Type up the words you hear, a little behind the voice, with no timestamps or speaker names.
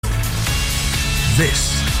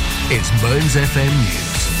This is Mearns FM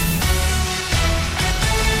News.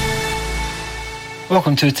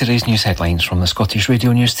 Welcome to today's news headlines from the Scottish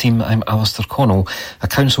Radio News team. I'm Alistair Connell. A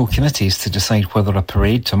council committee is to decide whether a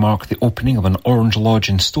parade to mark the opening of an Orange Lodge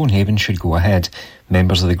in Stonehaven should go ahead.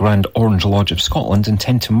 Members of the Grand Orange Lodge of Scotland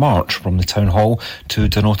intend to march from the Town Hall to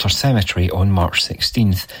Dunnottar Cemetery on March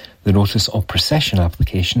 16th. The notice of procession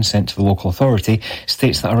application sent to the local authority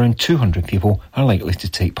states that around 200 people are likely to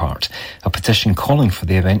take part. A petition calling for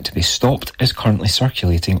the event to be stopped is currently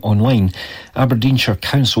circulating online. Aberdeenshire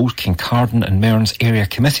Council's Kincardine and Mearns Area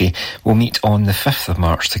Committee will meet on the 5th of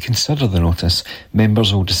March to consider the notice.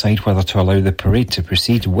 Members will decide whether to allow the parade to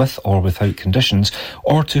proceed with or without conditions,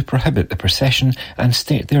 or to prohibit the procession and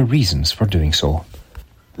state their reasons for doing so.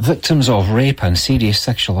 Victims of rape and serious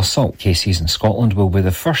sexual assault cases in Scotland will be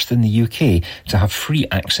the first in the UK to have free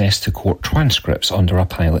access to court transcripts under a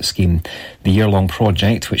pilot scheme. The year-long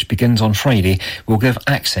project, which begins on Friday, will give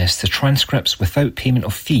access to transcripts without payment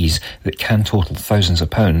of fees that can total thousands of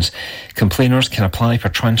pounds. Complainers can apply for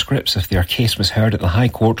transcripts if their case was heard at the High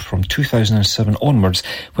Court from 2007 onwards,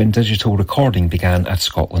 when digital recording began at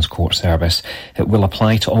Scotland's court service. It will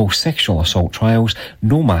apply to all sexual assault trials,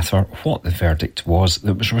 no matter what the verdict was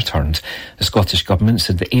that was returned. The Scottish Government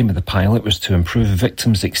said the aim of the pilot was to improve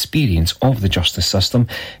victims' experience of the justice system.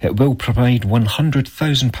 It will provide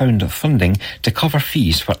 £100,000 of funding to cover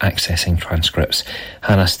fees for accessing transcripts.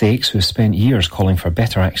 Hannah Stakes, who has spent years calling for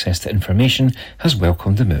better access to information, has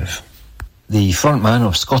welcomed the move. The frontman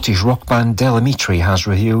of Scottish rock band Delamitri has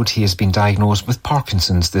revealed he has been diagnosed with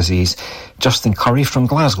Parkinson's disease. Justin Curry from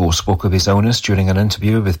Glasgow spoke of his illness during an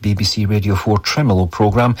interview with BBC Radio 4 Tremolo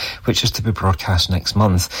programme, which is to be broadcast next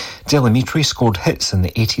month. Delamitri scored hits in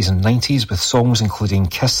the 80s and 90s with songs including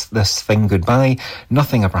Kiss This Thing Goodbye,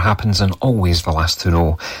 Nothing Ever Happens and Always the Last to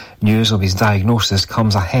Know. News of his diagnosis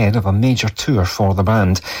comes ahead of a major tour for the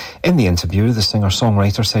band. In the interview, the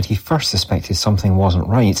singer-songwriter said he first suspected something wasn't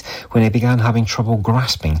right when he began having trouble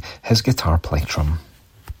grasping his guitar plectrum.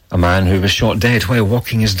 A man who was shot dead while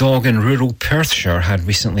walking his dog in rural Perthshire had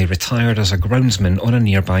recently retired as a groundsman on a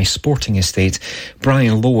nearby sporting estate.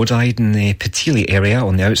 Brian Lowe died in the Peteely area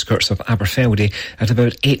on the outskirts of Aberfeldy at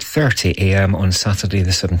about 8:30am on Saturday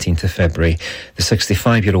the 17th of February. The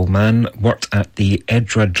 65-year-old man worked at the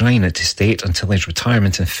Edra Drynett estate until his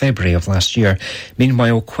retirement in February of last year.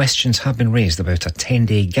 Meanwhile, questions have been raised about a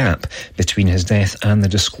 10-day gap between his death and the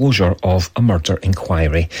disclosure of a murder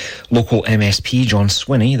inquiry. Local MSP John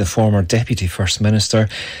Swinney, the former Deputy First Minister,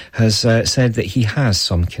 has said that he has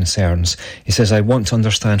some concerns. He says, "I want to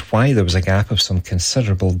understand why there was a gap of some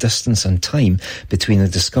considerable distance and time between the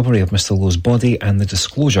discovery of Mr Lowe's body and the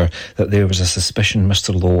disclosure that there was a suspicion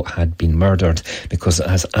Mr Lowe had been murdered, because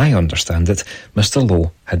as I understand it, Mr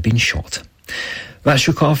Lowe had been shot." That's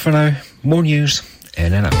your call for now. More news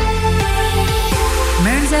in an hour.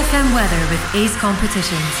 Mearns FM weather with Ace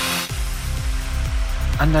Competitions.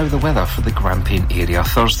 And now the weather for the Grampian area.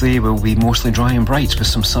 Thursday will be mostly dry and bright with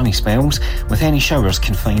some sunny spells, with any showers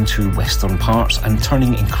confined to western parts and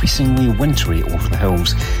turning increasingly wintry over the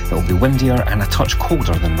hills. It will be windier and a touch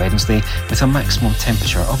colder than Wednesday, with a maximum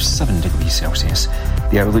temperature of 7 degrees Celsius.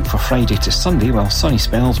 The outlook for Friday to Sunday, well, sunny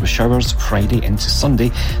spells with showers Friday into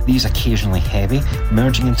Sunday. These occasionally heavy,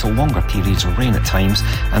 merging into longer periods of rain at times,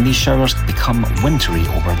 and these showers become wintry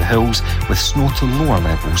over the hills, with snow to lower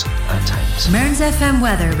levels at times. Mearns FM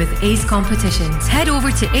weather with Ace Competitions. Head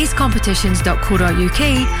over to acecompetitions.co.uk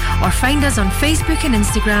or find us on Facebook and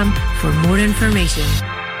Instagram for more information.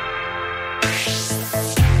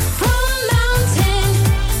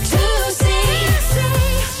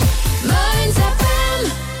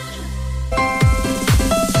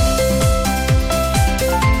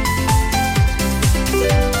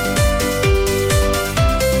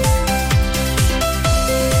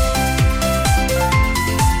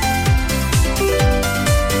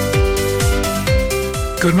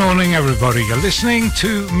 Good morning, everybody. You're listening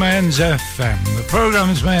to Mearns FM. The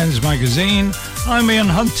programme is Mearns Magazine. I'm Ian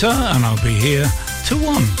Hunter, and I'll be here till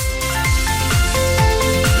 1.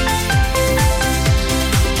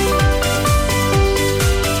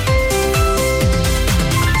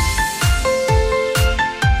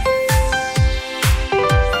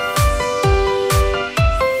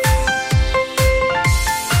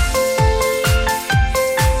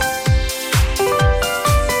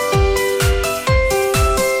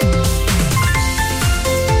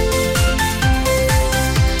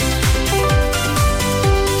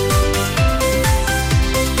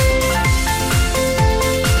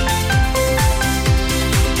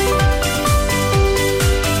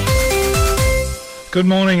 Good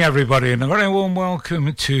morning, everybody, and a very warm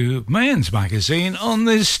welcome to Mearns magazine on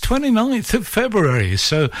this 29th of February.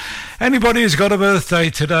 So, anybody who's got a birthday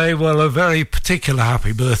today, well, a very particular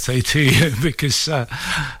happy birthday to you, because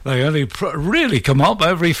they only really come up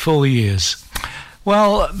every 4 years.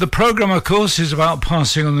 Well, the programme, of course, is about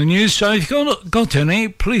passing on the news, so if you've got any,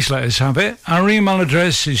 please let us have it. Our email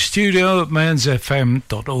address is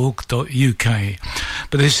studio@mearnsfm.org.uk.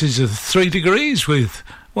 But this is 3 Degrees with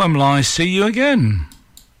When Will I See You Again?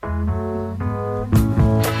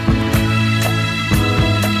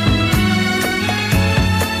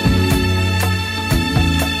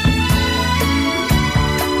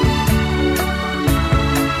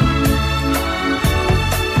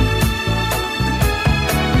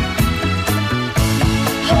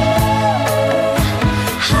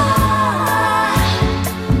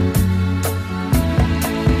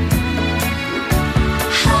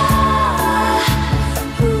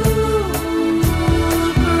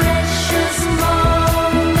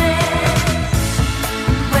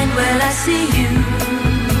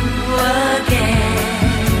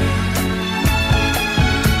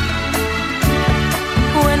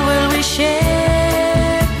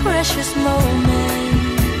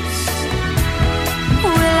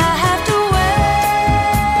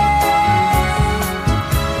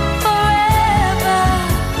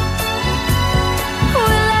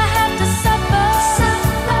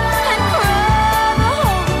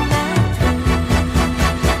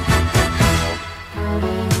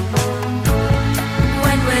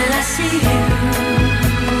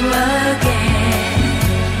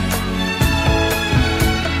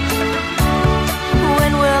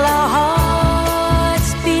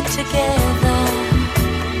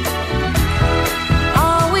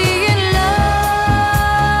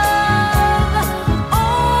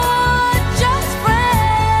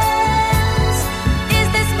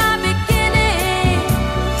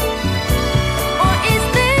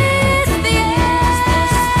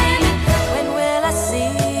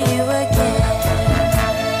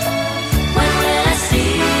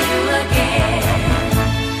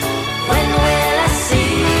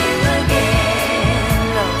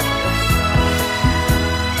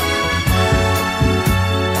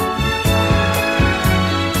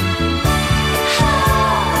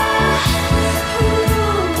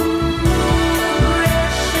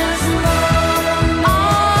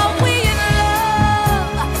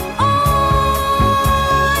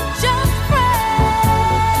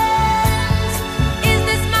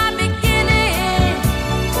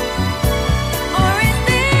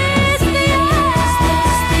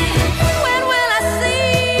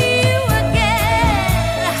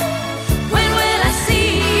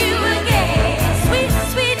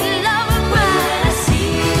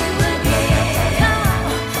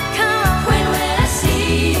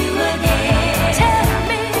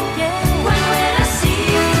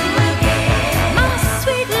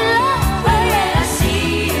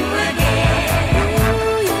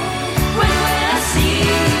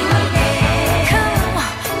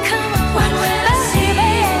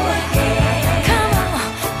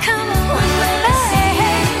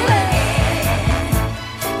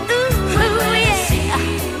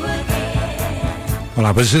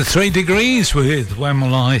 That was 3 Degrees with When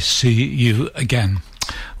Will I See You Again?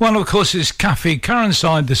 Well, of course, it's Cafe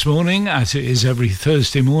Caronside this morning, as it is every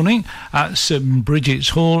Thursday morning, at St Bridget's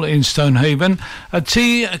Hall in Stonehaven. A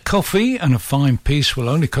tea, a coffee and a fine piece will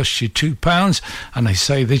only cost you £2, and they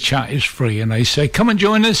say the chat is free, and they say come and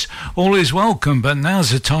join us, all is welcome. But now's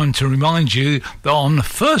the time to remind you that on the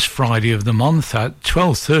first Friday of the month at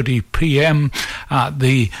 12:30pm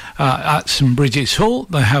at St Bridget's Hall,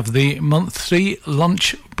 they have the monthly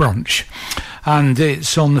lunch brunch, and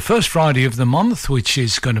it's on the first Friday of the month, which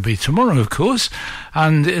is going to be tomorrow, of course,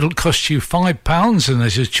 and it'll cost you £5, and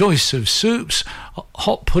there's a choice of soups,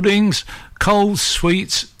 hot puddings, cold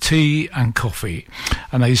sweets, tea and coffee.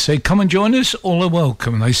 And they say come and join us, all are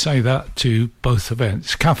welcome, and they say that to both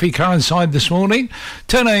events. Cafe Caronside this morning,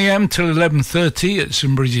 10am till 11:30 at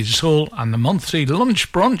St Bridget's Hall, and the monthly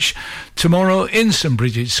lunch brunch tomorrow in St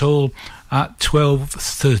Bridget's Hall at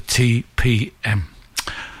 12:30pm.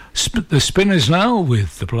 The Spinners now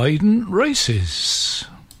with the Blaydon Races.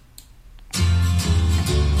 I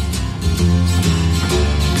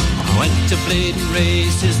went to Blaydon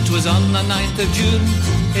Races, 'twas on the 9th of June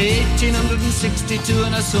 1862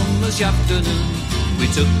 on a summer's afternoon. We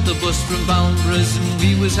took the bus from Balmbra's and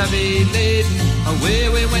we was heavy laden. Away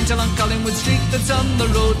we went along Collingwood Street, that's on the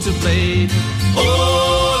road to Blaydon.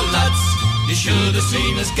 Oh lads, you should have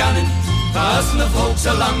seen us ganning, passing the folks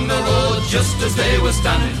along the road just as they were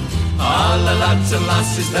standing. All the lads and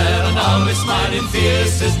lasses there and always smiling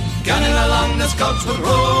fiercest. ganning along the Scotswood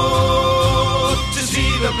Road to see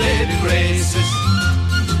the bladed races.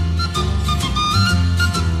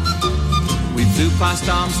 We flew past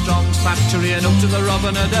Armstrong's factory and up to the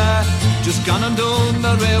Robin Adair. Just gone and down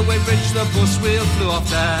the railway bridge, the bus wheel flew off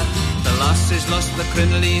there. The lasses lost the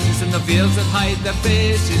crinolines and the veils that hide their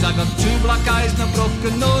faces. I got two black eyes and a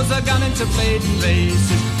broken nose, I gone into blading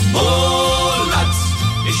races. Oh lads,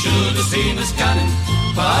 you should have seen us canning,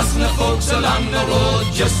 passing the folks along the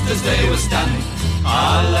road just as they were standing.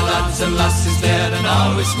 All the lads and lasses there and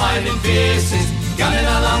always smiling faces, ganning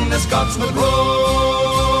along the Scotswood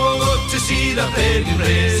Road to see the blading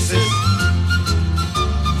races.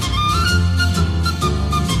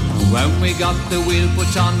 When we got the wheel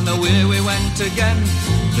put on, away we went again.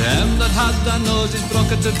 Them that had their noses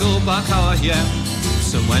broken to go back our again.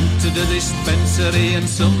 Some went to the dispensary and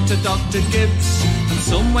some to Dr. Gibbs, and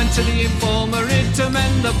some went to the infirmary to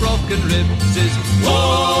mend the broken ribs.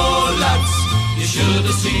 Oh lads, you should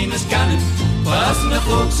have seen us canning, passing the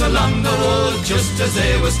folks along the road just as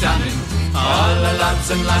they were standing. All the lads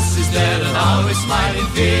and lasses there and always smiling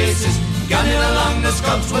faces, ganning along the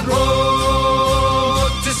Scotswood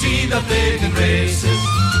Road to see the blading races.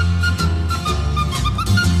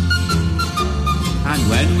 And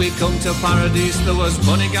when we come to Paradise, there was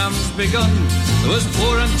Bunnigams begun. There was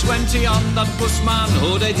 4 and 20 on that busman,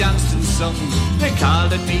 oh they danced and sung. They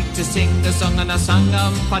called on me to sing the song, and I sang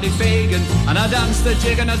on Paddy Fagan, and I danced the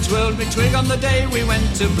jig and I twirled me twig on the day we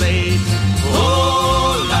went to Blade.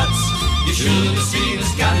 Oh lads, you should have seen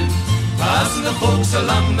us canning, passing the folks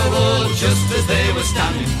along the road just as they were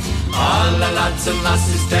standing. All the lads and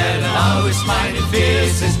lasses there and always smiling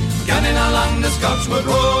faces, ganning along the Scotswood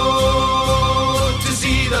Road to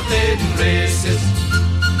see the blading races.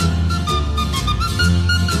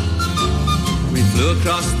 We flew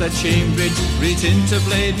across the chain bridge, right into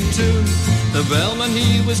Bladen too. The bellman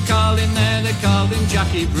he was calling there, they called him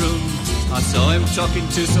Jackie Broom. I saw him talking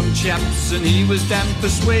to some chaps and he was damn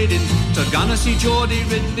persuading to gonna see Geordie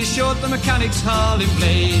Ridley short the mechanics hauling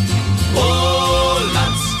blade. Oh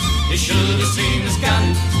lads, you should have seen us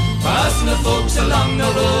canning, passing the folks along the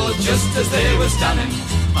road just as they were standing.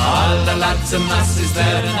 All the lads and lasses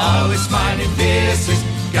there and always smiling faces,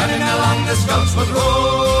 ganning along the Scotswood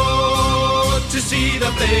Road to see the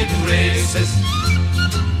blading races.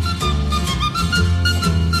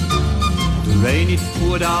 The rain it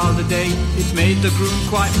poured all the day, it made the groom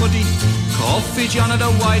quite muddy. Coffee John had a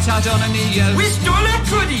white hat on and he yelled, "We stole a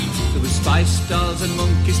goodie!" There was spice stalls and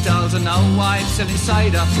monkey stalls and now wives selling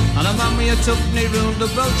cider, and a man with a tuppenny round the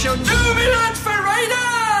belt shouting, "Do me lads for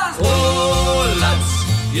riders!" Oh lads,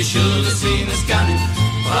 you should have seen us canning,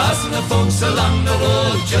 passing the folks along the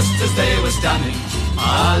road just as they were standing.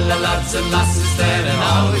 All the lads and lasses there and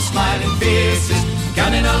always smiling faces,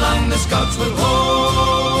 canning along the Scotswood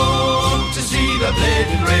Road to see the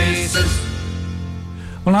blading races.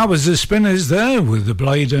 Well, that was the Spinners there with the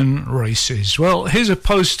Bladen races. Well, here's a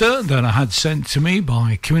poster that I had sent to me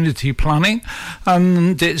by Community Planning,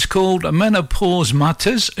 and it's called Menopause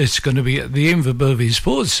Matters. It's going to be at the Inverbervie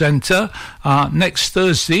Sports Centre next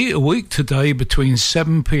Thursday, a week today, between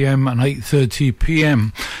 7 p.m. and 8:30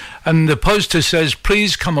 p.m. And the poster says,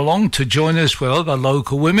 please come along to join us with other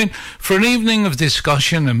local women for an evening of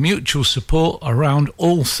discussion and mutual support around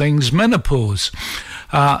all things menopause.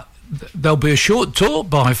 There'll be a short talk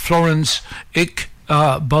by Florence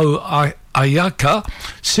Ayaka,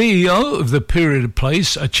 CEO of the Period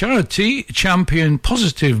Place, a charity champion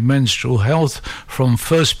positive menstrual health from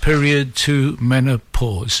first period to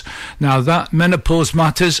menopause. Now, that Menopause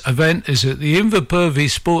Matters event is at the Inverbervie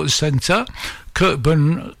Sports Centre,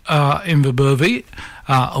 Kirkburn, Inverbervie,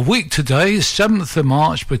 a week today, 7th of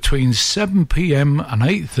March, between 7 p.m. and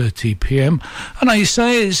 8:30 p.m. And I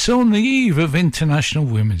say it's on the eve of International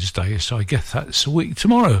Women's Day, so I guess that's a week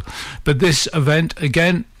tomorrow. But this event,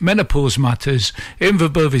 again, Menopause Matters,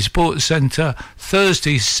 Inverbervie Sports Centre,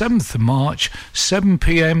 Thursday, 7th of March, 7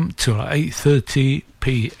 p.m. till 8:30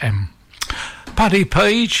 p.m. Paddy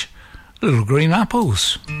Page, Little Green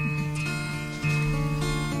Apples.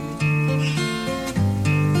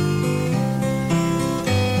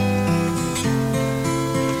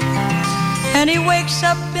 And he wakes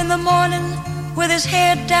up in the morning with his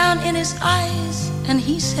hair down in his eyes, and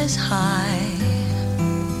he says hi.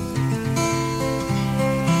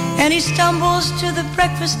 And he stumbles to the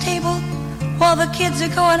breakfast table while the kids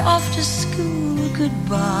are going off to school.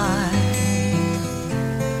 Goodbye.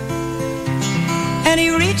 And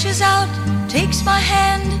he reaches out, takes my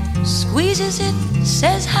hand, squeezes it,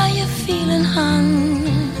 says, how you feeling,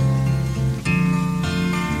 hon?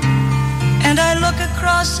 And I look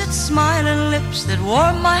across at smiling lips that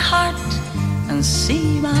warm my heart and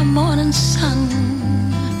see my morning sun.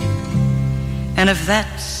 And if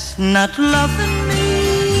that's not loving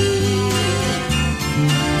me,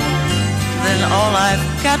 then all I've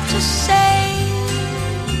got to say,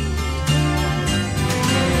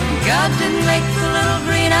 God didn't make the little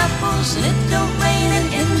green apples, and it don't rain in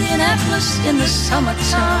Indianapolis in the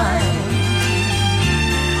summertime.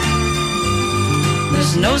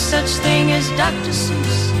 There's no such thing as Dr.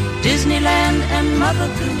 Seuss, Disneyland and Mother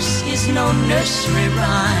Goose is no nursery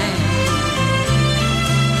rhyme.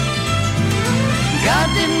 God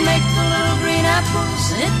didn't make the little green apples,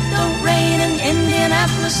 and it don't rain in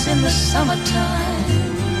Indianapolis in the summertime.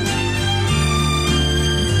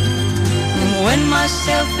 When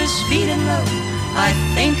myself is feeling low, I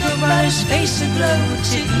think about his face aglow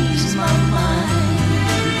to ease my mind.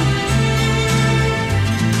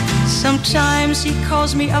 Sometimes he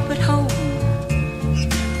calls me up at home,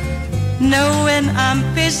 knowing I'm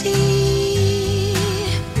busy,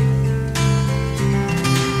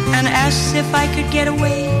 and asks if I could get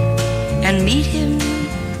away and meet him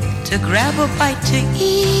to grab a bite to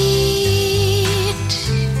eat.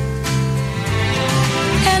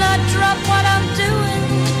 And I drop what I'm doing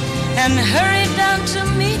and hurry down to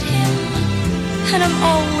meet him, and I'm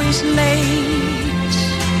always late.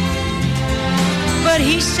 But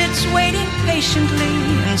he sits waiting patiently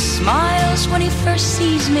and smiles when he first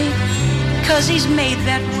sees me, 'cause he's made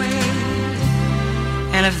that way.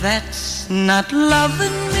 And if that's not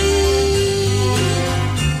loving me,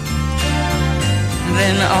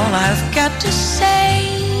 then all I've got to say,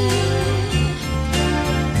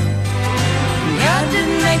 God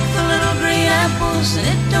didn't make the little green apples, and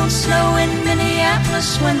it don't snow in Minneapolis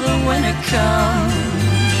when the winter comes.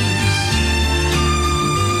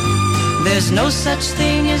 There's no such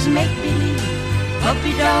thing as make-believe,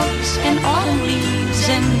 puppy dogs and autumn leaves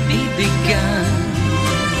and BB guns.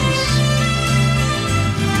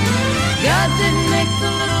 God didn't make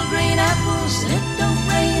the little green apples, and it don't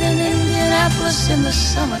rain in Indianapolis in the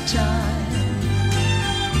summertime.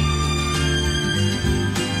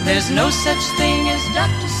 There's no such thing as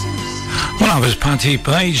Dr. Seuss. Well, that was Patti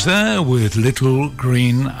Page there with Little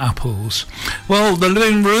Green Apples. Well, the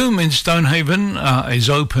living room in Stonehaven is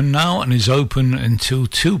open now and is open until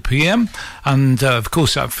 2 p.m. And, of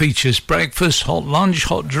course, that features breakfast, hot lunch,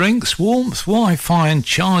 hot drinks, warmth, Wi-Fi and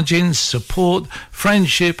charging, support,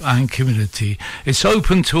 friendship and community. It's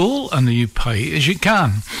open to all and you pay as you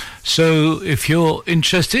can. So if you're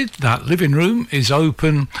interested, that living room is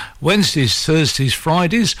open Wednesdays, Thursdays,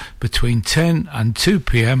 Fridays between 10 and 2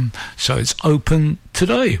 p.m. So it's open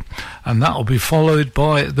today. And that will be followed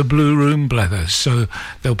by the Blue Room Bleathers. So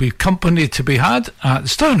there'll be company to be had at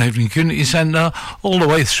Stonehaven Community Centre all the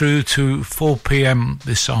way through to 4 p.m.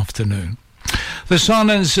 this afternoon. The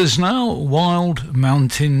silencers now, Wild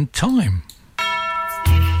Mountain Time.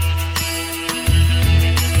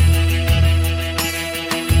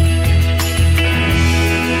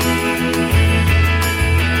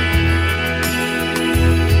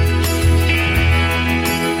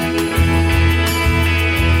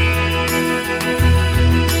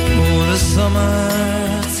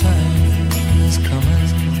 Summertime is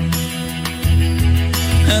coming,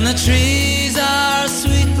 and the trees are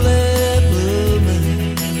sweetly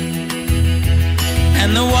blooming,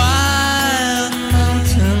 and the wild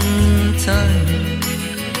mountain thyme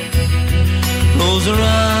rolls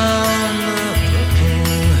around the purple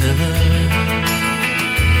heather.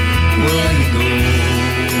 Where you go,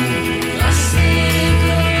 I say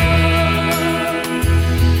go,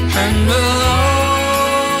 and we'll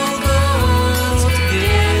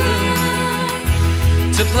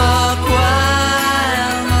to pluck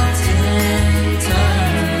wild mountain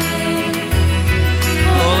thyme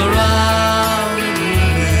all around the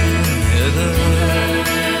blooming heather.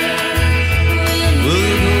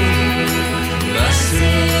 We'll go, I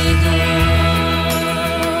say go.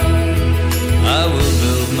 I will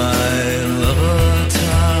build my lover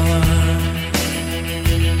tower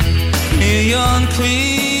near yon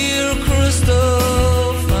clear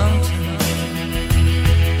crystal fountain.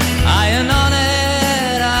 Iron on it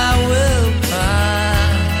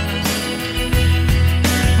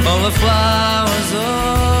all the flowers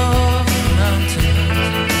of the mountain.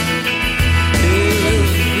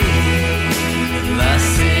 I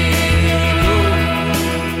sing go,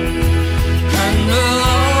 and we'll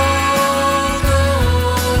all go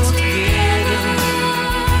together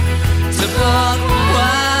to pluck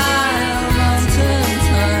wild mountain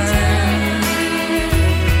thyme.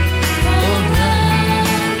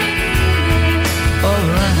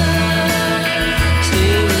 Alright,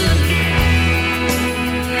 till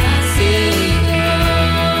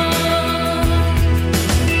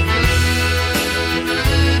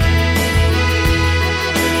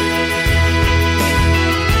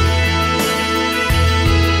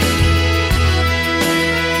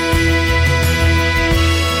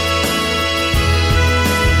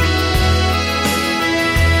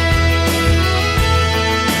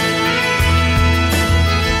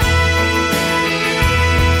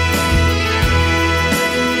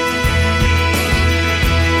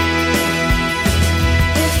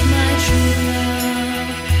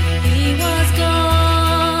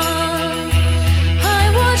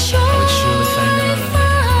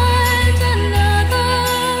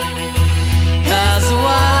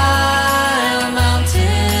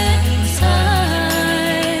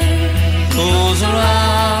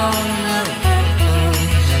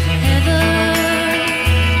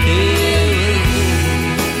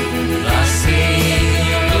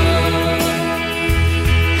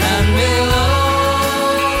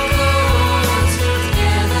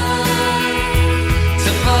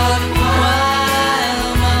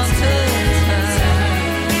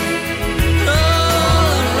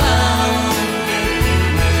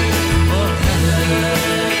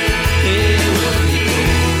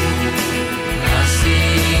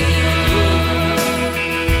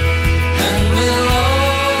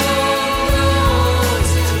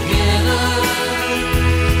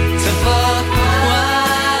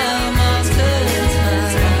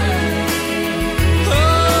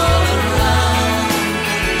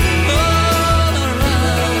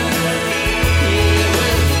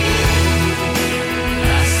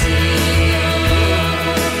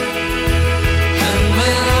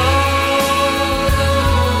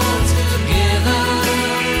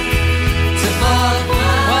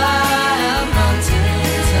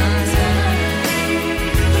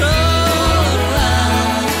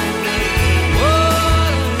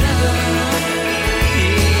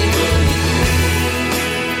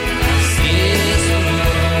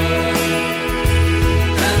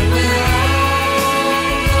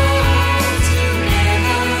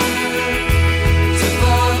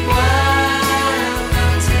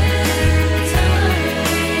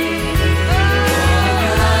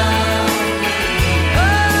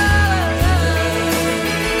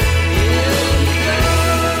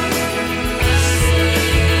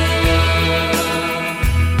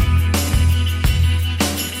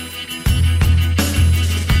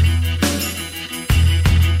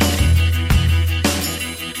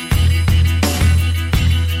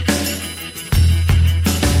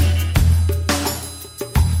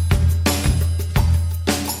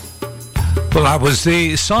Well, that was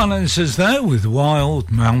the Silencers there with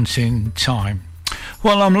Wild Mountain Time.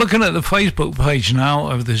 Well, I'm looking at the Facebook page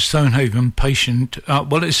now of the Stonehaven patient.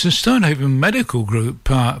 It's the Stonehaven Medical Group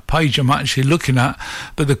page I'm actually looking at,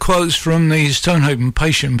 but the quotes from the Stonehaven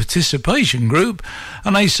Patient Participation Group,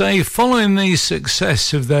 and they say, following the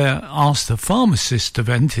success of their Ask the Pharmacist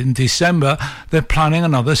event in December, they're planning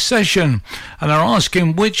another session, and they're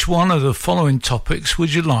asking which one of the following topics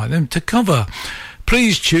would you like them to cover.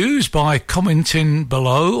 Please choose by commenting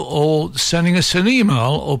below or sending us an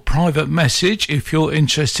email or private message if you're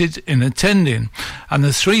interested in attending. And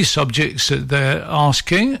the three subjects that they're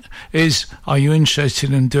asking is, are you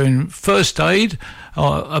interested in doing first aid,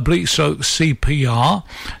 oblique stroke CPR,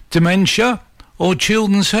 dementia, or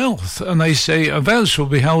children's health? And they say events will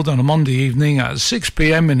be held on a Monday evening at 6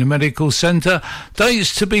 p.m. in the medical centre.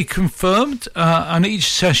 Dates to be confirmed, and each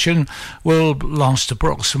session will last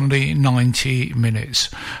approximately 90 minutes.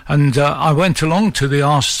 And I went along to the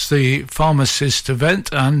Ask the Pharmacist event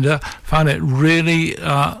and found it really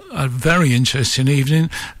a very interesting evening,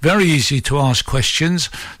 very easy to ask questions.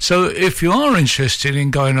 So if you are interested in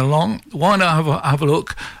going along, why not have a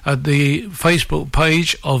look at the Facebook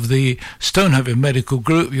page of the Stonehaven Medical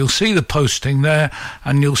Group. You'll see the posting there,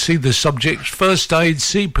 and you'll see the subject: first aid,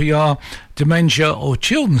 CPR, dementia, or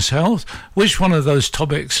children's health. Which one of those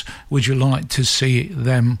topics would you like to see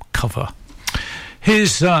them cover?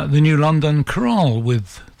 Here's the New London Chorale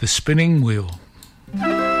with The Spinning Wheel.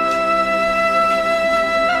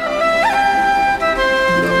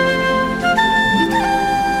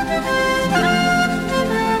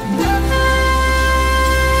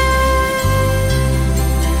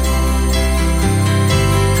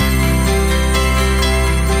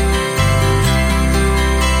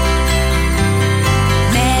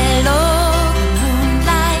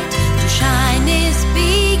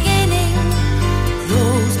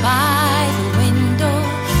 By the window,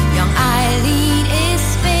 young Eileen is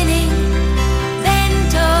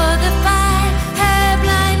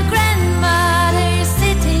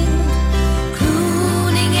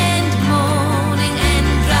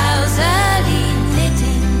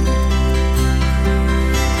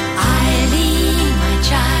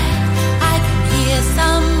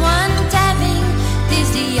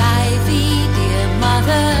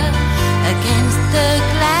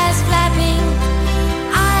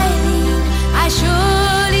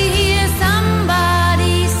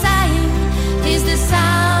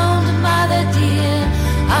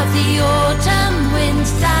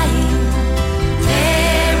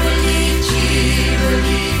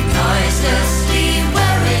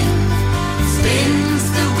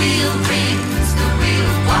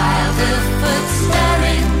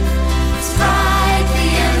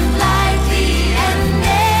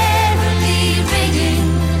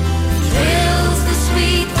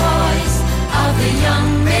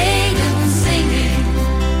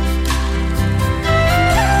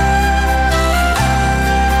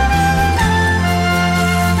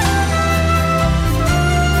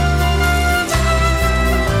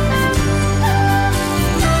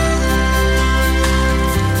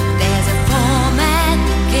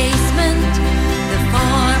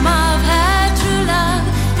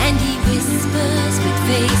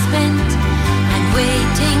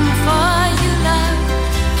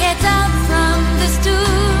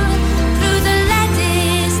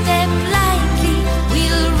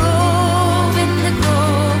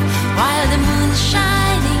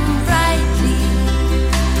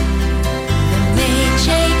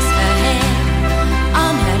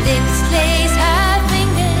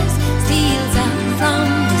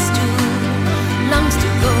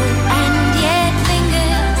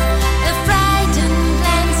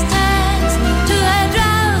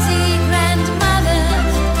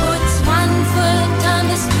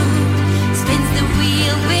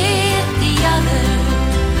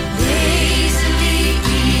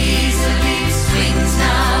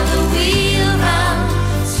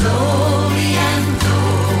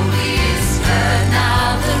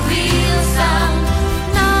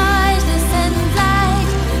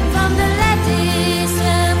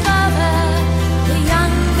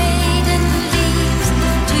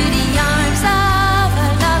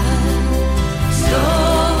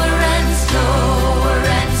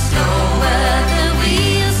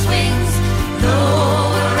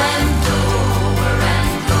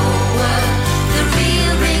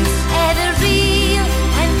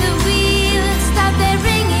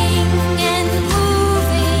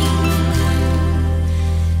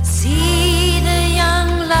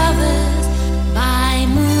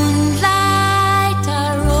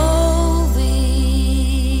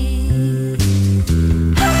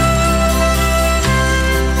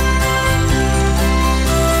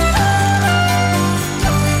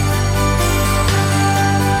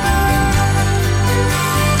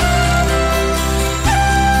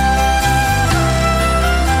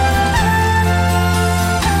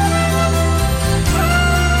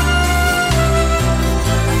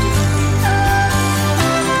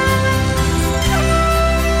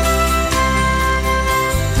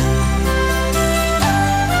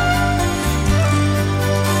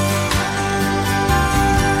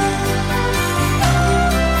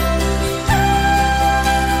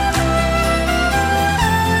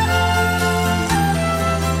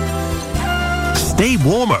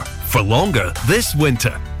warmer for longer this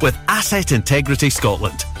winter with Asset Integrity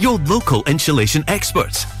Scotland, your local insulation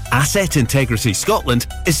experts. Asset Integrity Scotland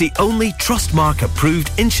is the only Trustmark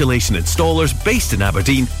approved insulation installers based in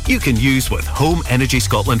Aberdeen you can use with Home Energy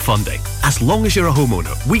Scotland funding. As long as you're a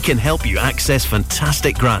homeowner, we can help you access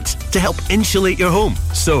fantastic grants to help insulate your home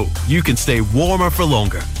so you can stay warmer for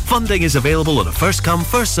longer. Funding is available on a first-come,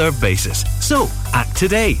 first-served basis. So, act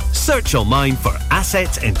today. Search online for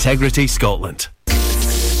Asset Integrity Scotland.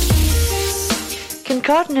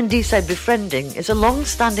 Kincardine and Deeside Befriending is a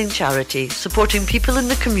long-standing charity supporting people in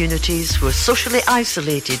the communities who are socially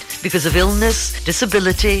isolated because of illness,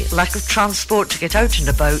 disability, lack of transport to get out and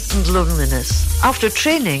about, and loneliness. After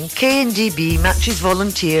training, KNDB matches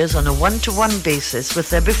volunteers on a one-to-one basis with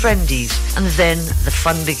their befriendees, and then the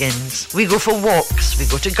fun begins. We go for walks, we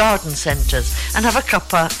go to garden centres, and have a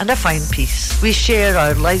cuppa and a fine piece. We share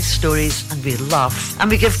our life stories and we laugh, and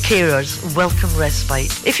we give carers welcome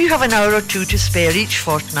respite. If you have an hour or two to spare each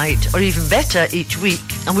fortnight, or even better, each week,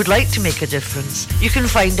 and would like to make a difference, you can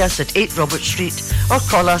find us at 8 Robert Street or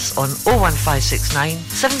call us on 01569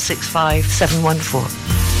 765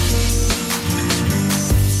 714.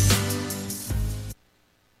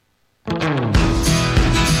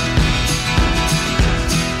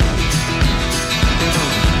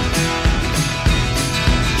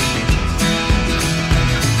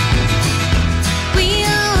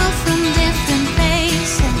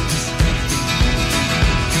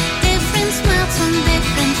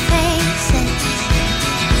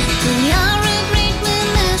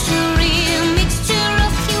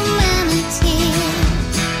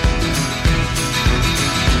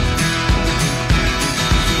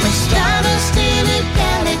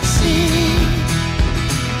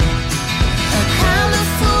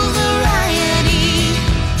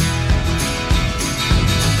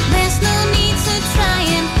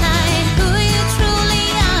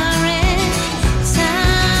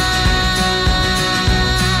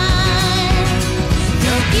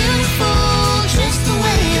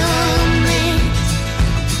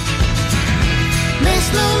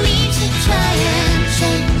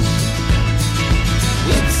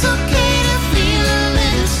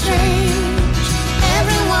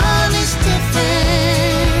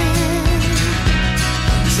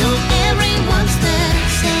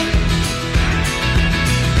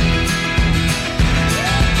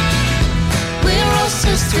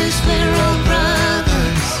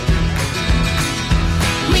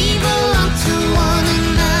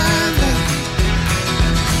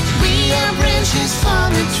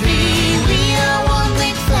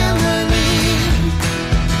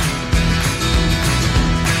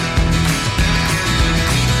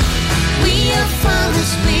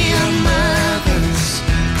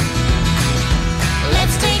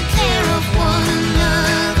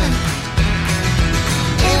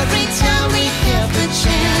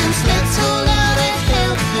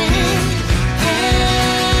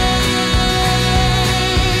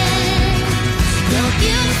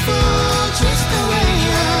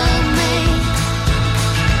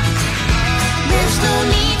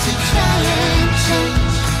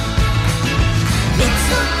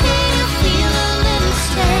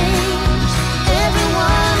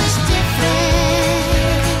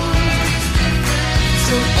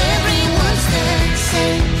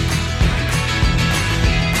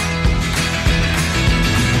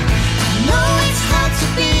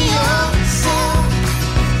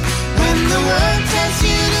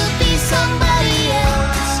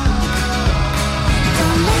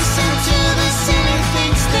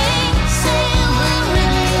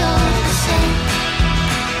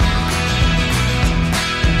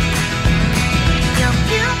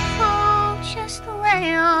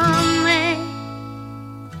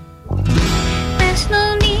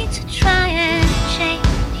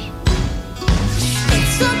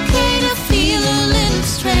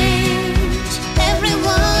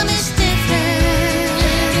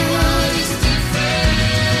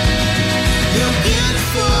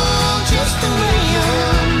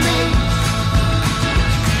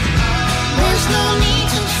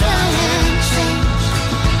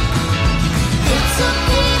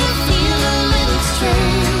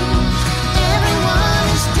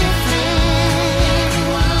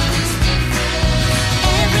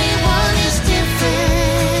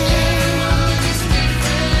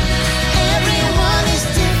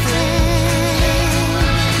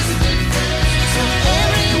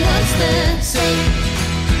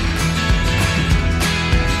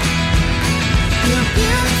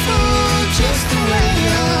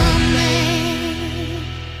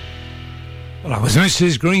 Well, that was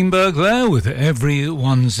Mrs. Greenberg there with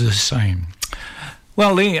Everyone's the Same.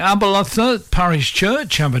 Well, the Aberlothra Parish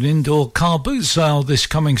Church have an indoor car boot sale this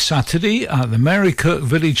coming Saturday at the Marykirk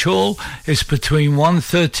Village Hall. It's between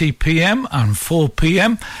 1:30pm and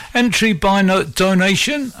 4pm. Entry by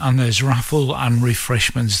donation, and there's raffle and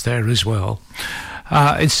refreshments there as well.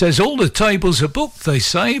 It says all the tables are booked, they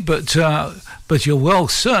say, but you're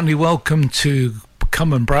certainly welcome to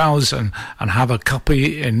come and browse and have a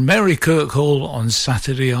cuppa in Marykirk Hall on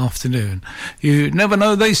Saturday afternoon. You never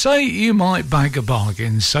know, they say, you might bag a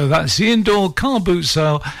bargain. So that's the indoor car boot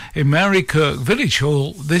sale in Marykirk Village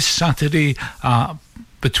Hall this Saturday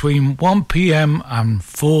between 1pm and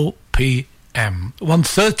 4pm.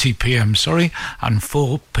 1:30pm, sorry, and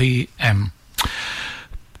 4pm.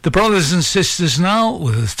 The brothers and sisters now,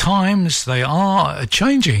 with the times, they are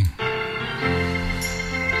changing.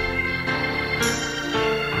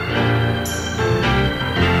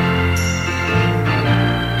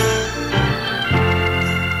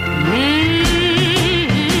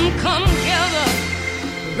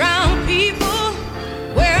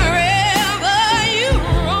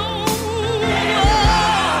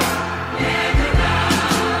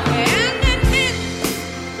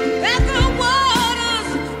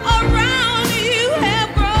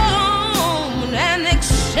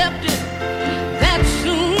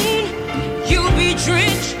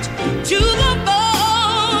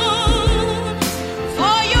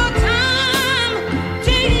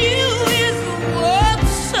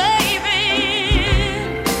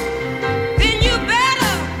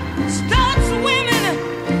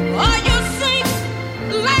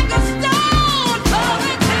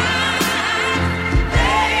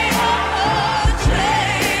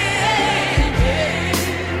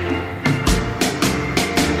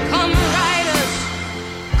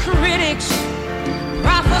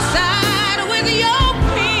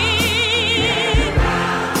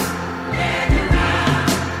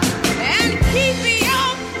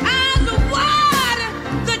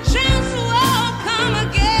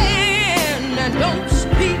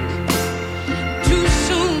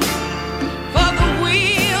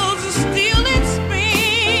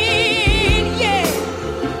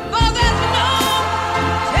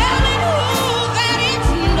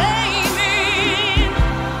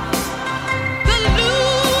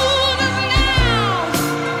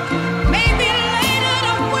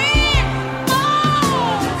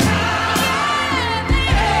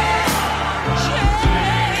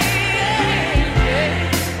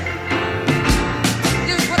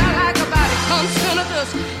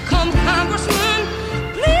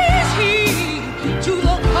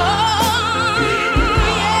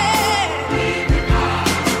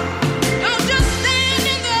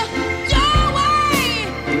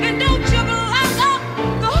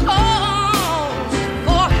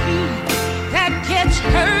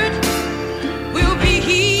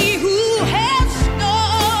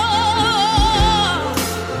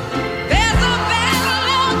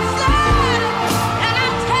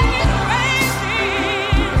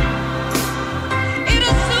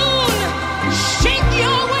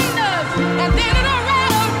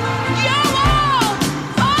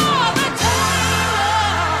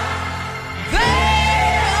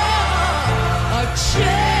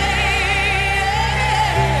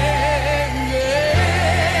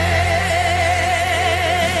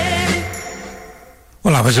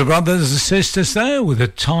 Well, as brothers and sisters there, with the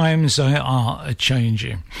times they are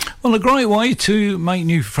changing. Well, a great way to make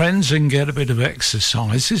new friends and get a bit of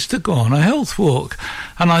exercise is to go on a health walk.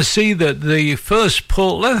 And I see that the first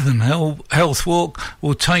Port Lethen health walk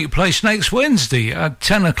will take place next Wednesday at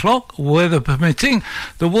 10 o'clock, weather permitting.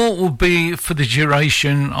 The walk will be for the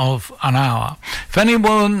duration of an hour. If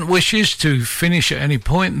anyone wishes to finish at any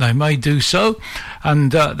point, they may do so.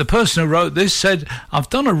 And the person who wrote this said,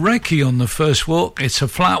 I've done a recce on the first walk. It's a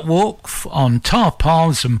flat walk on tar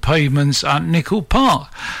paths and pavements at Nickel Park,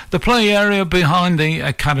 the play area behind the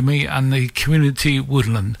academy and the community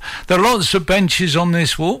woodland. There are lots of benches on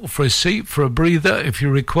this walk for a seat, for a breather if you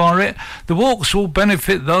require it. The walks will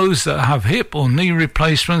benefit those that have hip or knee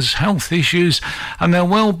replacements, health issues, and their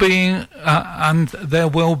well-being,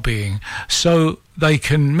 so they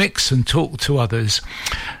can mix and talk to others.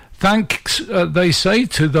 Thanks, they say,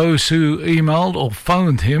 to those who emailed or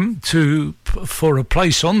phoned him for a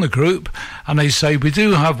place on the group, and they say we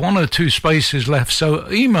do have 1 or 2 spaces left, so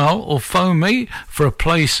email or phone me for a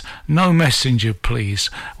place, no messenger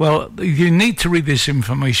please. Well, you need to read this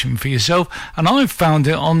information for yourself, and I've found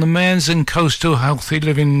it on the Mearns and Coastal Healthy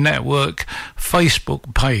Living Network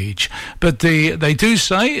Facebook page. But they do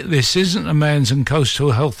say this isn't a Mearns and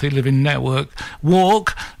Coastal Healthy Living Network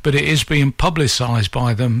walk, but it is being publicised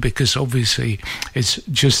by them because obviously it's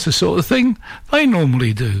just the sort of thing they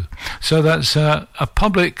normally do. So that's a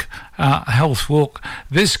public health walk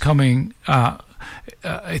this coming.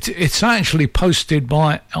 It's actually posted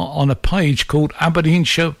on a page called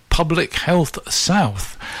Aberdeenshire Public Health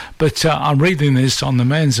South, but I'm reading this on the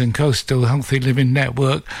Mearns and Coastal Healthy Living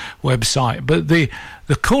Network website. But the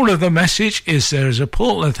core of the message is there is a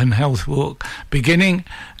Portlethen Health Walk beginning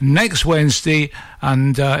next Wednesday,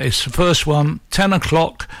 and it's the first one, 10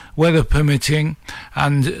 o'clock, weather permitting,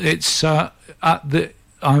 and it's at the.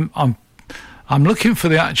 I'm looking for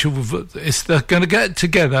the actual. They're going to get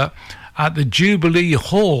together at the Jubilee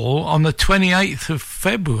Hall on the 28th of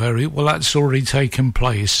February. Well, that's already taken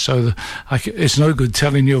place, so it's no good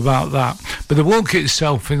telling you about that. But the walk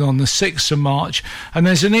itself is on the 6th of March, and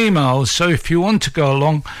there's an email, so if you want to go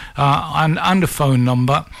along, and a phone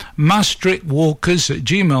number,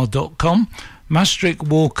 maastrichtwalkers@gmail.com.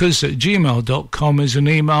 maastrichtwalkers@gmail.com is an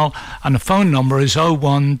email, and the phone number is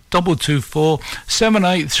 01224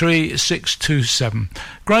 783 627.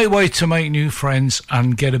 Great way to make new friends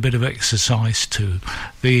and get a bit of exercise too.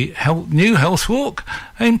 The new health walk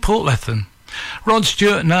in Portlethen. Rod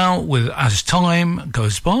Stewart now with As Time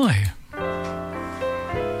Goes By.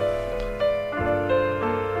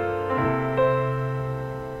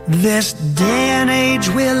 This day and age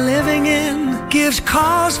we're living in gives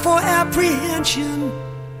cause for apprehension,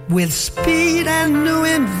 with speed and new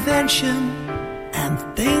invention and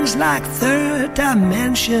things like third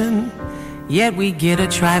dimension. Yet we get a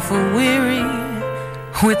trifle weary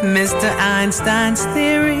with Mr. Einstein's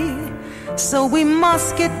theory. So we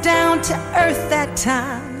must get down to earth at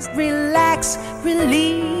times, relax,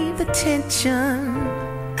 relieve the tension.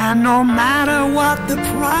 And no matter what the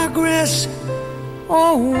progress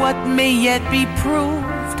or what may yet be proved,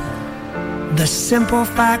 the simple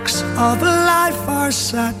facts of life are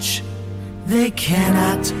such they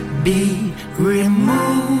cannot be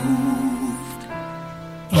removed.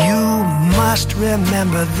 You must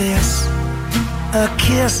remember this: a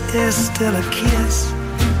kiss is still a kiss,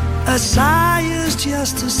 a sigh is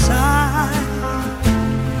just a sigh.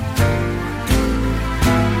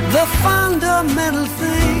 The fundamental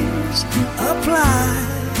things apply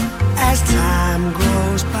as time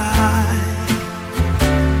goes by.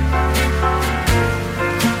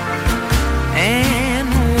 And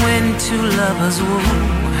when two lovers woo,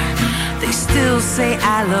 they still say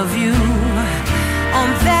I love you. On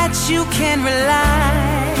that you can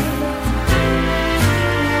rely.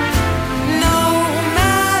 No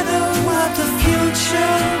matter what the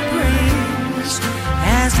future brings,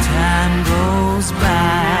 as time goes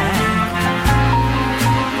by.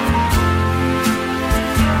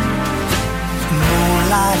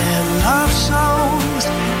 Moonlight and love songs,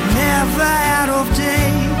 never out of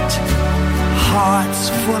date. Hearts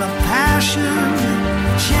full of passion,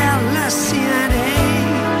 jealousy and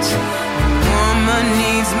hate. Woman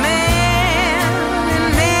needs man, and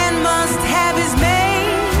man must have his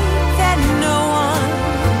mate, that no one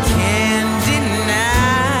can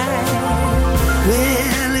deny.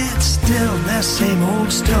 Well, it's still the same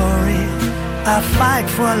old story, a fight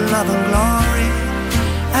for love and glory,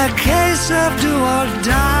 a case of do or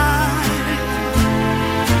die.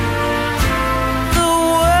 The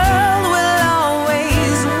world will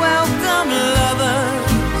always welcome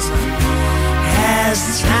lovers as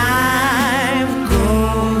time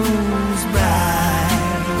goes by.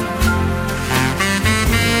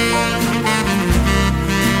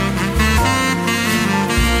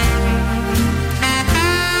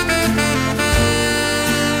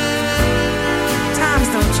 Times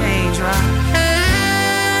don't change, right?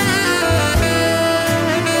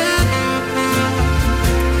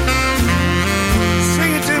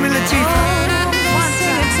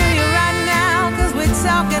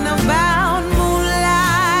 Talking about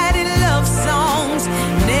moonlight and love songs,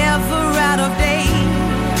 never out of date.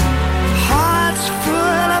 Hearts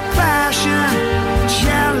full of passion,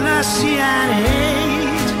 jealousy and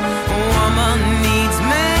hate. Woman needs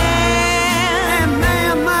man, and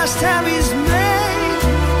man must have his mate,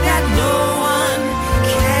 that no one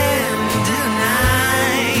can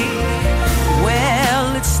deny. Well,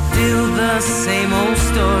 it's still the same old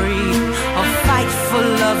story, a fight for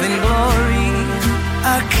love and glory, a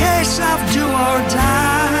case of do or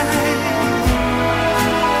die.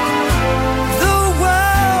 The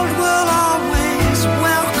world will always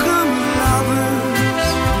welcome lovers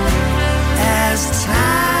as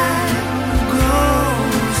time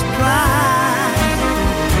goes by.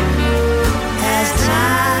 As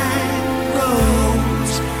time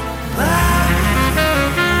goes by.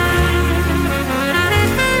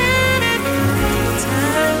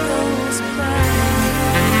 Time goes by.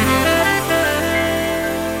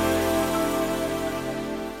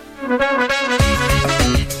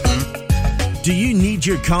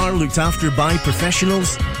 your car looked after by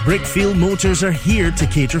professionals? Brickfield Motors are here to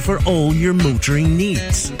cater for all your motoring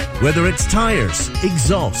needs. Whether it's tyres,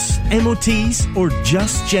 exhausts, MOTs or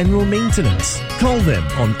just general maintenance, call them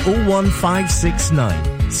on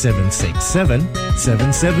 01569 767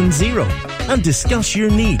 770 and discuss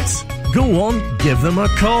your needs. Go on, give them a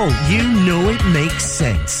call. You know it makes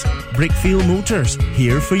sense. Brickfield Motors,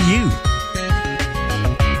 here for you.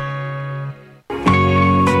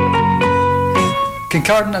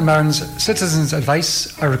 Kincardine and Mearns Citizens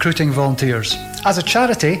Advice are recruiting volunteers. As a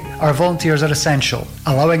charity, our volunteers are essential,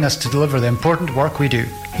 allowing us to deliver the important work we do.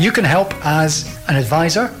 You can help as an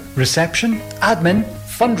advisor, reception, admin,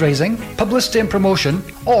 fundraising, publicity and promotion,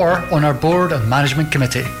 or on our board and management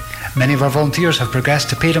committee. Many of our volunteers have progressed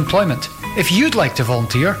to paid employment. If you'd like to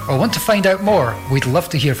volunteer or want to find out more, we'd love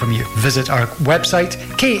to hear from you. Visit our website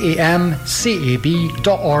kamcab.org.uk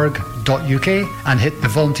and hit the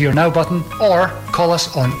Volunteer Now button, or call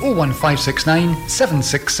us on 01569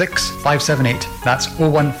 766 578. That's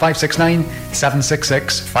 01569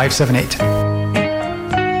 766 578.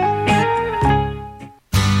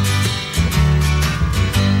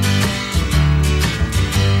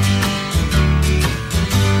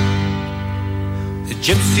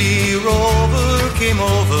 Gypsy rover came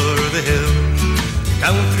over the hill,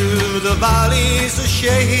 down through the valleys so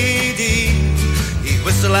shady. He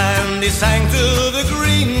whistled and he sang till the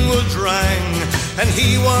greenwood rang, and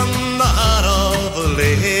he won the heart of a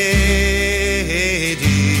lady.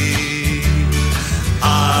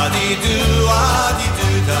 Ah-dee-doo,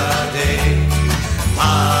 ah-dee-doo, da-day,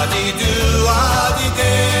 ah-dee-doo,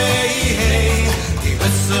 ah-dee-day, hey. He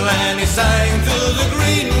whistled and he sang till the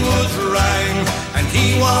greenwood rang, and he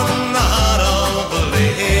won the heart of a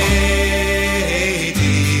lady.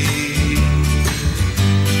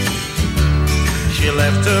 She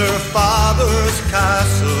left her father's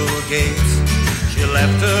castle gates, she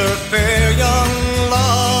left her fair young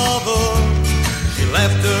lover, she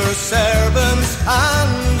left her servants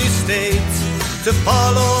and estates to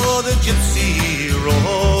follow the gypsy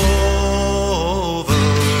rover.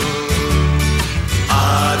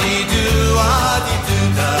 Ah-dee-doo, ah-dee-doo,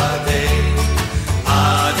 da-day,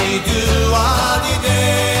 ah-dee-doo,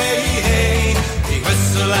 ah-dee-day, hey. He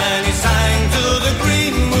whistled and he sang till the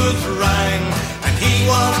greenwood rang, and he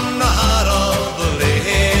won the heart of a lady.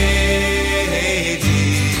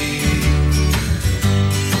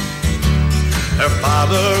 Her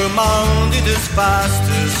father mounted his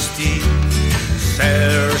fastest steed,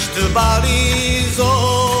 searched the valleys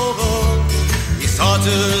over. He sought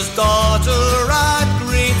his daughter at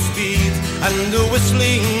great speed, and the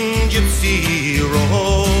whistling gypsy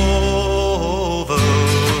rover.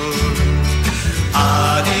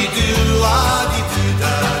 Ah-dee-doo, ah-dee-doo,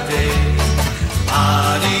 da-day,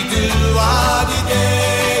 ah-dee-doo,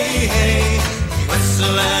 ah-dee-day, hey. He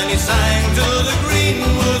whistled and he sang till the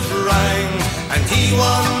greenwood rang, and he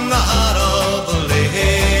won the heart of a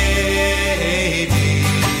lady.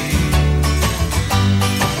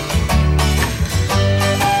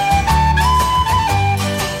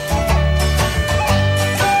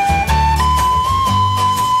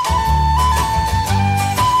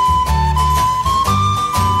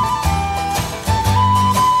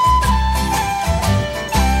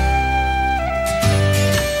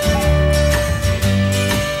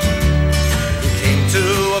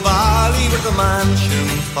 Mansion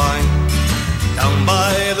fine, down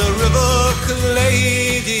by the river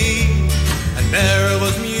Clady, and there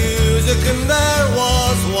was music and there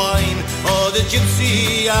was wine, oh, the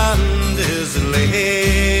gypsy and his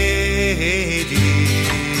lady.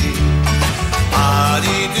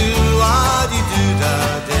 Ah-dee-doo, ah-dee-doo,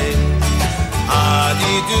 da-day,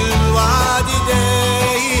 ah-dee-doo,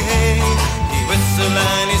 ah-dee-day, hey. He whistled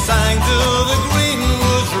and he sang till the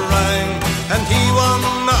greenwood rang, and he won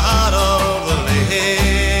the heart of a lady.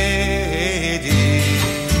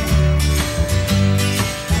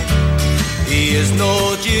 He is no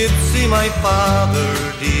gypsy, my father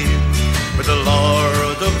dear, but the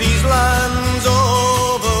lord of these lands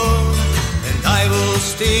over, and I will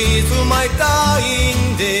stay through my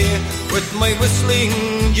dying day with my whistling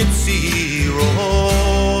gypsy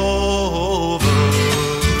rover.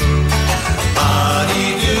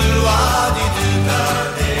 Ah-dee-doo, ah-dee-doo,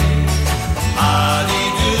 da-day,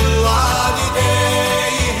 ah-dee-doo,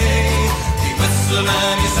 ah-dee-day, hey. He whistled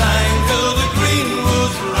and he sang till the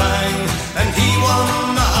greenwood rang, and he won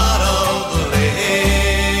the heart of a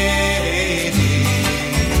lady.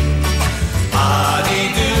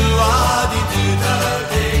 Ah-dee-doo, ah-dee-doo,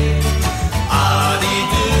 da-day,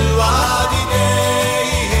 ah-dee-doo, ah-dee-day,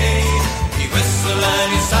 hey. He whistled and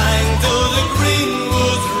he sang till the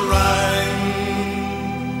greenwood rang,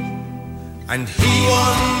 and he won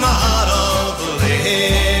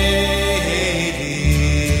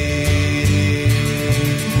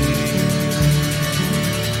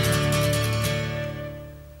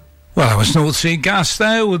was North Sea Gas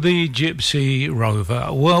there with the Gypsy Rover.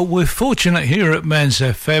 Well, we're fortunate here at Mearns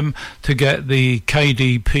FM to get the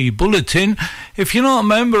KDP bulletin. If you're not a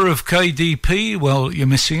member of KDP, well, you're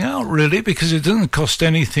missing out really, because it doesn't cost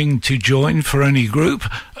anything to join for any group.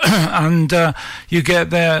 And you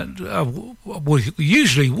get their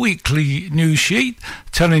usually weekly news sheet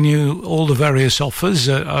telling you all the various offers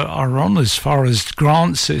are on as far as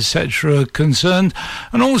grants, etc. are concerned,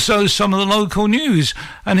 and also some of the local news.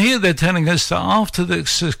 And here they're telling us that after the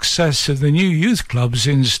success of the new youth clubs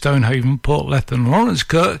in Stonehaven, Portlet and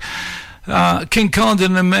Lawrencekirk,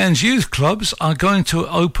 Kincardine and Mearns Youth Clubs are going to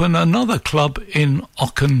open another club in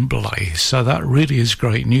Auchenblay. So that really is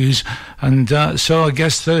great news. And so I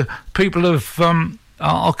guess the people of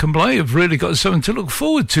Auchenblay have really got something to look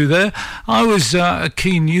forward to there. I was a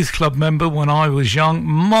keen youth club member when I was young,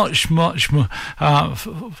 much more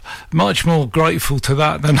grateful to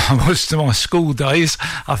that than I was to my school days.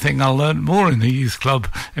 I think I learnt more in the youth club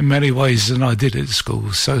in many ways than I did at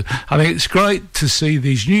school. So I think it's great to see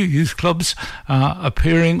these new youth clubs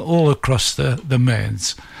appearing all across the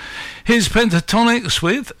Mearns. Here's Pentatonics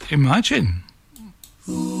with Imagine.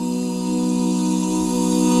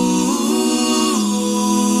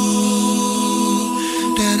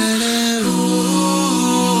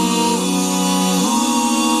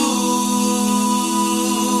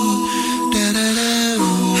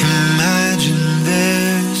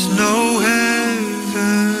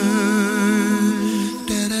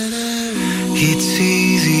 It's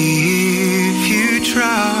easy if you try.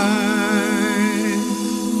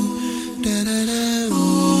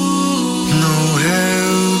 No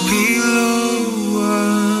hell below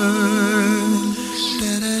us.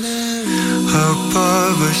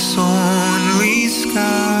 Above us only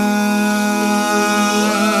sky.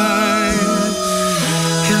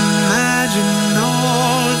 Imagine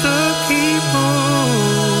all the people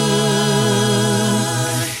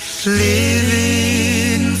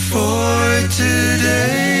living for today.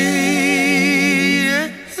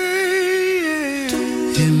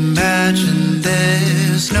 Imagine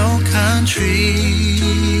there's no country.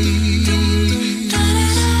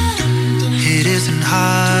 It isn't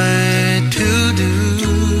hard to do.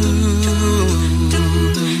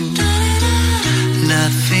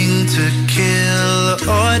 Nothing to kill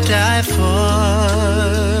or die for.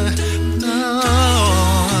 No,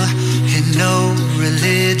 and no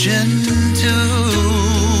religion too.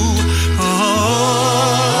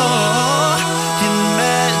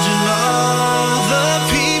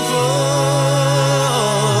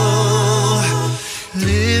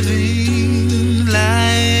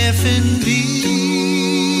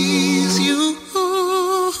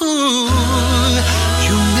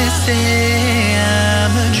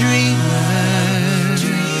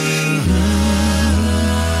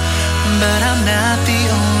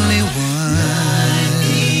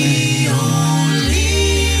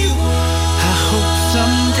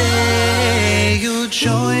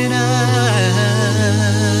 Join us,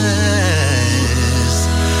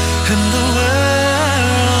 and the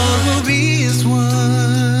world will be as one.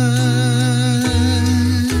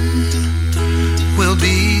 We'll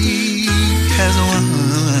be as one.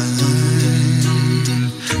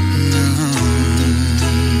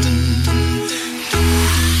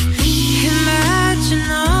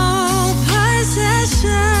 Imagine all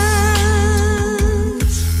possessions.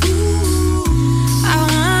 I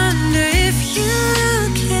wonder if you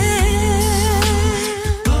can.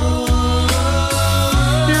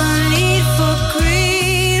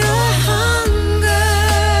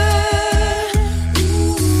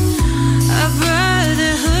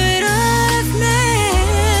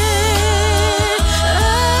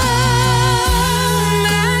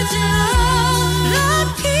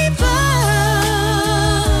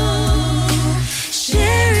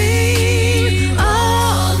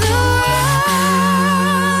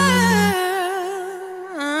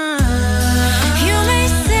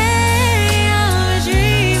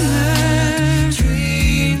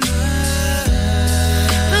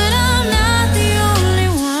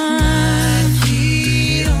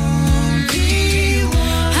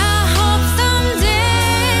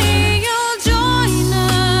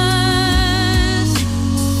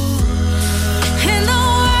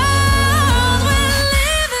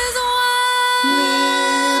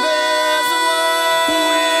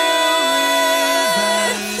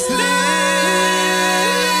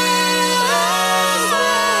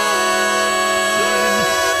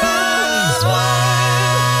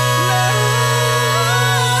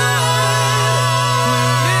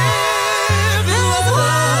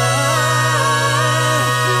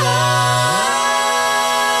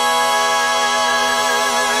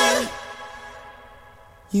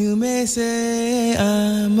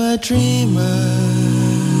 dreamer,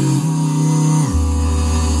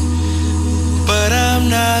 but I'm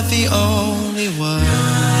not the only one.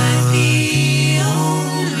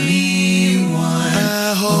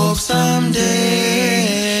 I hope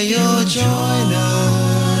someday you'll join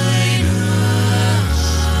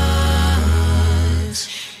us,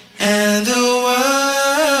 and the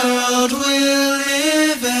world will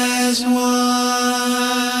live as one.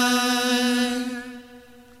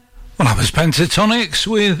 Well, that was Pentatonics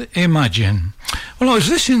with Imagine. Well, I was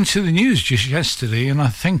listening to the news just yesterday, and I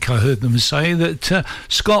think I heard them say that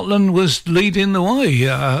Scotland was leading the way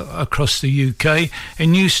across the UK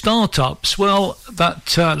in new startups. Well,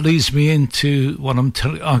 that leads me into what I'm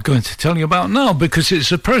going to tell you about now, because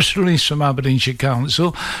it's a press release from Aberdeenshire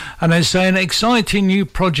Council, and they say an exciting new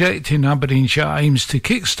project in Aberdeenshire aims to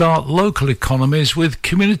kickstart local economies with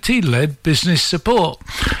community-led business support.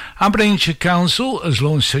 Aberdeenshire Council has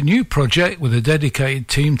launched a new project with a dedicated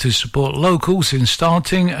team to support locals in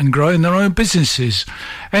starting and growing their own businesses.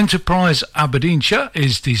 Enterprise Aberdeenshire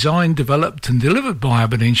is designed, developed and delivered by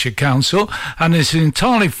Aberdeenshire Council and is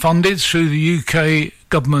entirely funded through the UK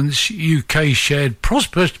Government's UK Shared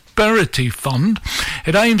Prosperity Fund.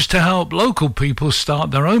 It aims to help local people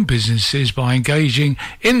start their own businesses by engaging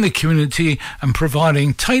in the community and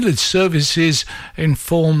providing tailored services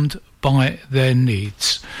informed by their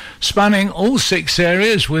needs. Spanning all 6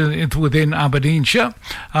 areas within Aberdeenshire,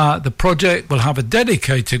 the project will have a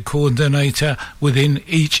dedicated coordinator within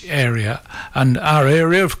each area. And our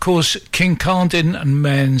area, of course, Kincardine and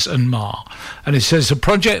Mearns and Mar. And it says the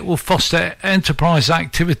project will foster enterprise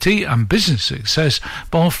activity and business success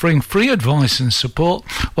by offering free advice and support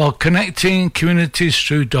while connecting communities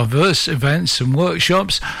through diverse events and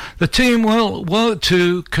workshops. The team will work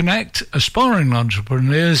to connect aspiring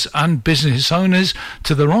entrepreneurs and business owners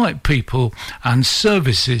to the right people and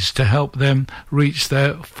services to help them reach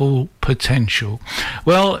their full potential.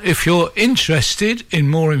 Well, if you're interested in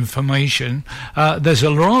more information, there's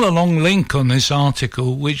a rather long link on this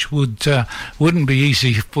article which wouldn't be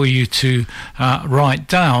easy for you to write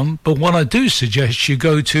down, but what I do suggest you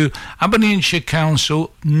go to Aberdeenshire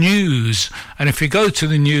Council News, and if you go to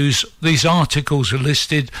the news, these articles are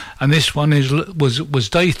listed, and this one was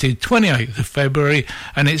dated 28th of February,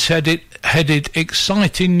 and it's headed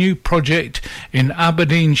Exciting New Project in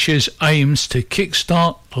Aberdeenshire's Aims to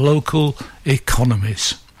Kickstart Local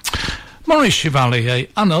Economies. Maurice Chevalier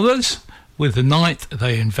and others with The Night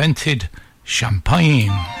They Invented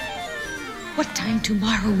Champagne. What time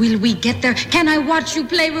tomorrow will we get there? Can I watch you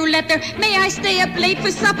play roulette there? May I stay up late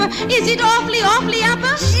for supper? Is it awfully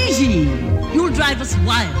upper? Gigi, you'll drive us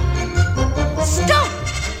wild. Stop,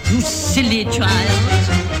 you silly child.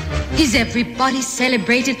 Is everybody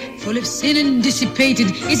celebrated, full of sin and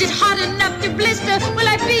dissipated? Is it hot enough to blister? Will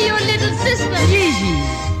I be your little sister? Gigi,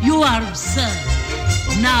 you are absurd.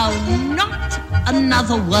 Now, not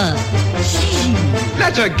another word. Gigi.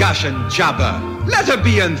 Let her gush and jabber. Let her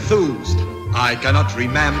be enthused. I cannot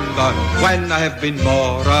remember when I have been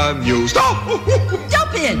more amused. Oh!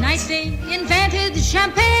 Jump in! The night they invented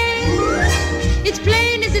champagne, it's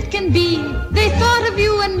plain as it can be. They thought of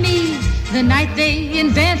you and me. The night they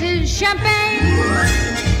invented champagne,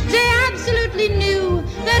 they absolutely knew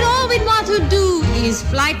that all we'd want to do is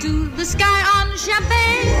fly to the sky on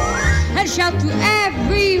champagne and shout to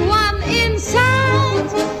everyone in sight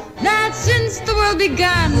that since the world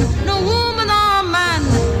began, no woman or man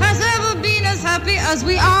has ever been as happy as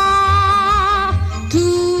we are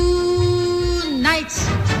tonight.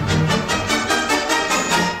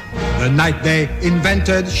 The night they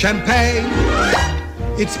invented champagne,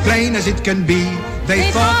 it's plain as it can be.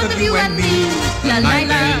 They thought of you and me. The night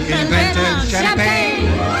they invented champagne,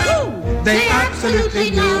 they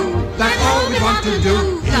absolutely knew that all we want to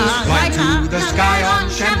do is fly to the sky on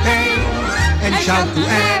champagne and shout to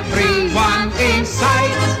everyone in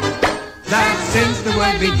sight that since the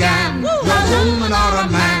world began, no woman or a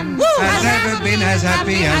man has ever been as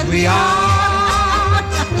happy as we are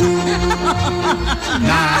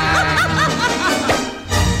tonight.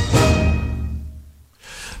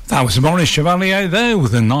 That was Maurice Chevalier there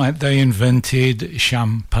with The Night They Invented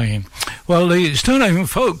Champagne. Well, the Stonehaven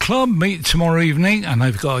Folk Club meet tomorrow evening and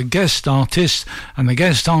they've got a guest artist, and the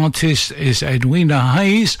guest artist is Edwina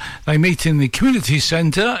Hayes. They meet in the community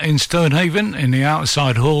centre in Stonehaven in the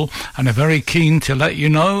outside hall and are very keen to let you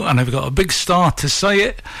know, and they've got a big star to say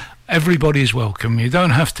it. everybody's welcome. You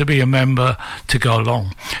don't have to be a member to go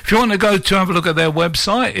along. If you want to go to have a look at their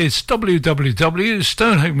website, it's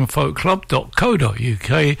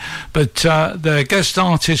www.stonehavenfolkclub.co.uk. But their guest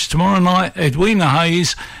artist tomorrow night, Edwina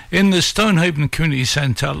Hayes, in the Stonehaven Community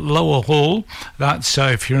Centre, Lower Hall. That's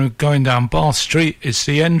if you're going down Bath Street, it's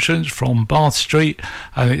the entrance from Bath Street,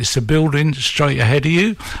 and it's the building straight ahead of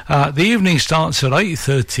you. The evening starts at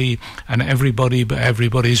 8:30, and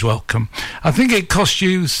everybody's welcome. I think it costs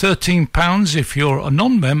you £13 if you're a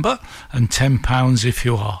non-member and £10 if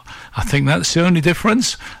you are. I think that's the only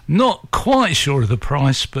difference. Not quite sure of the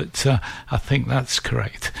price, but I think that's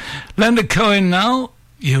correct. Leonard Cohen now,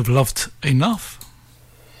 You've Loved Enough.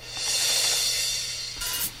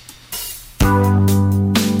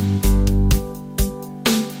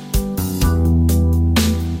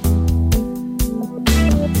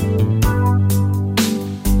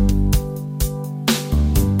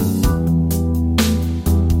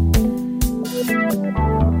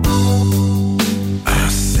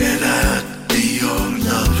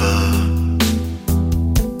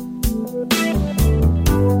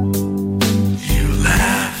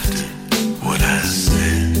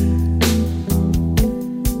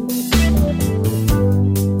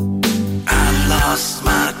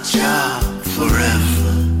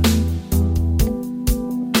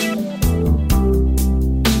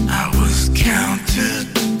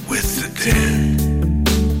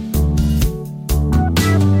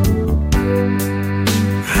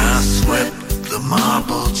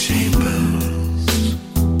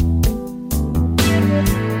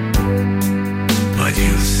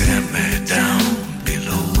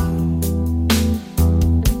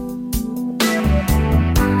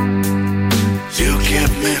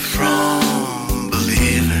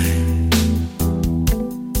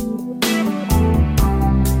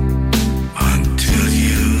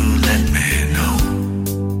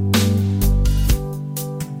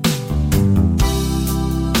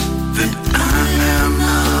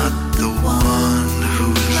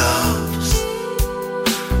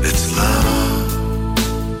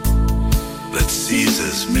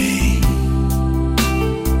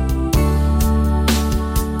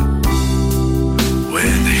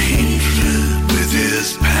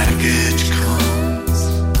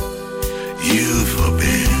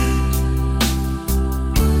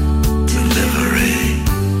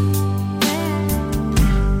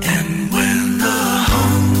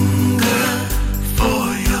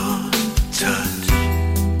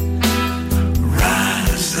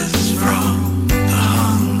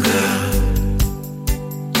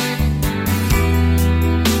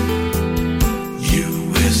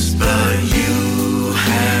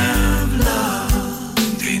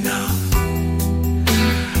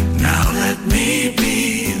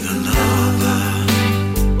 Be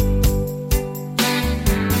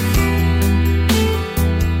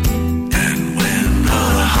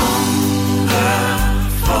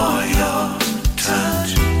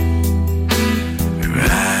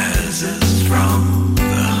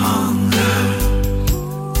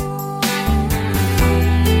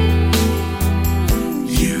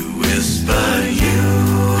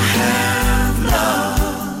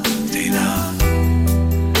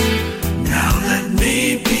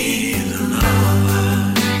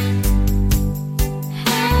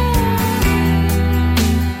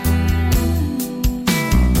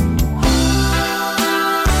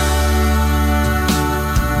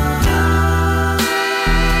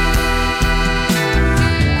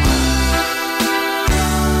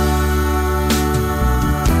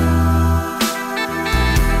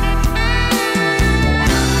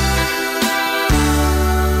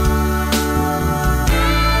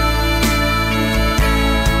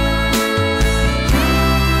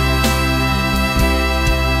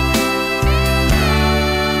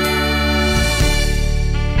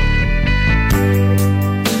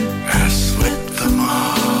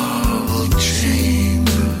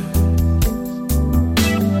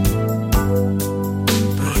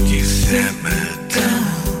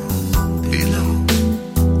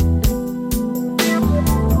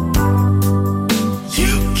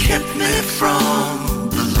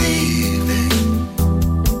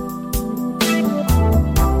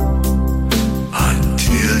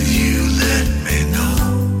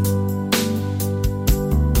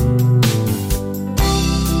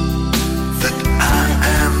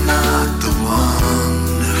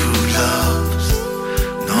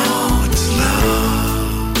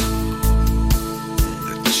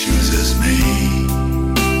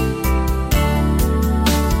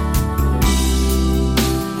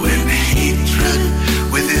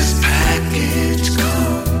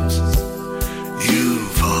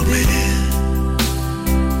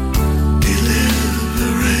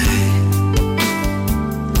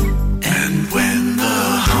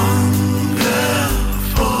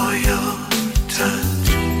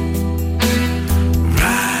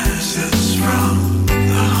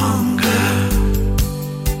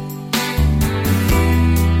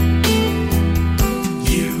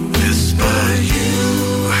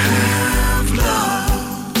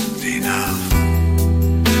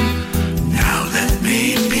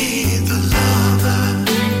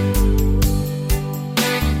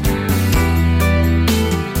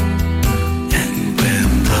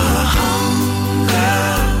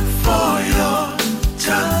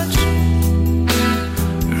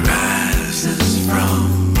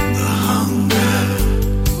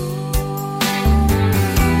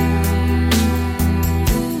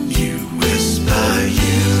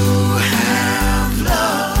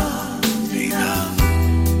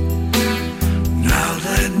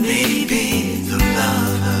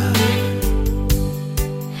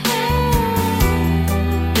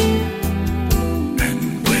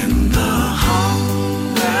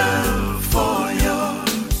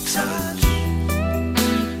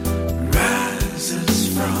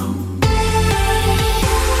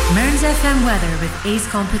FM weather with Ace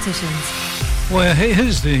Competitions. Well,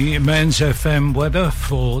 here's the Mearns FM weather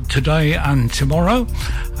for today and tomorrow.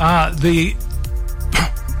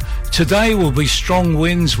 Today will be strong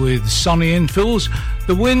winds with sunny infills.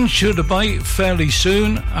 The wind should abate fairly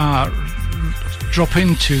soon,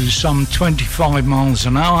 dropping to some 25 miles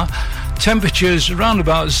an hour. Temperatures around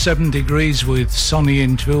about 7 degrees with sunny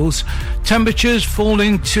infills. Temperatures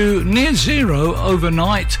falling to near zero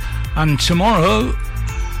overnight, and tomorrow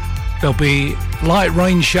there'll be light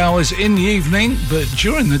rain showers in the evening, but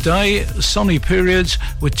during the day, sunny periods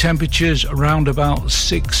with temperatures around about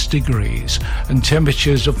 6 degrees. And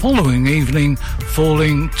temperatures the following evening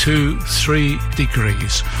falling to 3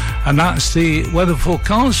 degrees. And that's the weather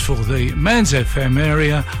forecast for the Mearns FM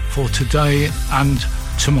area for today and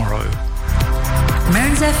tomorrow.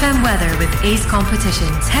 Mearns FM weather with Ace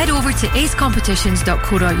Competitions. Head over to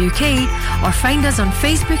acecompetitions.co.uk or find us on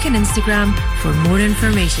Facebook and Instagram for more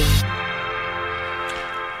information.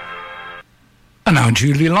 And now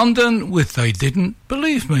Julie London with They Didn't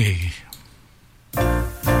Believe Me.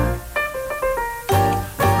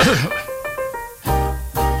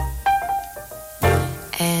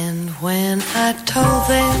 And when I told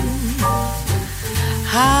them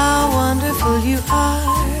how wonderful you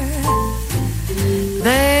are,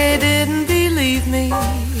 they didn't believe me.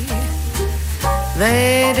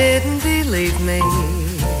 They didn't believe me.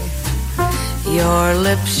 Your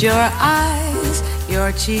lips, your eyes,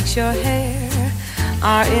 your cheeks, your hair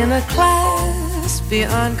are in a class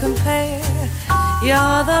beyond compare.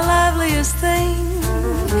 You're the loveliest thing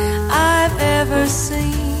I've ever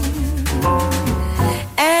seen.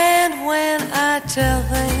 And when I tell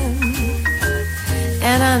them,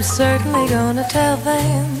 and I'm certainly gonna tell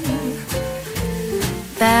them,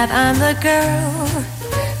 that I'm the girl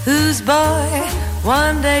whose boy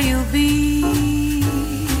one day you'll be,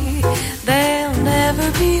 they'll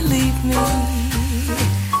never believe me.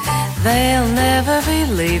 They'll never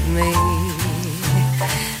believe me,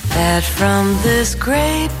 that from this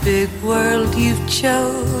great big world you've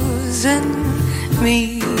chosen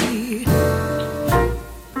me.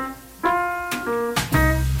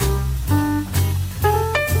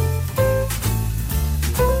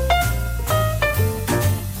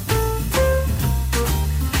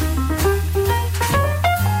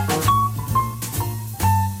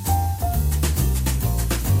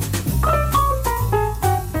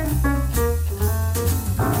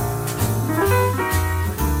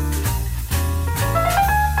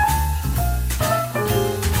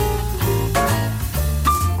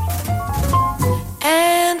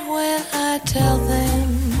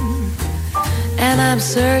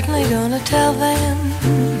 Certainly gonna tell them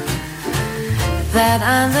that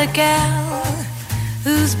I'm the gal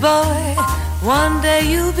whose boy one day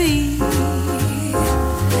you'll be.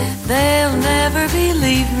 They'll never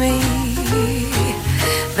believe me.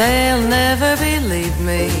 They'll never believe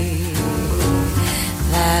me,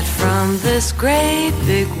 that from this great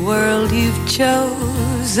big world you've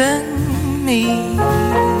chosen me.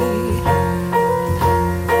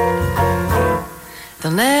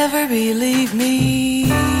 They'll never believe me.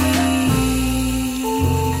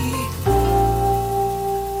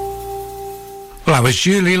 Well, that was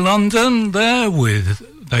Julie London there with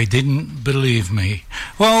They Didn't Believe Me.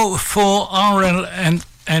 Well, for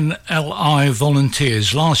RNLI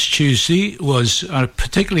volunteers, last Tuesday was a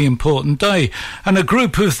particularly important day, and a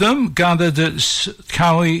group of them gathered at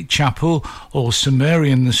Cowie Chapel, or St Mary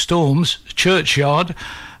in the Storms churchyard,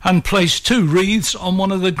 and placed 2 wreaths on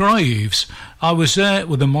one of the graves. I was there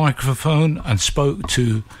with a microphone and spoke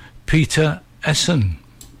to Peter Essen.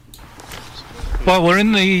 Well, we're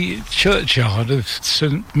in the churchyard of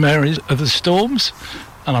St Mary's of the Storms,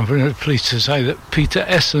 and I'm very pleased to say that Peter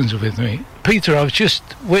Essen's with me. Peter, I've just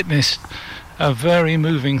witnessed a very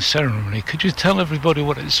moving ceremony. Could you tell everybody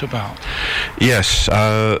what it's about? Yes,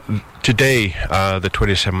 today, the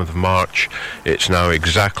 27th of March, it's now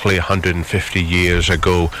exactly 150 years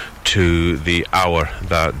ago to the hour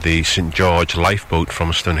that the St George lifeboat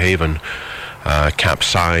from Stonehaven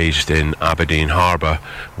capsized in Aberdeen Harbour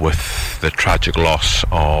with the tragic loss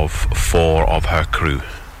of 4 of her crew.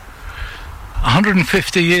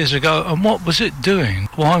 150 years ago, and what was it doing?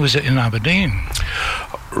 Why was it in Aberdeen?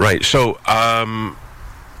 Right, so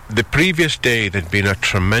the previous day there'd been a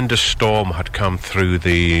tremendous storm had come through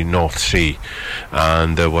the North Sea,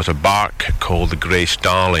 and there was a bark called the Grace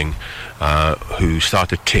Darling who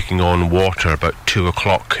started taking on water about 2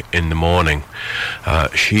 o'clock in the morning.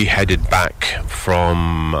 She headed back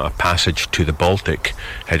from a passage to the Baltic,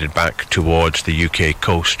 headed back towards the UK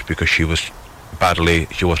coast because she was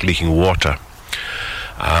leaking water.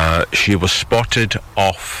 She was spotted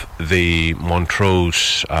off the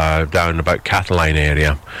Montrose down about Cataline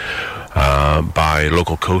area by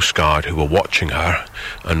local Coast Guard who were watching her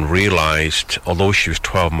and realised, although she was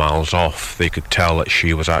 12 miles off, they could tell that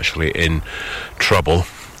she was actually in trouble,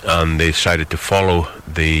 and they decided to follow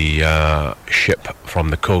the ship from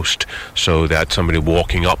the coast. So they had somebody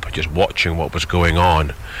walking up just watching what was going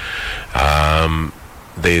on.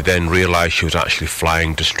 They then realised she was actually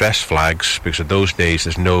flying distress flags, because in those days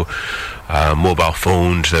there's no mobile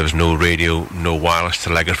phones, there was no radio, no wireless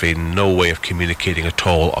telegraphy, no way of communicating at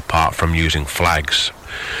all apart from using flags.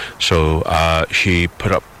 So she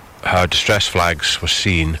put up her distress flags, were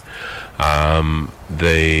seen. As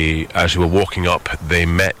they were walking up, they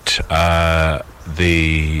met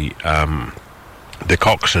the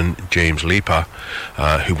coxswain, James Leaper,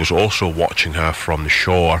 who was also watching her from the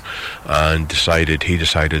shore, and he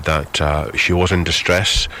decided that she was in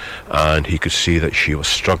distress, and he could see that she was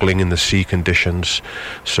struggling in the sea conditions.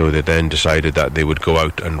 So they then decided that they would go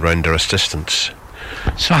out and render assistance.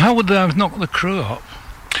 So how would they have knocked the crew up?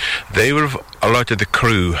 They would have alerted the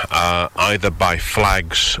crew either by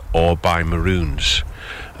flags or by maroons.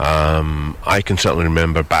 I can certainly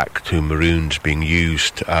remember back to maroons being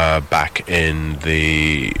used back in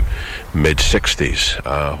the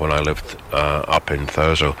mid-60s when I lived up in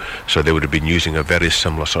Thurso. So they would have been using a very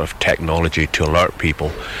similar sort of technology to alert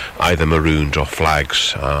people, either maroons or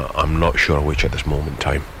flags. I'm not sure which at this moment in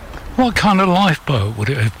time. What kind of lifeboat would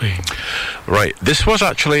it have been? Right, this was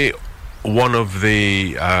actually one of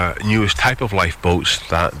the newest type of lifeboats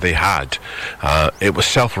that they had. It was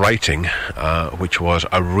self-righting, which was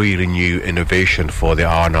a really new innovation for the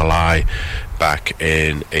RNLI back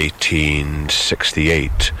in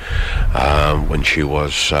 1868, when she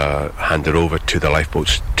was handed over to the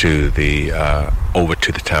lifeboats over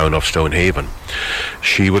to the town of Stonehaven.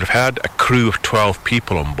 She would have had a crew of 12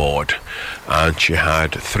 people on board, and she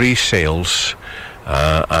had 3 sails,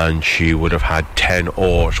 and she would have had 10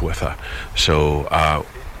 oars with her. So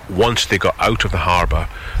once they got out of the harbour,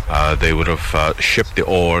 they would have shipped the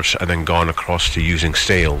oars and then gone across to using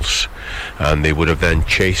sails, and they would have then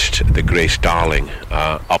chased the Grace Darling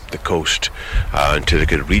up the coast until they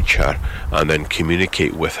could reach her and then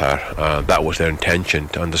communicate with her. That was their intention,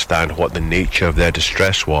 to understand what the nature of their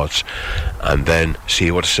distress was, and then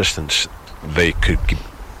see what assistance they could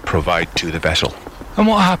provide to the vessel. And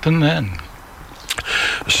what happened then?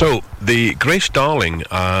 So the Grace Darling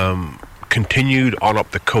continued on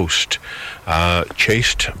up the coast,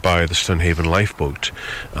 chased by the Stonehaven lifeboat,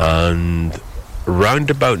 and round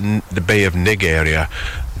about the Bay of Nig area,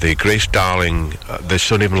 the Grace Darling, the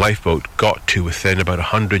Stonehaven lifeboat, got to within about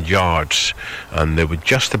 100 yards, and they were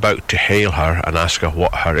just about to hail her and ask her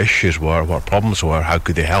what her issues were, what problems were, how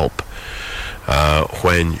could they help,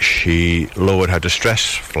 when she lowered her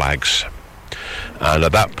distress flags. And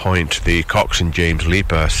at that point, the coxswain, James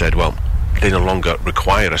Leaper, said, well, they no longer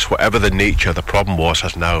require us. Whatever the nature of the problem was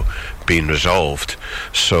has now been resolved.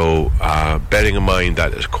 So, bearing in mind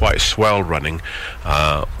that it's quite a swell running,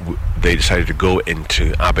 they decided to go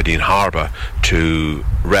into Aberdeen Harbour to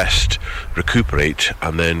rest, recuperate,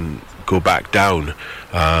 and then go back down.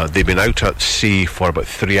 They'd been out at sea for about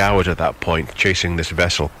 3 hours at that point, chasing this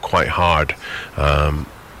vessel quite hard.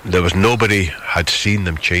 There was nobody had seen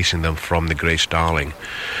them chasing them from the Grace Darling,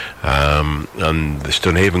 and the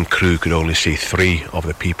Stonehaven crew could only see 3 of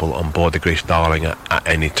the people on board the Grace Darling at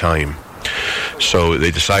any time. So they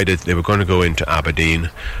decided they were going to go into Aberdeen.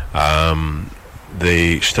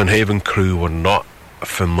 The Stonehaven crew were not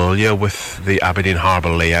familiar with the Aberdeen Harbour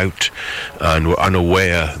layout and were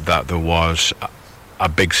unaware that there was a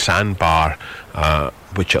big sandbar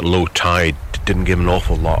which at low tide didn't give an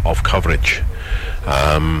awful lot of coverage.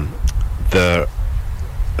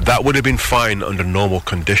 That would have been fine under normal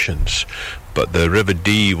conditions, but the River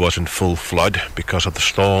Dee was in full flood because of the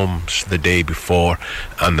storms the day before,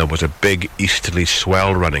 and there was a big easterly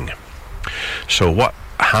swell running. So what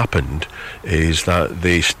happened is that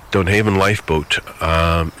the Stonehaven lifeboat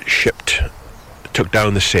took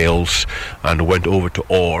down the sails and went over to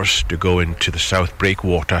oars to go into the South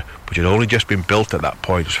Breakwater, which had only just been built at that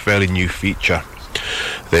point. It was a fairly new feature.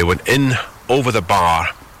 They went in over the bar,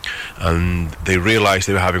 and they realised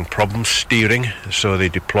they were having problems steering, so they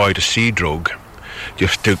deployed a sea drogue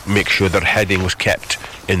just to make sure their heading was kept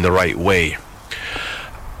in the right way.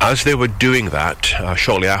 As they were doing that,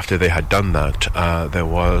 shortly after they had done that, there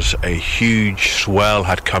was a huge swell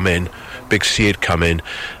had come in, big sea had come in,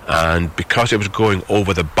 and because it was going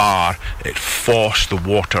over the bar, it forced the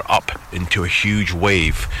water up into a huge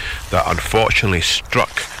wave that unfortunately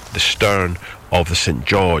struck the stern of the St.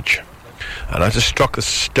 George. and as it struck the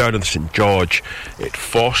stern of the St. George, it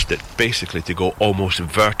forced it basically to go almost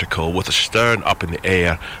vertical, with the stern up in the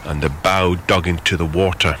air and the bow dug into the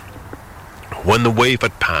water. When the wave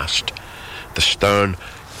had passed, the stern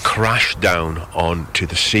crashed down onto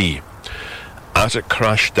the sea. As it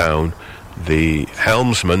crashed down, the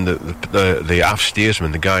helmsman, the aft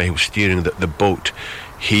steersman, the guy who was steering the boat,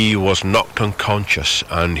 he was knocked unconscious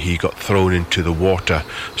and he got thrown into the water.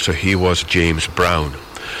 So he was James Brown.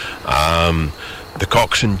 The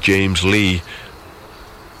coxswain, James Lee,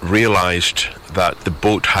 realised that the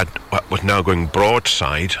boat was now going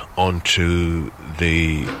broadside onto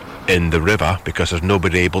in the river, because there's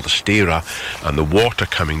nobody able to steer her, and the water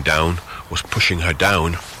coming down was pushing her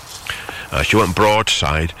down. She went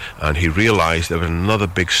broadside, and he realised there was another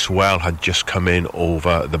big swell had just come in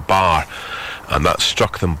over the bar, and that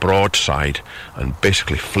struck them broadside and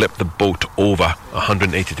basically flipped the boat over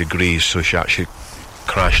 180 degrees, so she actually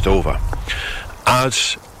crashed over.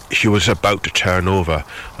 As she was about to turn over,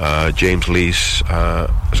 James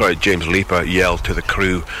Leeper yelled to the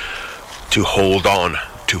crew to hold on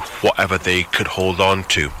to whatever they could hold on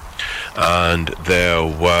to, and there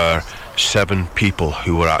were 7 people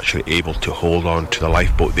who were actually able to hold on to the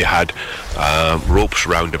lifeboat. They had ropes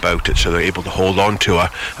round about it, so they were able to hold on to her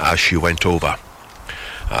as she went over.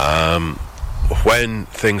 When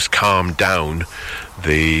things calmed down,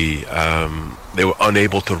 they were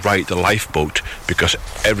unable to right the lifeboat because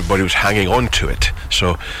everybody was hanging on to it.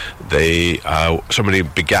 So somebody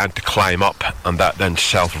began to climb up, and that then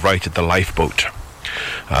self-righted the lifeboat.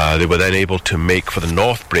 They were then able to make for the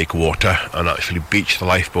north breakwater and actually beach the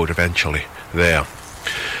lifeboat eventually there.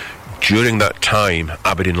 During that time,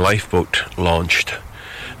 Aberdeen Lifeboat launched,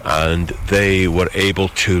 and they were able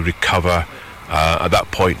to recover, at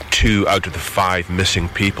that point, 2 out of the 5 missing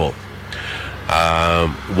people.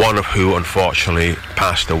 One of who unfortunately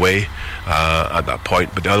passed away at that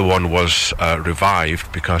point, but the other one was revived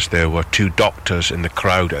because there were 2 doctors in the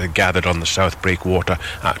crowd that had gathered on the south breakwater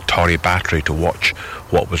at Torry Battery to watch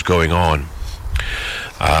what was going on.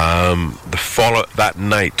 That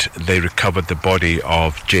night they recovered the body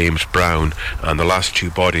of James Brown, and the last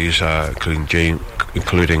 2 bodies,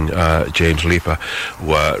 including James Leeper,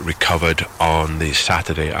 were recovered on the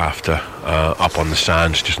Saturday after, up on the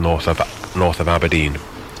sands just north of Aberdeen.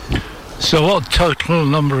 So what total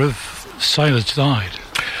number of sailors died?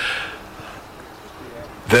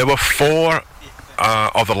 There were 4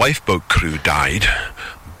 of the lifeboat crew died,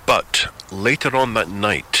 but later on that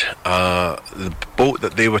night, the boat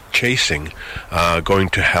that they were chasing, going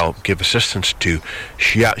to help give assistance to,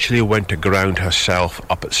 she actually went aground herself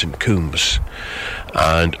up at St. Coombs,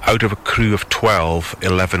 and out of a crew of 12,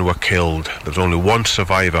 11 were killed. There was only 1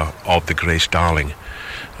 survivor of the Grace Darling.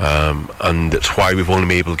 And that's why we've only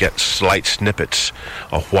been able to get slight snippets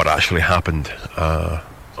of what actually happened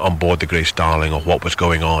on board the Grace Darling, or what was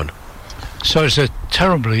going on. So it's a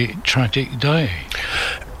terribly tragic day.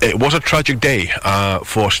 It was a tragic day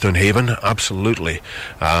for Stonehaven, absolutely.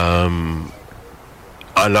 And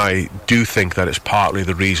I do think that it's partly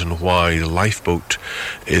the reason why the lifeboat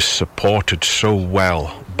is supported so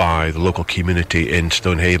well by the local community in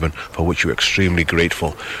Stonehaven, for which we're extremely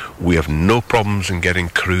grateful. We have no problems in getting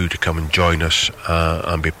crew to come and join us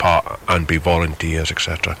and be volunteers,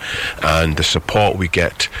 etc. And the support we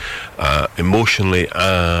get emotionally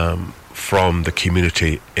from the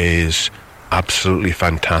community is absolutely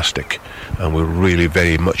fantastic, and we're really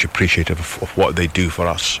very much appreciative of what they do for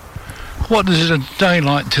us. What does a day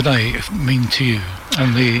like today mean to you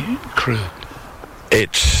and the crew?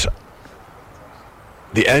 It's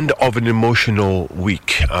the end of an emotional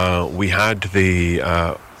week. We had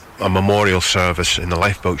a memorial service in the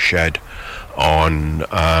lifeboat shed on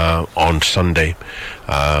Sunday.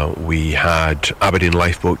 We had Aberdeen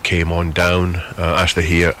Lifeboat came on down, as they're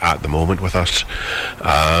here at the moment with us.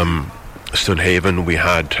 Stonehaven, we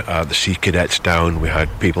had the Sea Cadets down, we had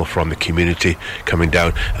people from the community coming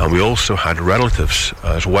down, and we also had relatives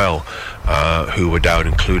as well who were down,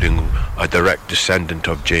 including a direct descendant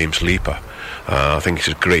of James Leeper. I think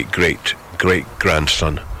his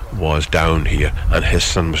great-grandson was down here, and his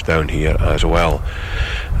son was down here as well.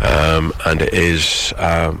 And it is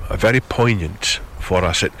very poignant for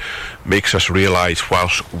us. It makes us realise,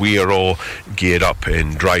 whilst we are all geared up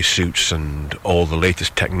in dry suits and all the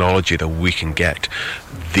latest technology that we can get,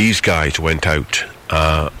 these guys went out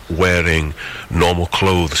wearing normal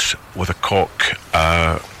clothes with a cork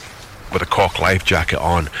life jacket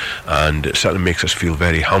on, and it certainly makes us feel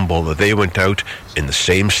very humble that they went out in the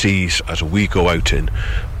same seas as we go out in,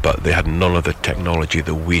 but they had none of the technology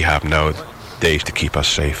that we have nowadays to keep us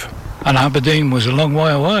safe. And Aberdeen was a long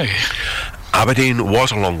way away. Aberdeen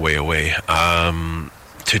was a long way away.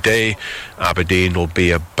 Today, Aberdeen will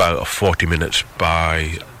be about 40 minutes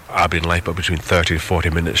by Aberdeen Light, but between 30 to 40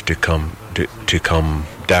 minutes to come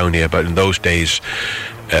down here. But in those days,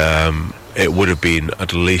 it would have been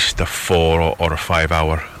at least a 4 or a 5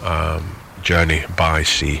 hour journey by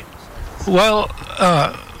sea. Well,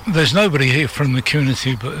 there's nobody here from the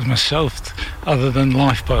community but myself, other than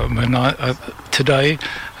lifeboatmen today,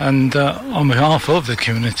 and on behalf of the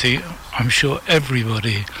community, I'm sure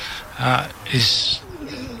everybody is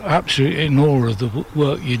absolutely in awe of the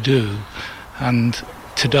work you do, and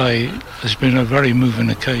today has been a very moving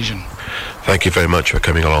occasion. Thank you very much for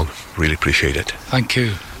coming along. Really appreciate it. Thank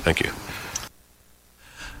you. Thank you.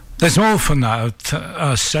 There's more from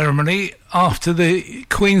that ceremony after the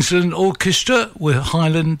Queensland Orchestra with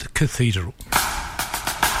Highland Cathedral.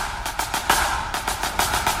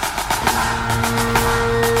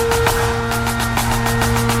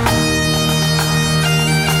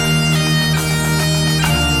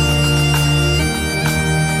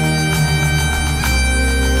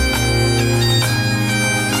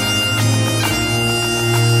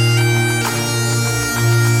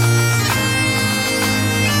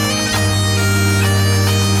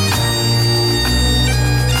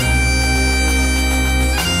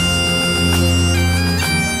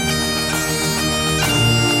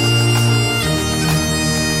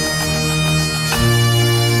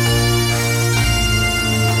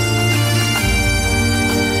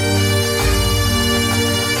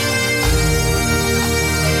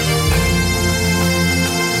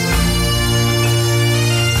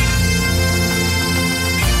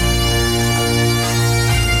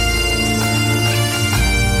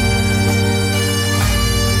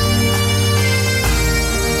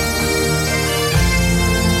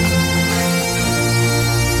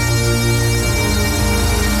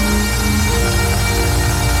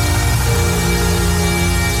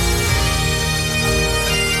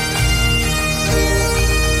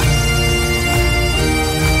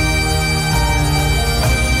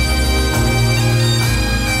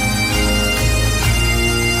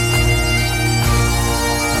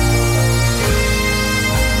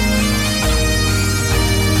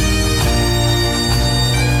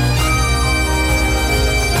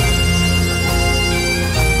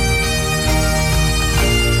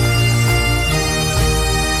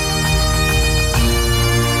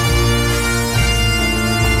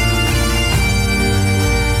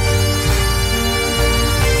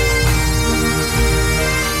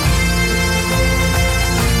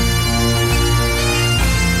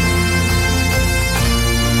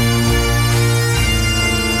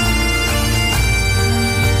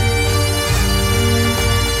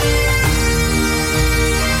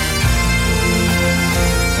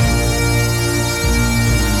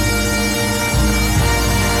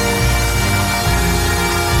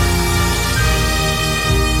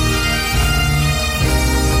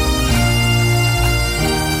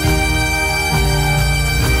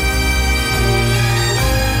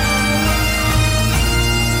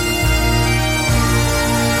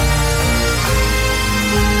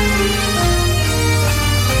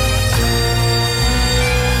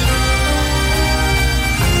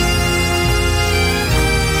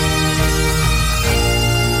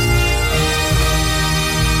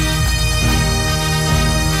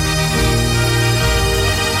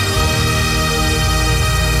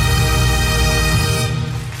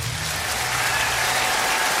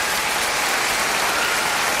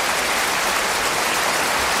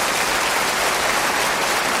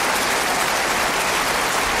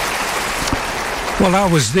 Well,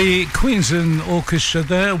 that was the Queensland Orchestra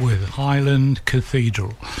there with Highland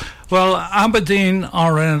Cathedral. Well, Aberdeen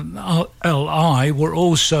RNLI were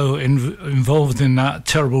also involved in that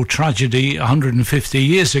terrible tragedy 150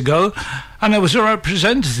 years ago, and there was a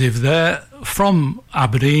representative there from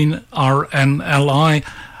Aberdeen RNLI,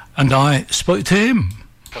 and I spoke to him.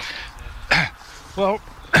 Well,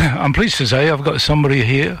 I'm pleased to say I've got somebody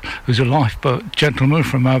here who's a lifeboat gentleman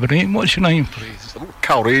from Aberdeen. What's your name, please?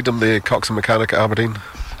 Cal Reid. I'm the coxswain mechanic at Aberdeen.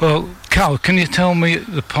 Well, Cal, can you tell me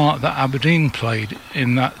the part that Aberdeen played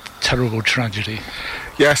in that terrible tragedy?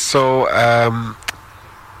 Yes, so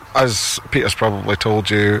as Peter's probably told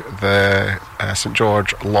you, the St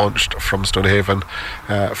George launched from Stonehaven,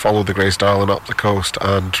 followed the Grace Darling up the coast,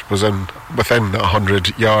 and was within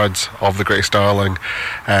 100 yards of the Grace Darling.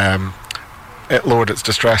 It lowered its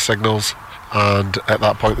distress signals, and at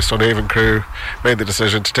that point the Stonehaven crew made the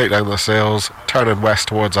decision to take down the sails, turn in west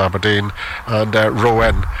towards Aberdeen, and row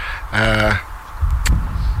in.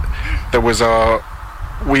 There was a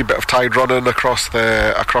wee bit of tide running across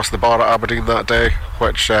the bar at Aberdeen that day,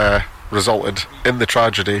 which resulted in the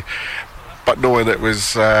tragedy. but knowing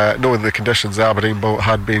the conditions, the Aberdeen boat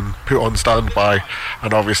had been put on standby,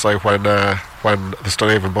 and obviously when the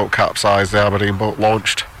Stonehaven boat capsized, the Aberdeen boat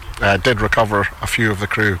launched, did recover a few of the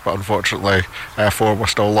crew, but unfortunately 4 were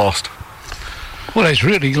still lost. Well, it's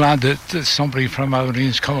really glad that somebody from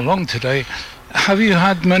Aberdeen's come along today. Have you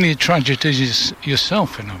had many tragedies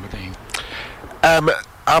yourself in Aberdeen?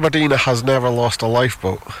 Aberdeen has never lost a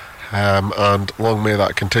lifeboat, and long may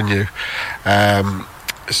that continue.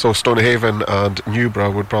 So Stonehaven and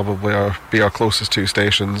Newborough would probably be our closest 2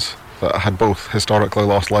 stations that had both historically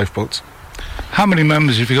lost lifeboats. How many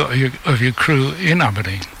members have you got of your crew in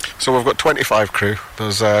Aberdeen? So we've got 25 crew.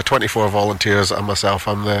 There's 24 volunteers and myself.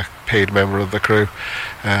 I'm the paid member of the crew.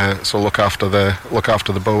 So look after the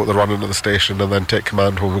boat, the running of the station, and then take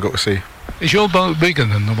command when we go to sea. Is your boat bigger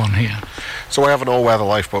than the one here? So I have an all-weather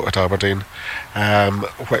lifeboat at Aberdeen,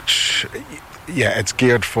 which, yeah, it's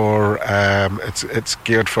geared for it's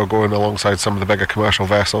geared for going alongside some of the bigger commercial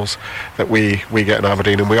vessels that we get in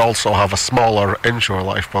Aberdeen, and we also have a smaller inshore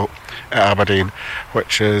lifeboat at Aberdeen,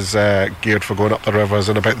 which is geared for going up the rivers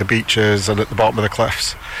and about the beaches and at the bottom of the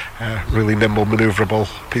cliffs. Really nimble, manoeuvrable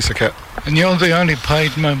piece of kit. And you're the only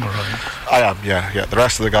paid member, are you? I am, yeah. The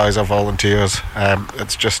rest of the guys are volunteers.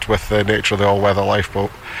 It's just with the nature of the all-weather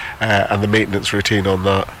lifeboat and the maintenance routine on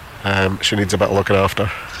that, she needs a bit of looking after.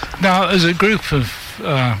 Now, as a group of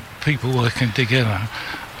people working together,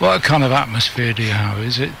 what kind of atmosphere do you have?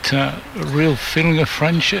 Is it a real feeling of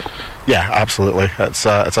friendship? Yeah, absolutely. It's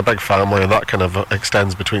a big family, and that kind of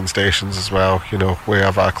extends between stations as well. You know, we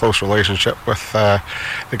have a close relationship with the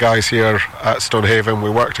guys here at Stonehaven. We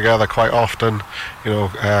work together quite often. You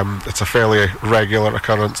know, it's a fairly regular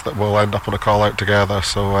occurrence that we'll end up on a call out together.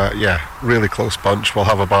 So yeah, really close bunch. We'll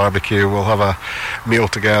have a barbecue, we'll have a meal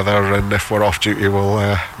together, and if we're off duty,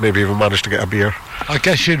 we'll maybe even manage to get a beer. I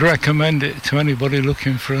guess you'd recommend it to anybody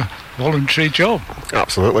looking for a voluntary job.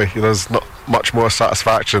 Absolutely. There's not much more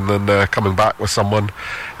satisfaction than coming back with someone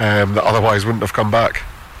that otherwise wouldn't have come back.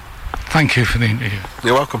 Thank you for the interview.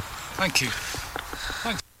 You're welcome. Thank you.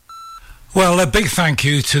 Thanks. Well, a big thank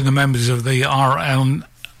you to the members of the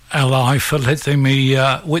RLLI for letting me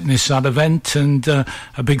witness that event, and a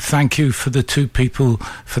big thank you for the 2 people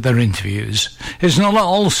for their interviews. It's Nola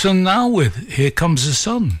Olsen now with Here Comes the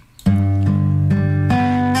Sun.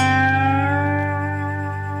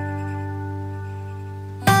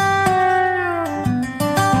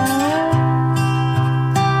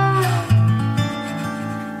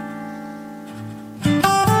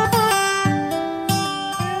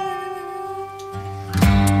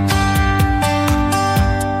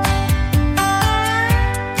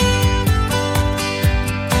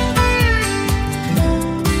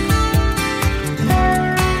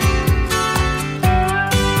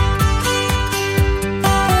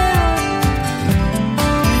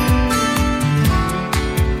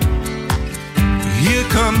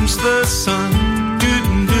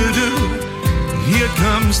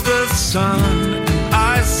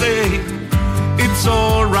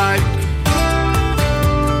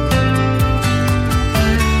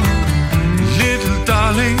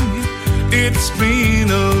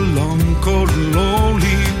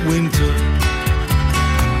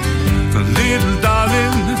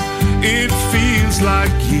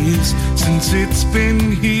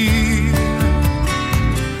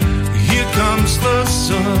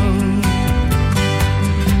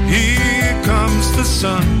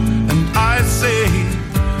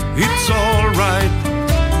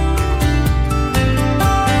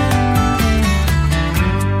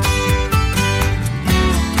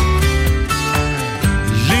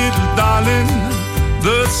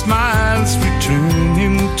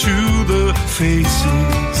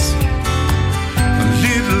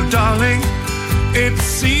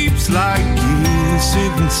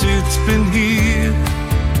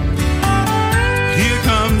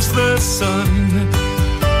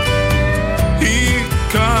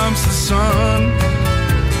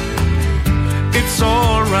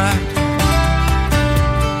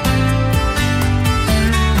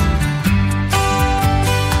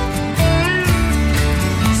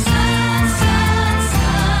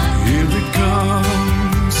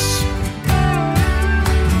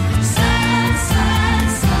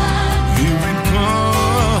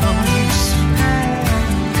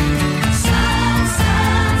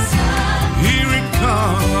 Here it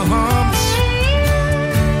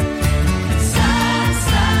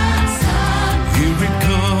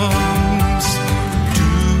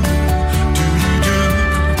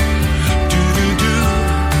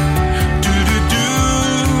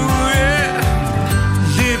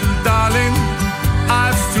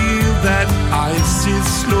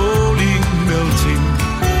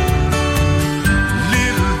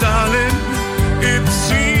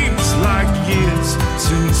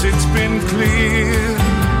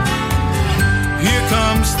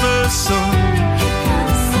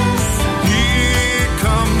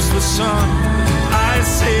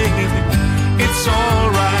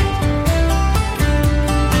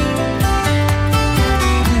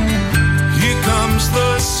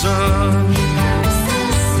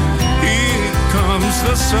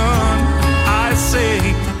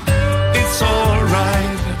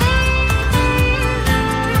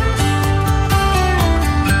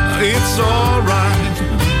it's alright.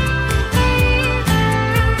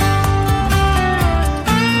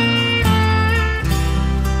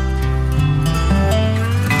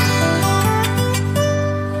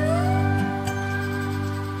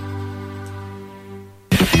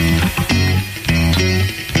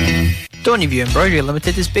 Stoneyview Embroidery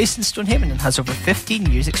Limited is based in Stonehaven and has over 15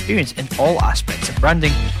 years experience in all aspects of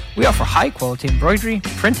branding. We offer high quality embroidery,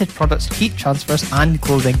 printed products, heat transfers and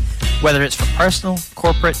clothing. Whether it's for personal,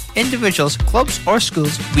 corporate, individuals, clubs or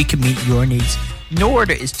schools, we can meet your needs. No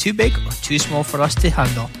order is too big or too small for us to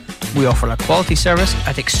handle. We offer a quality service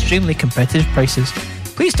at extremely competitive prices.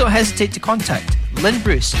 Please don't hesitate to contact Lynn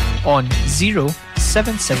Bruce on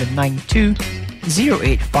 07792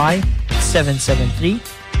 085 773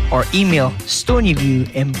 or email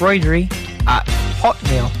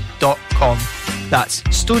stonyviewembroidery@hotmail.com. That's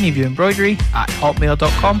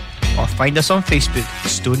stonyviewembroidery@hotmail.com or find us on Facebook,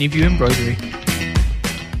 Stonyview Embroidery.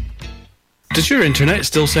 Does your internet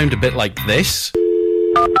still sound a bit like this?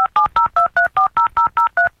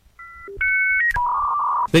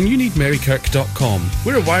 Then you need Marykirk.com.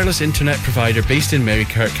 We're a wireless internet provider based in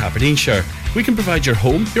Marykirk, Aberdeenshire. We can provide your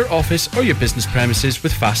home, your office or your business premises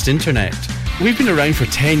with fast internet. We've been around for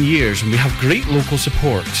 10 years and we have great local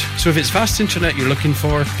support. So if it's fast internet you're looking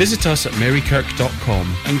for, visit us at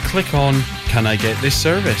Marykirk.com and click on Can I Get This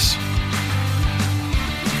Service?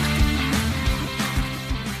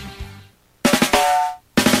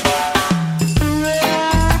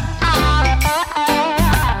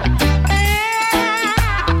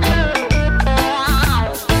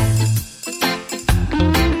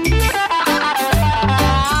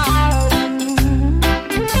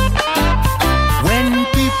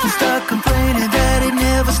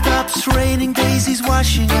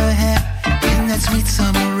 Washing her hair in that sweet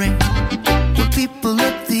summer rain. When people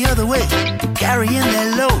look the other way, carrying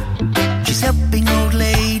their load, she's helping old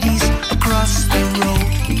ladies across the road.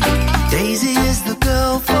 Daisy is the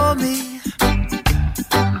girl for me,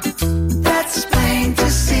 that's plain to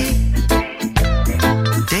see.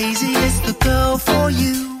 Daisy is the girl for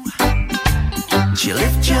you, she'll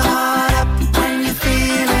lift your heart up when you're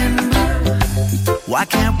feeling blue. Why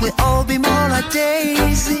can't we all be more like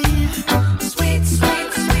Daisy? Sweet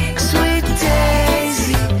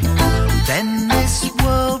Daisy, then this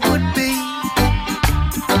world would be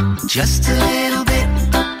just a little bit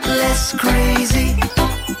less crazy.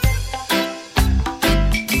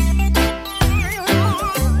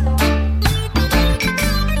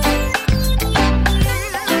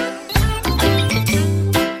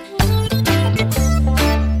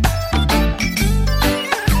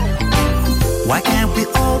 Why can't we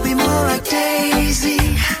all be more like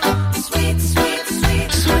Daisy? Sweet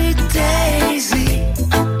Daisy,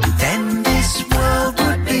 then this world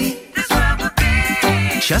would be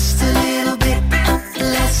just a little bit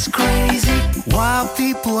less crazy. While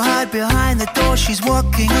people hide behind the door, she's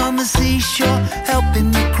walking on the seashore,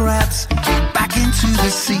 helping the crabs back into the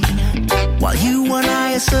sea. While you and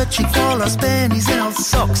I are searching for lost pennies and old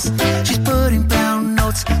socks, she's putting pound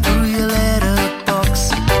notes through your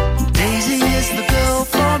letterbox. Daisy is the girl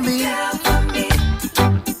for me,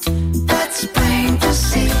 that's plain to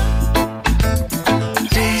see.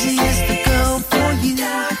 Daisy is the girl for you,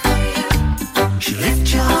 she'll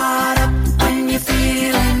lift your heart up when you're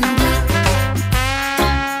feeling blue.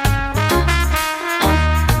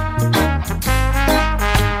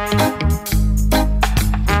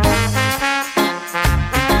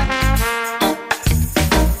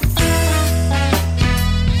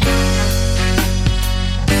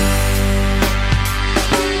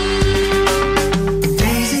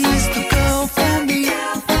 Daisy is the girl for me,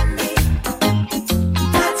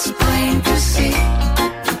 that's plain to see.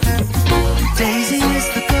 Daisy is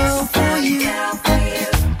the girl for you,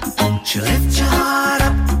 she'll lift your heart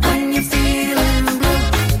up when you're feeling blue.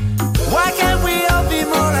 Why can't we all be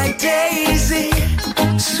more like Daisy?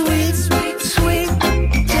 Sweet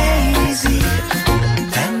Daisy,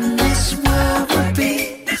 then this world would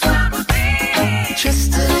be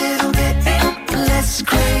just a little bit less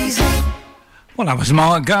crazy. Well, that was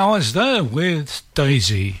Mark Gowers there with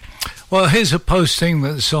Daisy. Well, here's a posting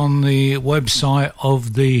that's on the website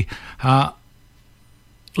of the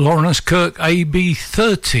Lawrence Kirk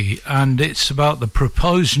AB30, and it's about the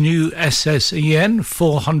proposed new SSEN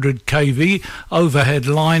 400 kV overhead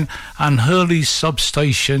line and Hurley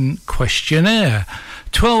substation questionnaire.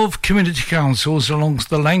 12 community councils along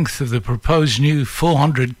the length of the proposed new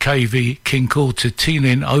 400 kV Kincourt to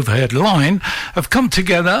Teeling overhead line have come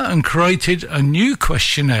together and created a new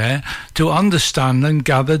questionnaire to understand and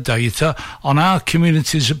gather data on our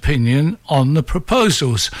community's opinion on the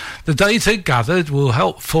proposals. The data gathered will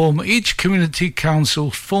help form each community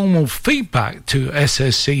council's formal feedback to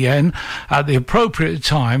SSEN at the appropriate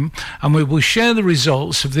time, and we will share the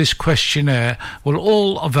results of this questionnaire with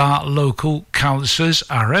all of our local councillors,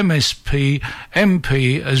 our MSP,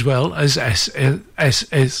 MP, as well as SSEN.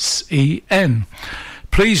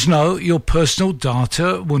 Please note your personal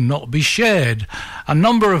data will not be shared. A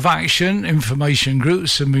number of action information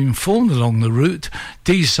groups have been formed along the route: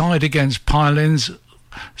 Decide Against Pilings,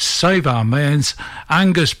 Save Our Mearns,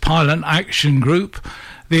 Angus Pilot Action Group.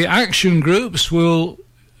 The action groups will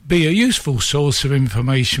be a useful source of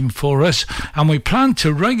information for us, and we plan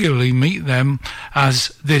to regularly meet them as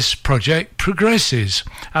this project progresses.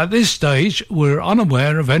 At this stage, we're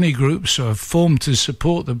unaware of any groups who have formed to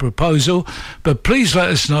support the proposal, but please let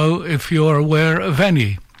us know if you're aware of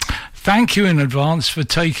any. Thank you in advance for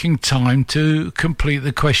taking time to complete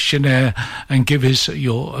the questionnaire and give us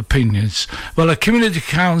your opinions. Well, the community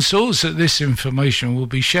councils that this information will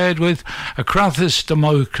be shared with are Crathis,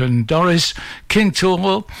 Damoke and Doris,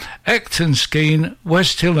 Kintore, Ecton Skene,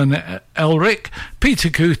 West Hill and Elric, Peter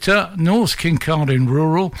Cooter, North Kincardine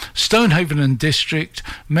Rural, Stonehaven and District,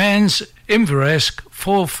 Mearns, Inveresk,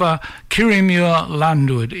 Forfar, Kirriemuir,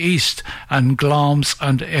 Landwood East and Glamis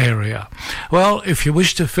and area. Well, if you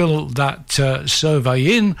wish to fill that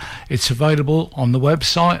survey in, it's available on the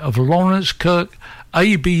website of Lawrence Kirk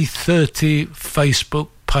AB30 Facebook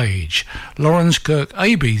page. Lawrence Kirk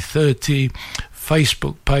AB30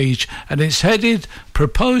 Facebook page, and it's headed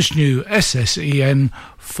Proposed New SSEN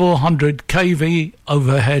 400 kV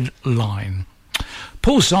Overhead Line.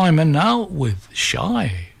 Paul Simon now with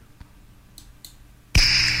Shy.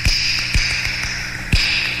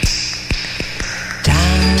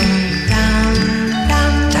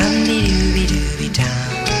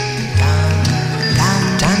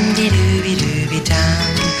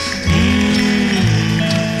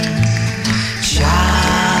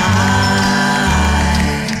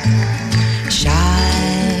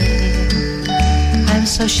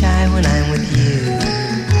 So shy when I'm with you,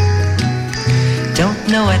 don't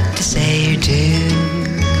know what to say or do.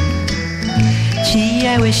 Gee,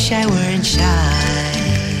 I wish I weren't shy.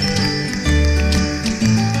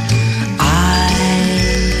 I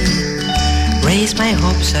raise my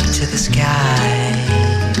hopes up to the sky,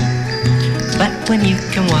 but when you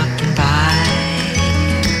come walking by,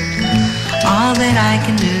 all that I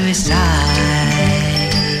can do is sigh.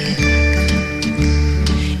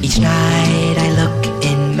 Each night I look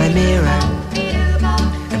in my mirror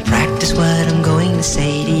and practice what I'm going to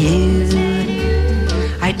say to you.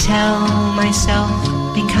 I tell myself,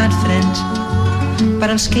 be confident, but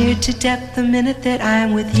I'm scared to death the minute that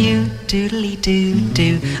I'm with you.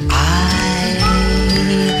 Doodly-doo-doo. I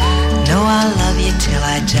know I'll love you till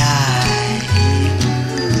I die,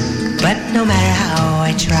 but no matter how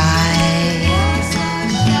I try,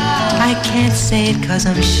 I can't say it 'cause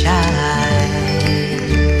I'm shy.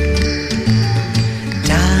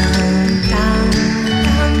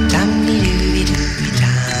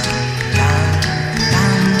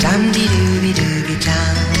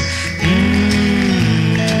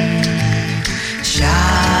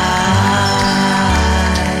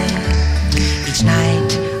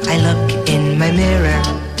 Mirror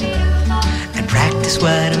and practice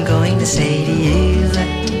what I'm going to say to you.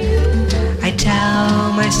 I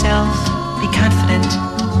tell myself, be confident,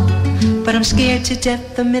 but I'm scared to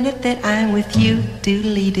death the minute that I'm with you.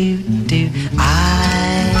 Doodly-doo-doo.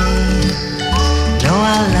 I know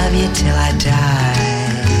I'll love you till I die,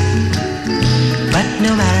 but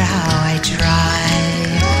no matter how I try,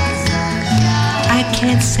 I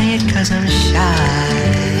can't say it 'cause I'm shy.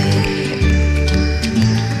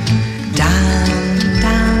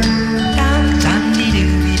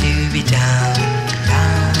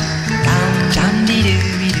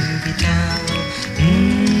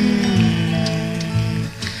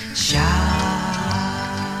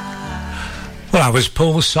 Well, that was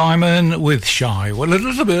Paul Simon with Shy. Well, a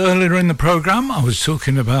little bit earlier in the programme, I was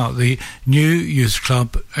talking about the new youth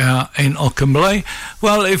club in Auchenblay.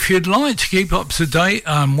 Well, if you'd like to keep up to date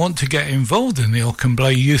and want to get involved in the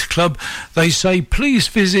Auchenblay Youth Club, they say please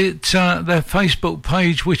visit their Facebook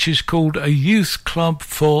page, which is called A Youth Club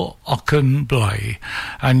for Auchenblay.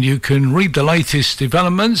 And you can read the latest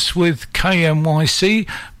developments with KMYC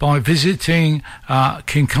by visiting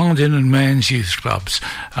Kincardine and Mearns Youth Clubs.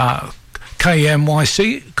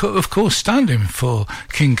 KMYC, of course, standing for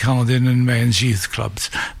Kincardine and Mearns Youth Clubs.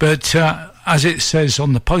 But as it says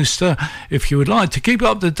on the poster, if you would like to keep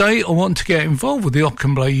up to date or want to get involved with the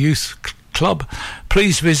Auchenblay Youth Club,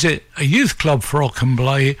 please visit a Youth Club for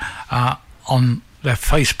Auchenblay on their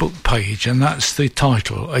Facebook page, and that's the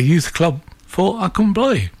title, A Youth Club for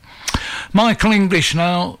Auchenblay. Michael English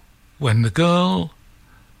now, When the Girl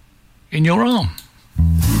in Your Arm.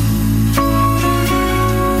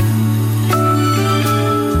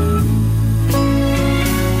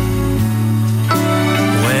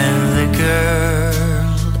 When the girl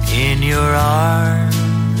in your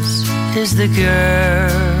arms is the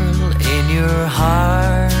girl in your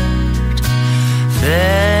heart,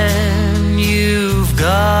 then you've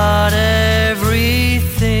got everything.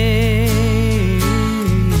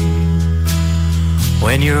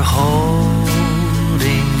 When you're holding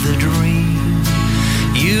the dream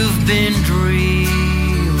you've been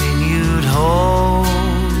dreaming you'd hold,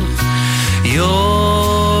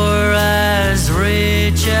 you're as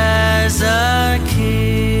rich as a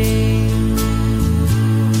king.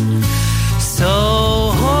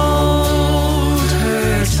 So hold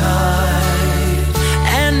her tight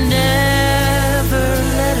and never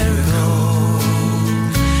let her go.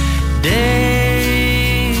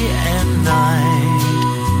 Day and night,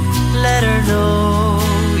 let her know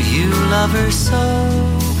you love her so.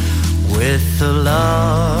 With the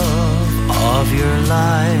love of your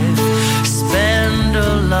life, spend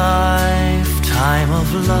a lifetime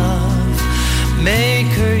of love.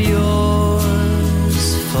 Make her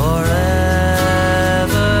yours forevermore.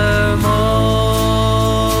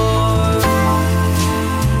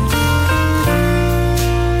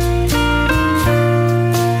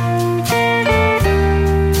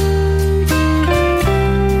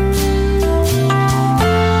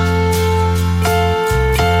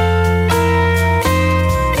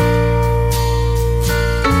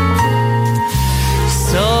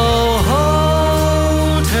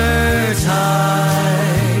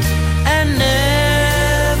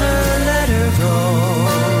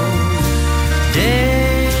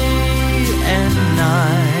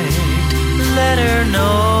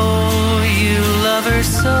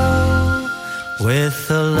 With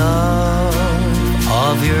the love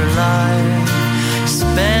of your life,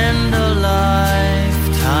 spend a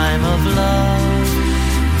lifetime of love.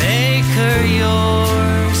 Make her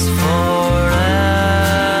yours forevermore.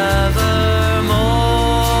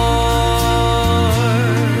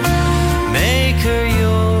 Make her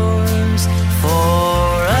yours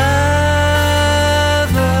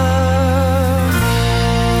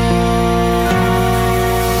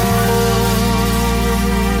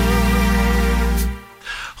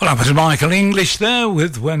That was Michael English there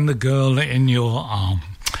with When the Girl in Your Arm.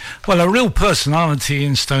 Well, a real personality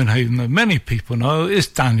in Stonehaven that many people know is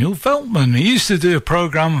Daniel Veltman. He used to do a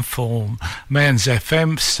programme for Mearns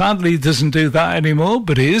FM. Sadly, he doesn't do that anymore,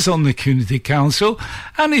 but he is on the Community Council,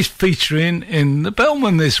 and he's featuring in the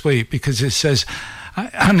Bellman this week because it says...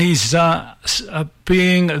 and he's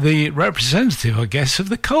being the representative, I guess, of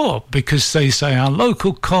the co-op, because they say our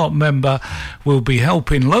local co-op member will be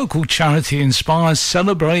helping local charity Inspires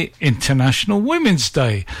celebrate International Women's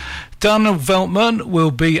Day. Daniel Veltman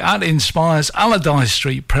will be at Inspires Allardyce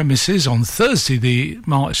Street premises on Thursday,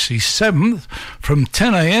 March the 7th, from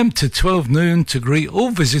 10 a.m. to 12 noon to greet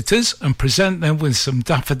all visitors and present them with some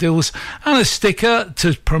daffodils and a sticker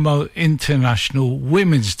to promote International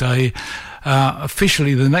Women's Day.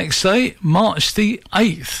 Officially the next day, March the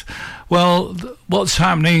 8th. Well, what's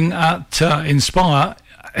happening at Inspire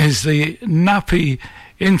is the Nappy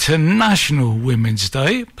International Women's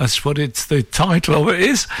Day. That's what the title of it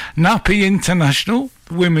is, Nappy International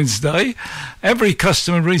Women's Day. Every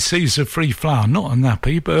customer receives a free flower, not a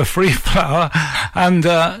nappy, but a free flower, and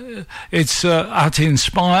it's at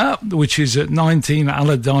Inspire, which is at 19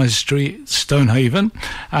 Allardyce Street, Stonehaven,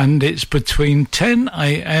 and it's between 10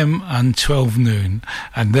 a.m. and 12 noon.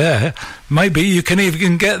 And there, maybe you can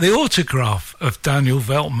even get the autograph of Daniel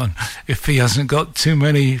Veltman if he hasn't got too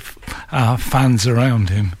many fans around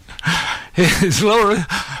him. Here's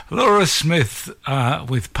Laura Smith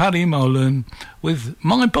with Paddy Molan with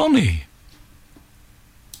My Bonnie.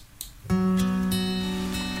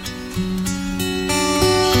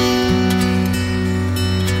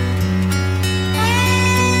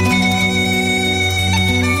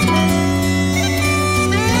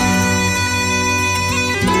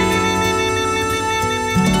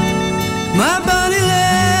 My body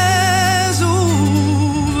lies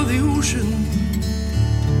over the ocean.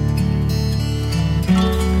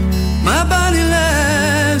 My body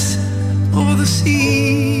lies over the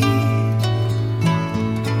sea.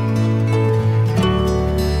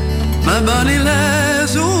 My My bunny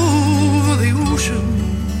lies over the ocean.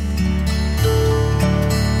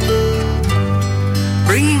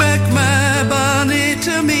 Bring back my bunny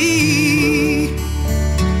to me.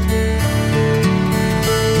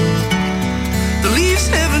 The leaves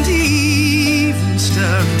haven't even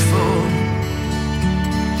started to fall.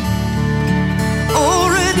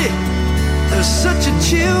 Already there's such a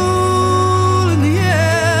chill in the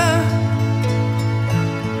air.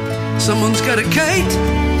 Someone's got a kite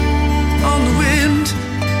on the wind,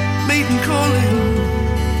 maiden calling.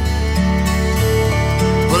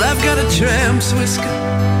 Well, I've got a tramp's whisker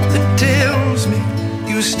that tells me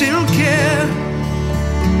you still care.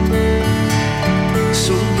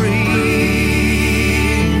 So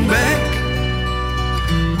bring back,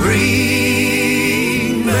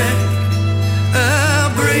 bring back,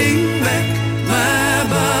 bring back my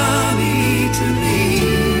bunny to me.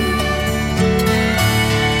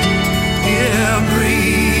 Yeah,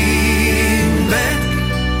 bring back,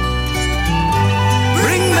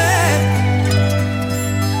 bring back.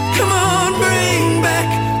 Come on, bring back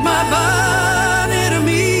my bunny to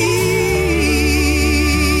me.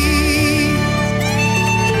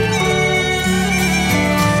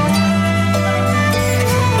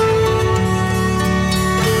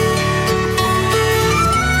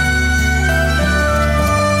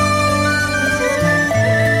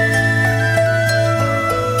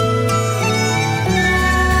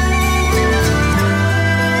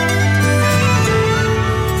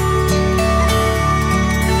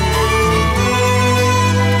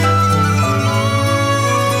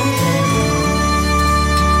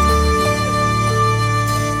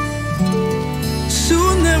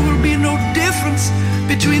 Soon there will be no difference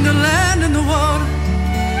between the land and the water.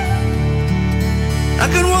 I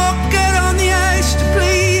can walk out on the ice to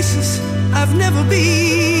places I've never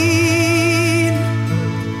been.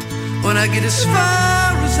 When I get as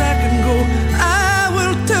far as I can go, I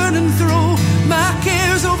will turn and throw my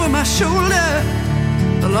cares over my shoulder,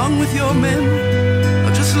 along with your men.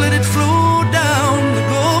 I'll just let it flow down the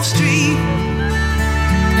Gulf Stream,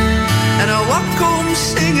 and I'll walk home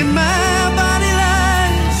singing my body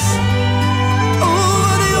lies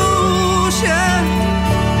over the ocean.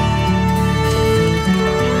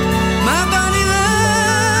 My body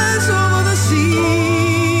lies over the sea.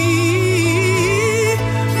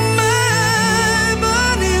 My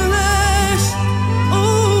body lies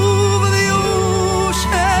over the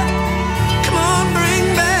ocean. Come on, bring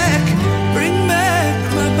back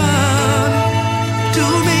my body to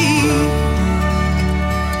me.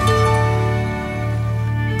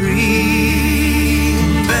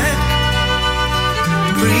 Bring back,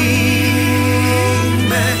 bring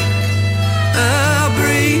back,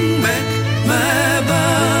 bring back my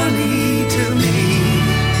bunny to me.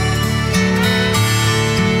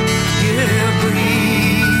 Yeah,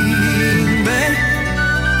 bring back,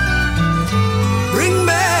 bring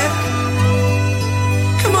back.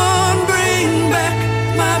 Come on, bring back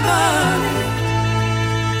my bunny.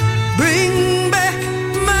 Bring back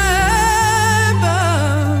my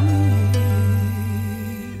bunny.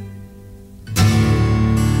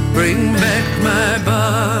 Bring back my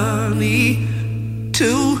bunny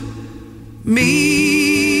to me.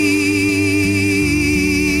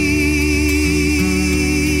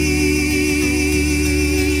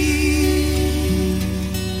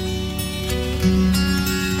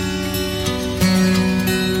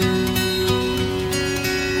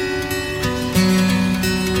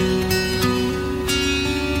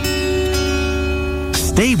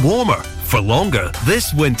 Stay warmer for longer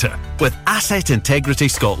this winter with Asset Integrity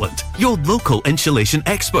Scotland, your local insulation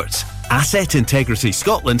experts. Asset Integrity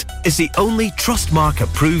Scotland is the only Trustmark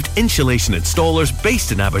approved insulation installers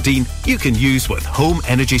based in Aberdeen you can use with Home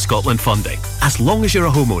Energy Scotland funding. As long as you're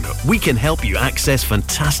a homeowner, we can help you access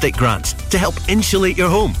fantastic grants to help insulate your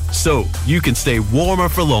home so you can stay warmer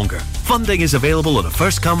for longer. Funding is available on a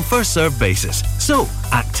first-come, first-served basis. So,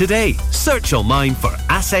 act today. Search online for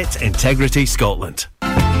Asset Integrity Scotland.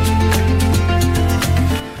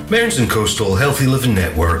 Mearns and Coastal Healthy Living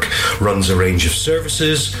Network runs a range of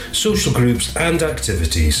services, social groups and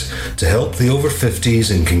activities to help the over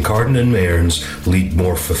 50s in Kincardine and Mearns lead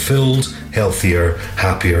more fulfilled, healthier,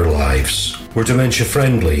 happier lives. We're dementia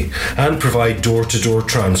friendly and provide door-to-door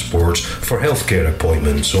transport for healthcare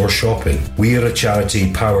appointments or shopping. We are a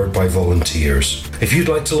charity powered by volunteers. If you'd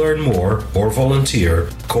like to learn more or volunteer,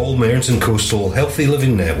 call Mearns and Coastal Healthy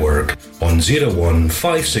Living Network on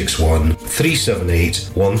 01561 378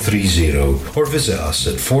 130 or visit us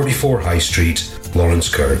at 44 High Street, Lawrence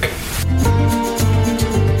Kirk.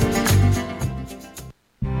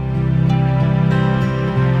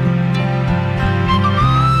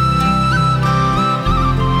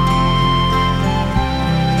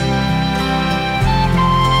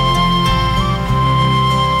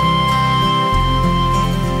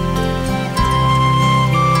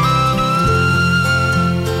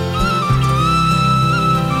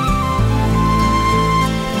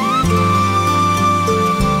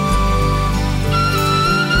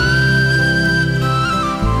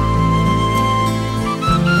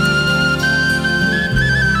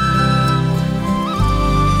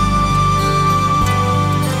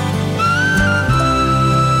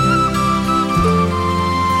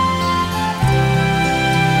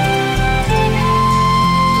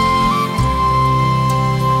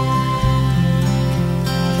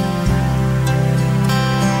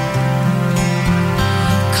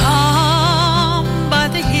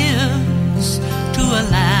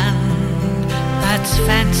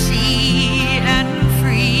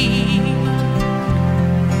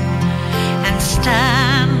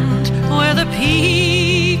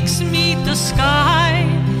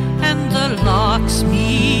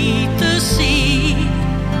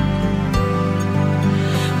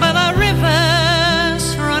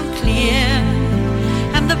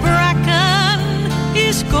 bracken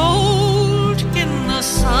is gold in the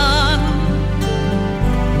sun,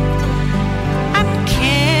 and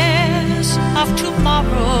cares of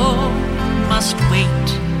tomorrow must wait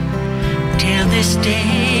till this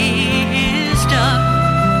day is done.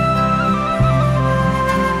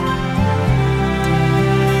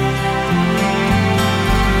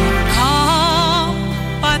 Come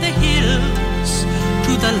by the hills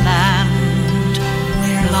to the land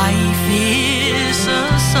where life is a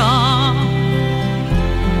song,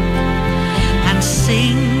 and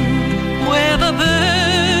sing where the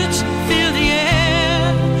birds fill the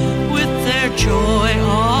air with their joy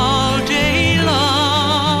all day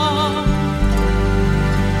long,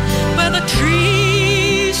 where the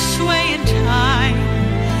trees sway in time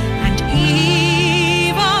and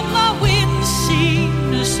even the wind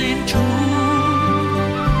seems in tune,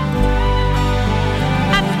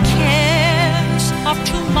 and cares of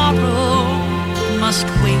tomorrow must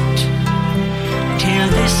wait till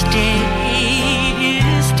this day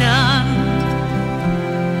is done.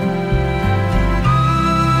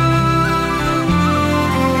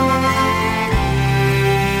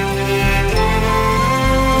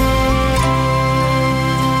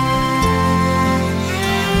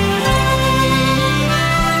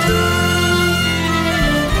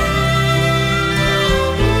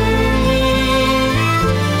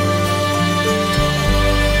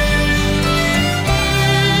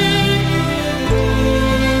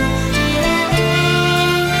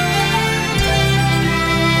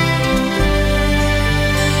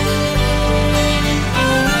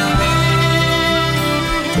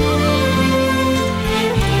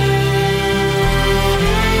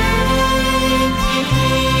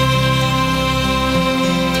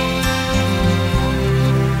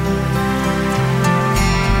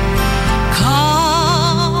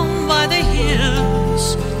 Come by the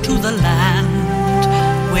hills to the land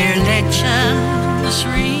where legends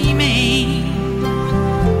remain,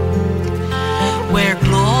 where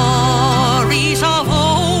glories of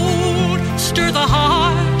old stir the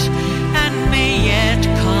heart and may yet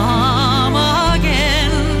come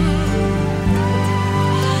again,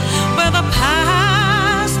 where the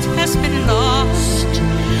past has been lost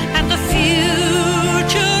and the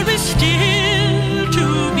future is still to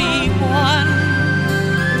be won,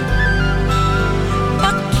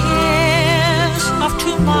 but cares of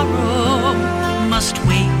tomorrow must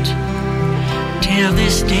wait till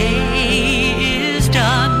this day is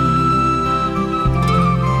done.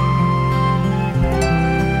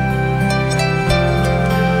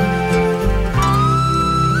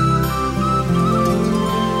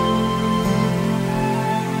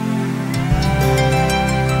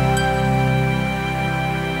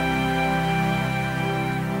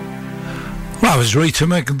 That was Rita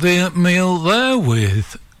McNeil there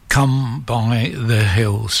with Come By the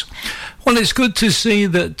Hills. Well, it's good to see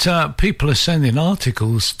that people are sending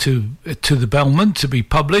articles to the Bellman to be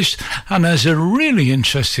published, and there's a really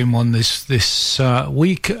interesting one this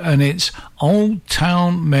week, and it's Old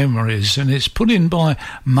Town Memories, and it's put in by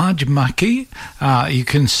Madge Mackey. You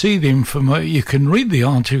can see the information, you can read the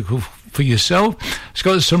article for yourself. It's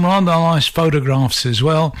got some rather nice photographs as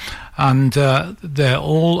well, and they're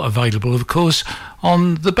all available, of course,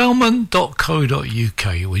 on thebellman.co.uk,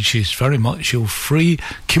 which is very much your free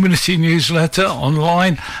community newsletter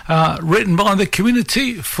online, written by the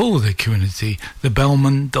community for the community,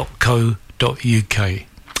 thebellman.co.uk.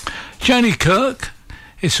 Janie Kirk,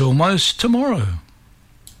 it's almost tomorrow.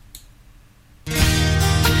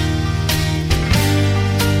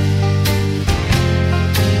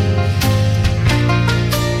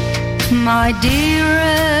 My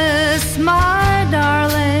dearest, my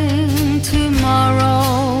darling,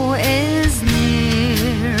 tomorrow is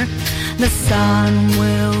near. The sun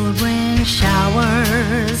will bring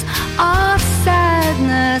showers of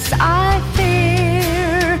sadness, I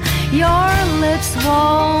fear. Your lips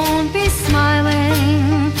won't be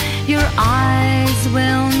smiling, your eyes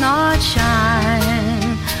will not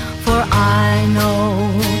shine, for I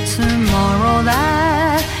know tomorrow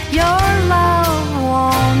that your love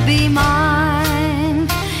won't be mine.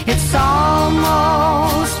 It's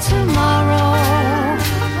almost tomorrow,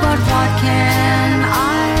 but what can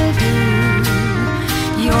I do?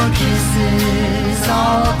 Your kisses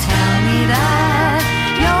all tell me that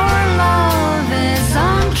your love is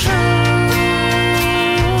untrue.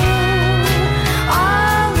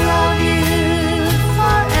 I'll love you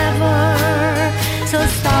forever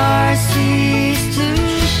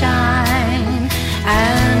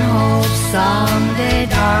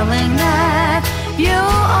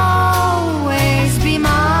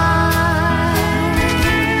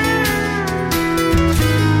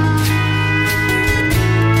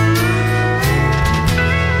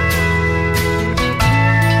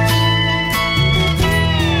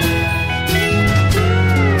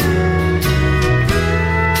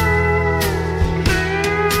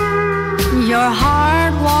Your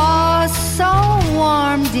heart was so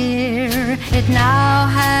warm, dear, it now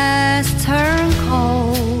has turned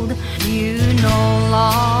cold. You no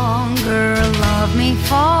longer love me,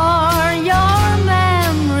 for your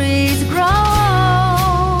memories grow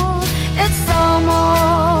old. It's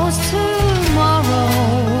almost tomorrow,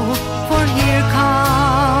 for here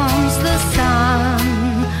comes the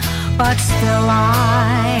sun. But still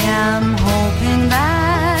I am hoping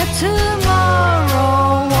that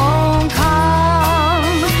tomorrow won't come.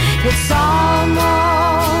 It's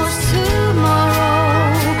almost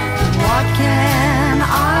tomorrow, what can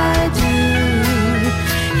I do?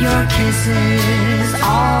 Your kisses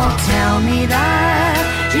all tell me that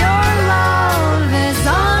your love is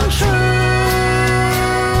untrue.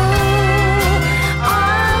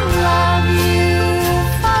 I'll love you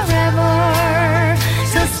forever,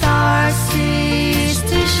 till stars cease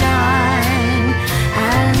to shine,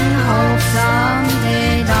 and hope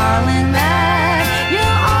someday, darling, that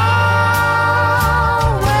you'll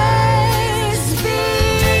always be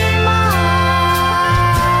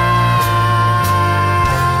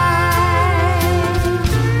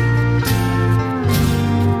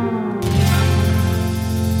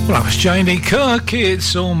Well, that was Janie Kirk.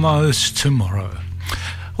 It's almost tomorrow.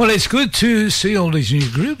 Well, it's good to see all these new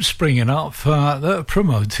groups springing up that are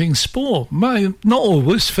promoting sport. Not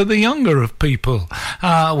always for the younger of people.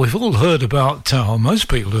 We've all heard about, or most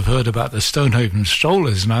people have heard about the Stonehaven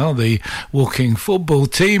Strollers now, the walking football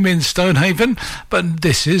team in Stonehaven, but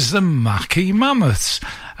this is the Mackie Mammoths.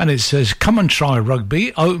 And it says, come and try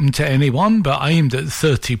rugby, open to anyone, but aimed at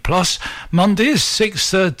 30 plus. Mondays,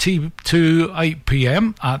 6:30 to 8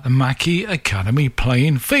 p.m. at the Mackie Academy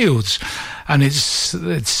playing fields. And it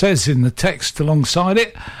says in the text alongside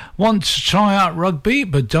it, want to try out rugby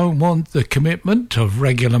but don't want the commitment of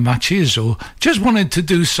regular matches or just wanted to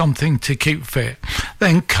do something to keep fit,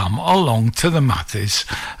 then come along to the Matties.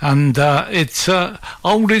 And it's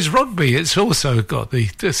Oldies Rugby. It's also got the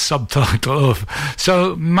subtitle of,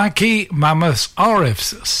 so Mackie Mammoths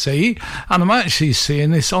RFC, and I'm actually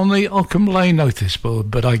seeing this on the Ockham Lane notice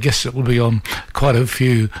board, but I guess it will be on quite a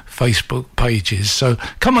few Facebook pages. So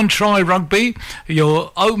come and try rugby.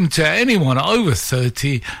 You're open to anyone over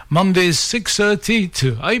 30, Mondays 6:30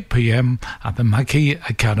 to 8 p.m. at the Mackie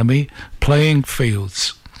Academy playing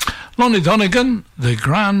fields. Lonnie Donegan, the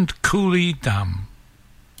Grand Coulee Dam.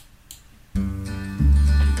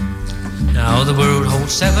 Now the world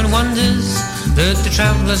holds 7 wonders that the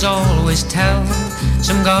travellers always tell.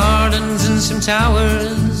 Some gardens and some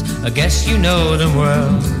towers, I guess you know them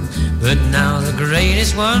well. But now the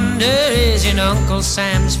greatest wonder is in Uncle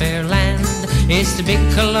Sam's fair land. It's the big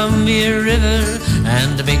Columbia River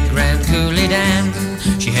and the big Grand Coulee Dam.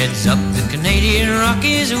 She heads up the Canadian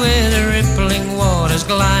Rockies where the rippling waters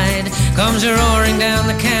glide. Comes roaring down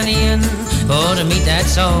the canyon for to meet that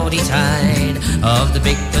salty tide of the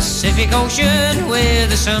big Pacific Ocean where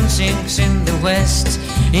the sun sinks in the west.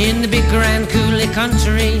 In the big Grand Coulee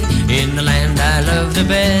country, in the land I love the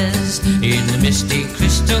best, in the misty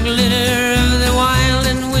crystal glitter of the wild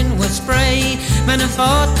and windward spray, men have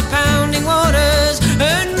fought the pounding waters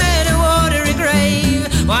and met a watery grave.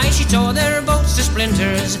 Why, she tore their boats to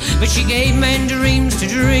splinters, but she gave men dreams to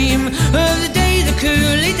dream of the day the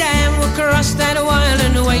Coulee Dam will cross that wild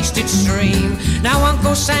and wasted stream. Now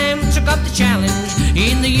Uncle Sam took up the challenge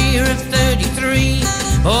in the year of 33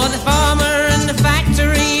 for the farmer and the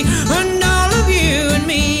factory and all of you and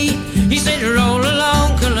me. He said, roll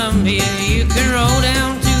along Columbia, you can roll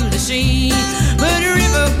down to the sea, but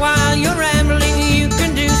river, while you're rambling, you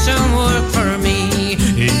can do some work for me.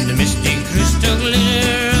 In the misty crystal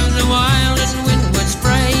glitter of the wild and windward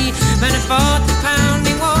spray, men have fought the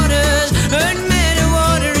pounding waters and met a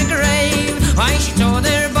watery grave. Why, she tore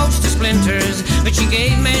their boats to splinters, but she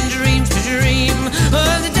gave men dreams to dream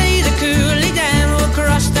of the day the Coulee Dam will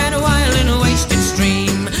cross that wild and wasted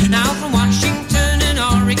stream. Now from Washington and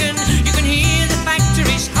Oregon, you can hear the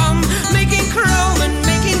factories hum, making chrome and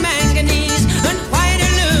making manganese and white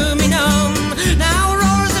aluminum. Now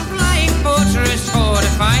roars the flying fortress for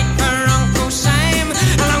to fight for Uncle Sam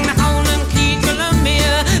along the Holland Key,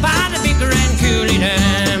 Columbia, by the big Grand Coulee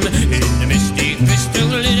Dam. In the misty crystal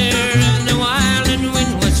glitter of the wild and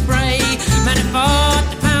windward spray, men have fought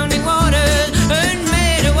the pounding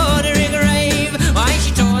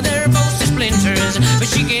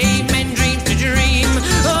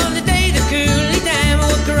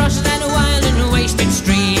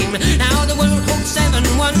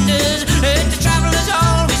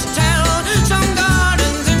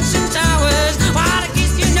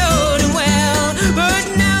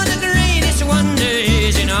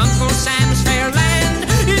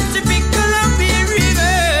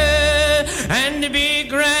and the big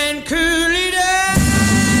grand coulee down.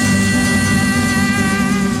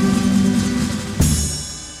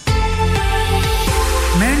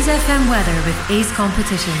 Mearns FM weather with Ace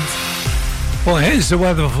Competitions. Well, here's the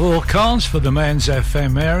weather forecast for the Mearns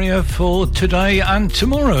FM area for today and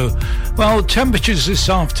tomorrow. Well, temperatures this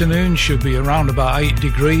afternoon should be around about 8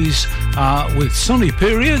 degrees with sunny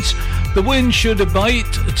periods. The wind should abate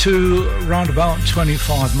to around about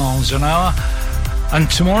 25 miles an hour. And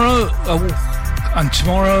tomorrow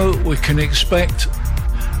we can expect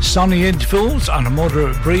sunny intervals and a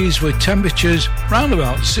moderate breeze with temperatures around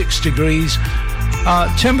about 6 degrees.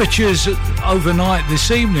 Temperatures overnight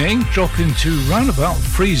this evening dropping to round about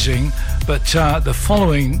freezing, but the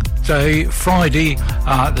following day, Friday,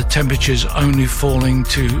 the temperatures only falling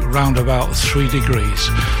to round about 3 degrees.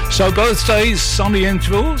 So both days sunny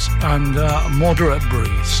intervals and moderate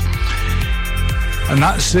breeze. And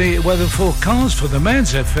that's the weather forecast for the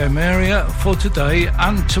Mearns FM area for today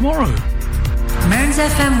and tomorrow. Mearns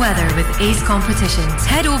FM weather with Ace Competitions.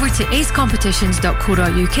 Head over to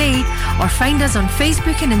acecompetitions.co.uk or find us on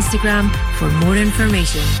Facebook and Instagram for more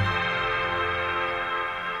information.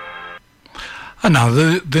 And now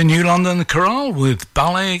the New London Chorale with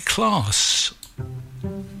Ballet Class.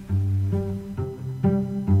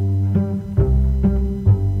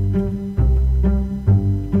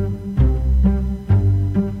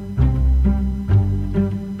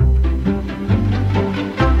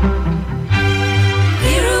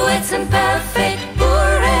 And perfect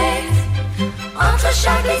bourrées, entre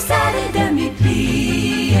chaque glissade et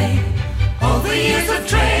demi-plié. All the years of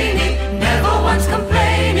training, never once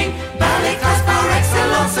complaining. Ballet class par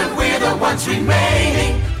excellence, and we're the ones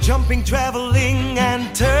remaining. Jumping, traveling,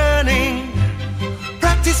 and turning.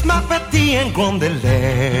 Practice ma partie and grande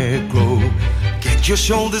allegro. Get your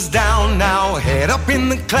shoulders down now, head up in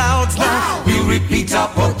the clouds now. We'll repeat our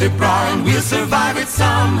porte de bras and we'll survive it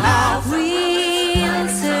somehow. We'll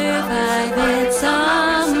survive it somehow.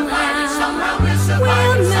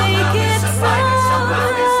 We'll make it fun.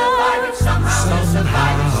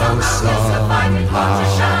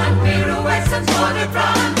 Pirouettes and tour de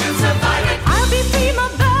bras, we'll survive it. I'll be prima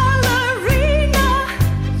ballerina,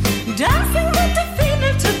 dancing with the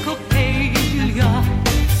female to Coppelia.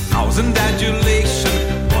 Thousand adulation,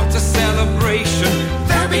 what a celebration.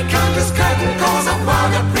 There'll be countless curtain calls of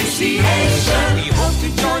wild appreciation. We hope to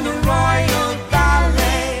join the royal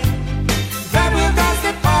ballet that will dance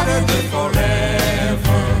the pas de deux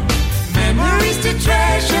forever. Memories to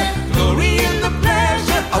treasure, glory in the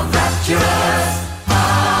pleasure of rapturous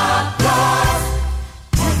applause.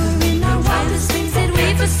 Ever in our wildest dreams did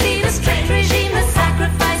we foresee the strict regime, the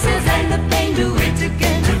sacrifices and the pain? Do it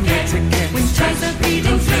again, do it again. When stripes are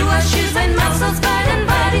bleeding through our shoes and muscles burn and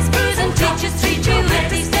bodies bruise and teachers treat you with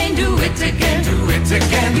disdain, do it again, do it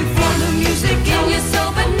again. You feel the music in your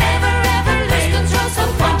soul but never ever lose control, so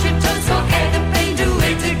point your toes, forget the pain, do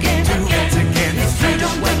it again, do it again. If you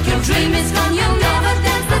don't work, your dream is gone, you'll never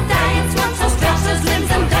dance the dance once, so stretch those limbs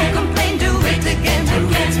and don't complain, do it again, do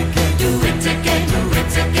it again, do it again, do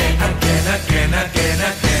it again, again, again, again,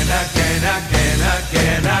 again, again, again,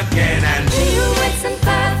 again, again, and pirouettes and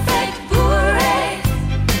perfect bourrées,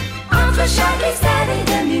 entre chaque glissade et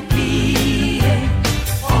demi-plié.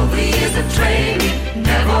 All the years of training,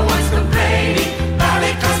 never once complaining.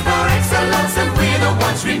 Ballet class par excellence, and we're the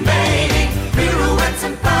ones remaining. Pirouettes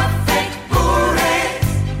and perfect bourrées,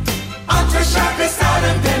 entre chaque glissade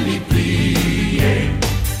et demi-plié.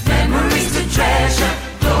 Memories to treasure,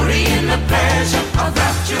 glory in the pleasure of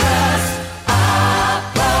rapturous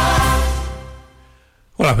applause.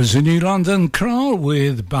 Well, that was the New London Chorale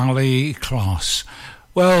with Ballet Class.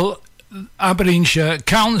 Well, Aberdeenshire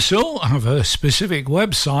Council have a specific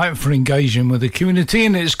website for engaging with the community,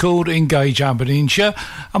 and it's called Engage Aberdeenshire.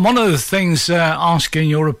 And one of the things they're asking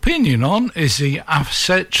your opinion on is the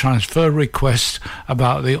asset transfer request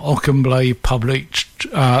about the Auchenblay public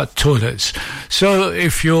toilets. So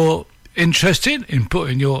if you're interested in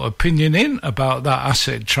putting your opinion in about that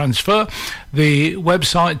asset transfer, the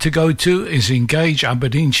website to go to is Engage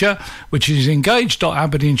Aberdeenshire, which is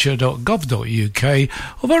engage.aberdeenshire.gov.uk,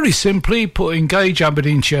 or very simply put Engage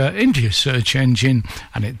Aberdeenshire into your search engine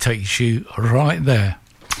and it takes you right there.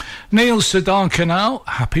 Neil Sedaka now,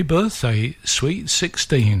 happy birthday, sweet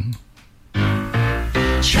 16.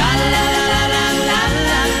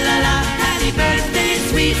 Tra-la-la-la-la-la-la-la, happy birthday,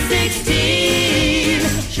 sweet 16.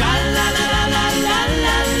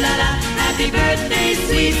 Tra-la-la-la-la-la-la-la, happy birthday,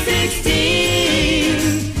 sweet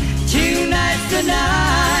 16. Tonight's the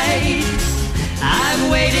night I've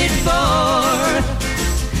waited for,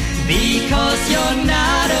 because you're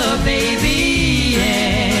not a baby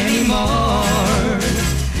anymore.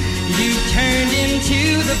 You turned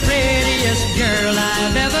into the prettiest girl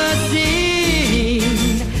I've ever seen.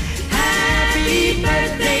 Happy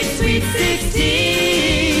birthday, sweet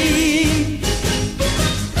 16.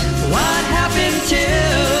 What happened to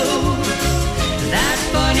that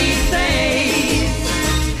funny face?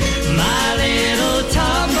 My little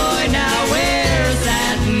tomboy now wears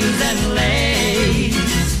satins and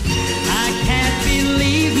lace. I can't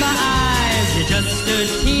believe my eyes, you're just a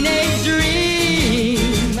teenage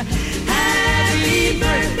dream. Happy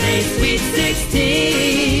birthday, sweet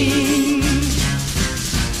 16.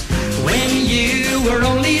 When you were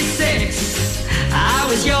only 6, I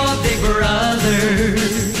was your big brother.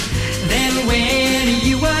 Then when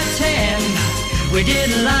you were 10, we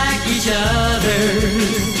didn't like each other.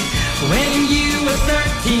 When you were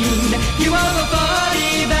 13, you were a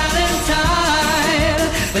funny Valentine.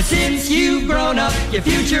 But since you've grown up, your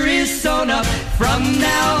future is sewn up. From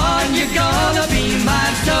now on, you're gonna be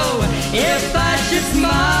mine. So if I should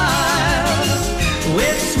smile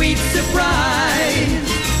with sweet surprise,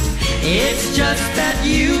 it's just that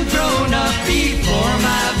you've grown up before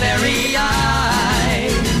my very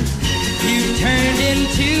eyes. You turned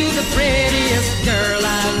into the prettiest girl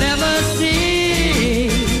I've ever seen.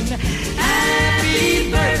 Happy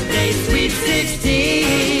birthday, sweet 16.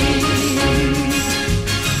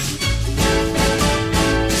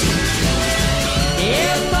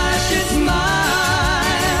 If I should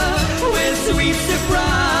smile with sweet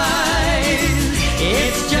surprise,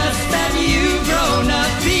 it's just that you've grown up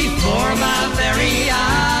before my very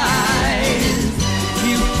eyes.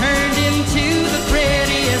 You turned into the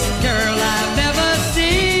prettiest girl I've ever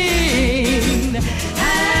seen.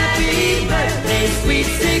 Happy birthday, sweet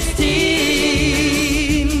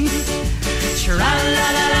 16.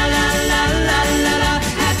 Tra-la-la-la-la-la-la-la-la.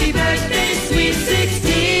 Happy birthday, sweet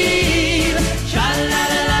 16.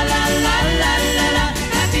 Tra-la-la-la-la-la-la-la.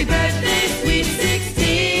 Happy birthday, sweet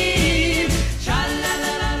 16.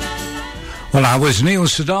 Well, that was Neil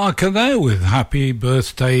Sedaka there with Happy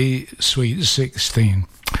Birthday, Sweet 16.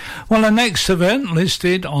 Well, the next event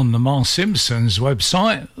listed on the Mark Simpson's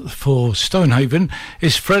website for Stonehaven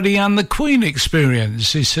is Freddie and the Queen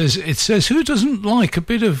Experience. It says, who doesn't like a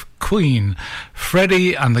bit of Queen?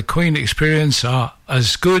 Freddie and the Queen Experience are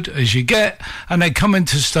as good as you get, and they come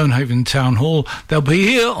into Stonehaven Town Hall. They'll be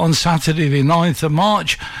here on Saturday the 9th of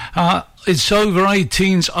March. It's over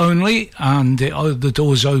 18s only, and the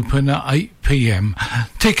doors open at 8 p.m.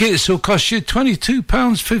 Tickets will cost you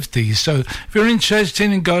 £22.50, so if you're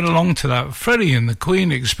interested in going along to that Freddie and the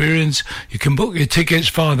Queen Experience, you can book your tickets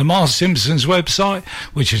via the Mark Simpson's website,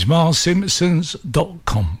 which is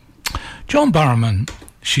marksimpsons.com. John Barrowman,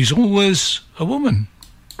 She's Always a Woman.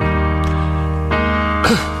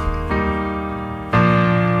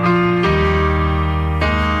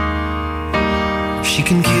 She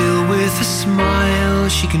can kill with a smile,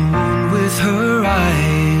 she can wound with her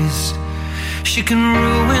eyes. She can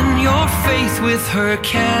ruin your faith with her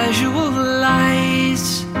casual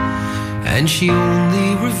lies. And she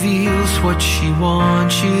only reveals what she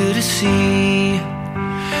wants you to see.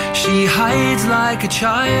 She hides like a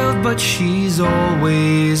child, but she's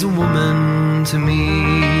always a woman to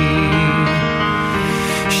me.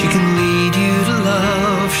 She can lead you to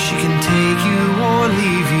love, she can take you or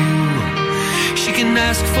leave you. She can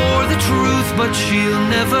ask for the truth, but she'll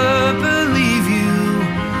never believe you.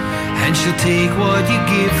 And she'll take what you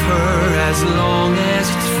give her as long as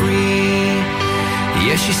it's free.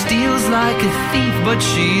 Yeah, she steals like a thief, but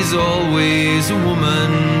she's always a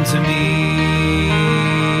woman to me.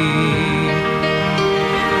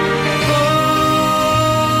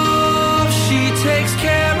 Oh, she takes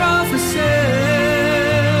care of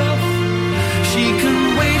herself. She can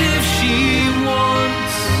wait if she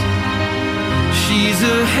wants. She's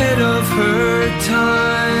ahead of her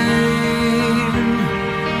time.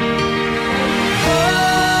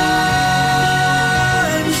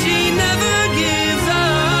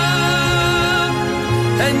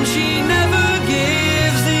 And she never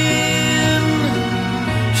gives in.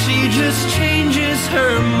 She just changes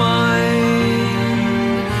her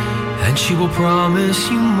mind. And she will promise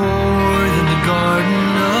you more than the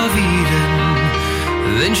Garden of Eden.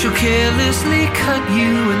 Then she'll carelessly cut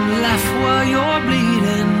you and laugh while you're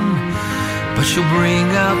bleeding. But she'll bring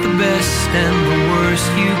out the best and the worst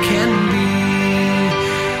you can be.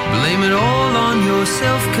 Blame it all on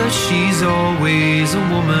yourself, 'cause she's always a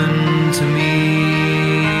woman to me.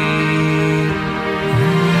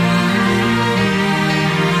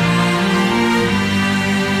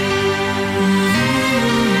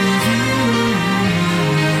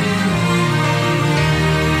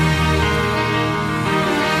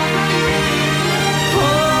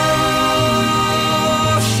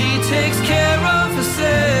 Takes care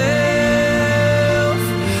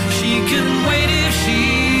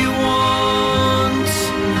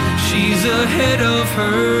ahead of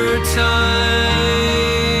her time.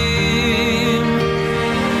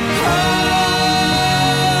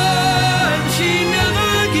 And she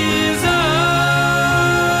never gives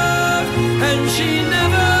up, and she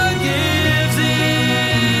never gives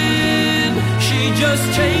in. She just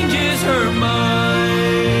changes her mind.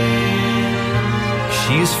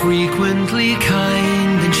 She's frequently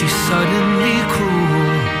kind and she's suddenly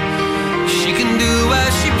cruel. She can do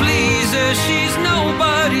as she pleases, she's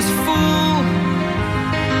nobody's fool.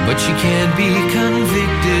 But she can't be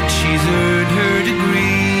convicted, she's earned her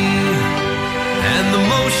degree. And the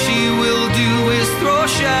most she will do is throw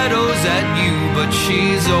shadows at you, but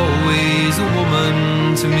she's always a woman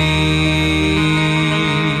to me.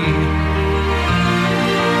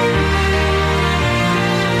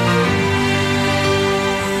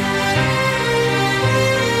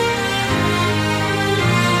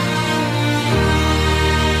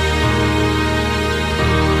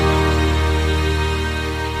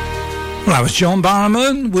 Well, that was John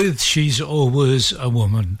Barrowman with She's Always a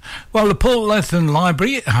Woman. Well, the Port Lethen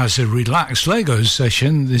Library has a relaxed Lego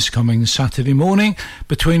session this coming Saturday morning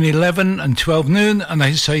between 11 and 12 noon, and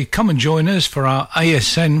they say come and join us for our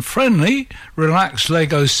ASN-friendly relaxed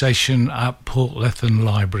Lego session at Port Lethen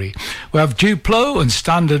Library. We have Duplo and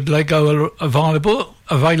standard Lego available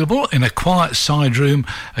in a quiet side room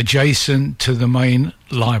adjacent to the main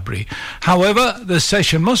library. However, the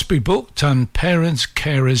session must be booked and parents,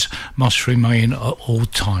 carers must remain at all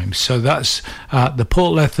times. So that's the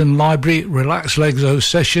Port Lethen Library Relaxed Lego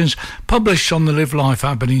Sessions, published on the Live Life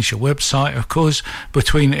Aberdeenshire website, of course,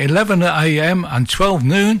 between 11 a.m. and 12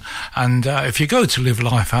 noon. And if you go to Live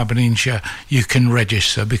Life Aberdeenshire, you can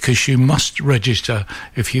register, because you must register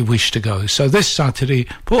if you wish to go. So this Saturday,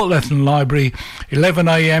 Port Lethen Library, 11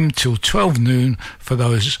 a.m. till 12 noon for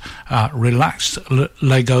those relaxed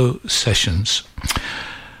Lego sessions.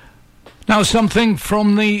 Now something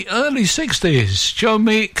from the early 60s, Joe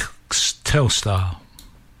Meek's Telstar.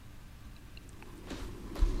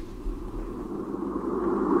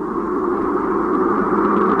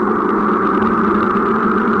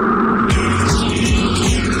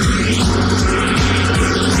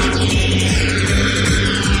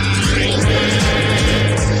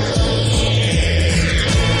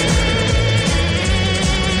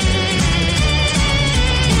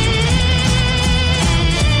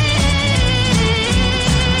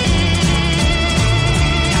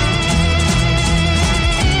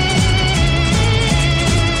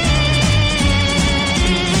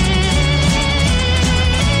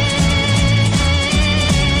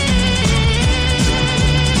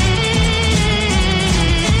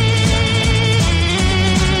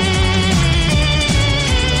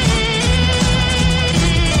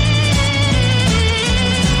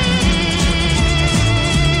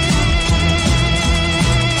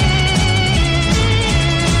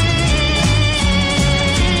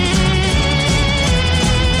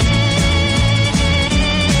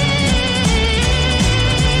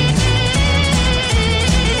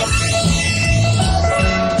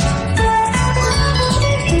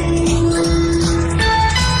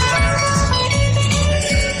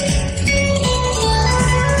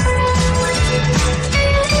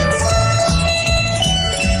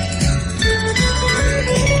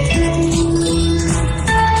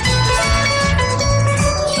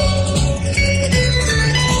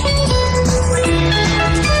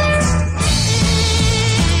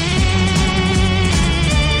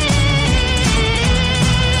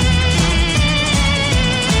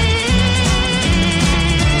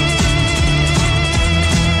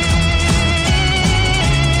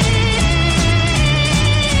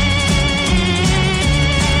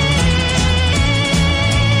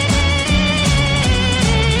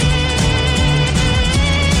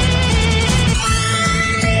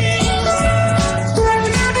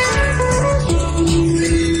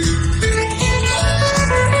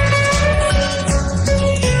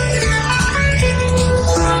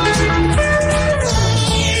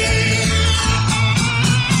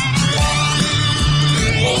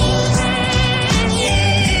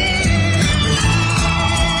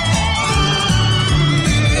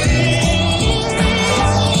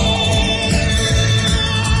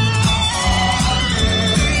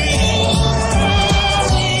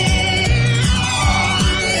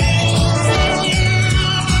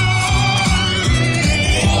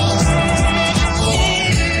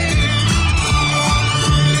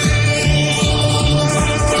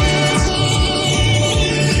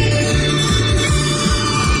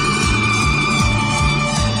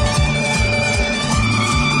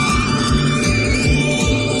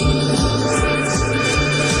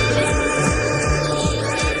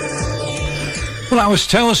 Well, that was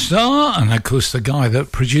Telstar, and of course the guy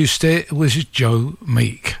that produced it was Joe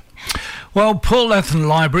Meek. Well, Portlethen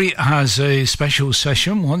Library has a special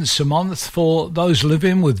session once a month for those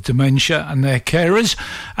living with dementia and their carers,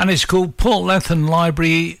 and it's called Portlethen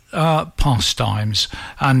Library Pastimes,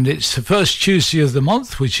 and it's the first Tuesday of the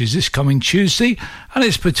month, which is this coming Tuesday, and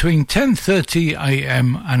it's between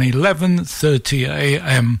 10:30am and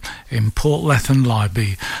 11:30am in Portlethen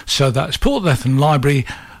Library. So that's Portlethen Library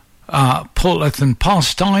Portlethen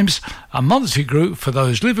Pastimes, a monthly group for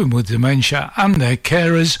those living with dementia and their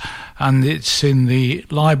carers, and it's in the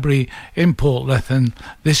library in Portlethen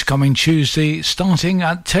this coming Tuesday starting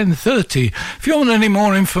at 10:30. If you want any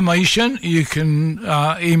more information, you can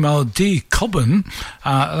email D Cobban,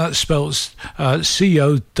 that spells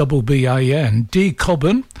COBBAN, D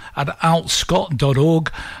Cobban at outscott.org,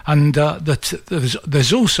 and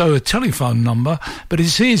there's also a telephone number, but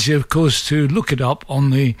it's easy, of course, to look it up on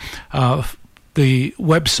the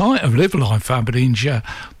website of Live Life Aberdeenshire,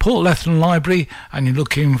 Portlethen Library, and you're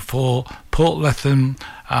looking for Portlethen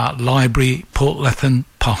Library, Portlethen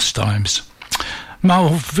Pastimes.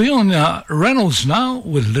 Malvina Reynolds now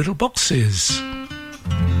with Little Boxes.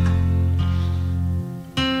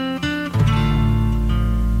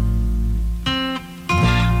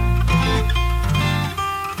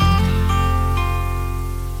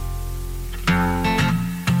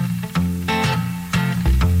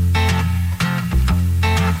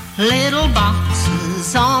 Little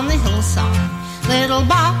boxes on the hillside, little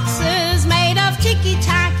boxes made of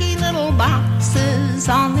ticky-tacky, little boxes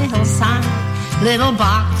on the hillside, little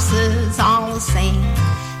boxes all the same.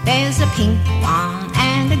 There's a pink one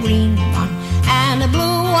and a green one and a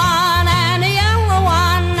blue one and a yellow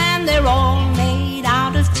one, and they're all made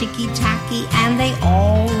out of ticky-tacky and they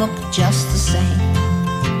all look just the same.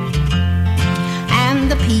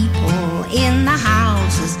 And the people in the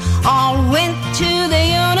houses all went to the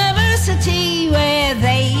university where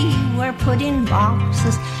they were put in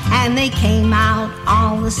boxes and they came out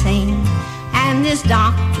all the same. And there's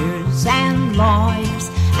doctors and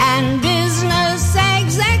lawyers and business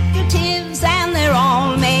executives, and they're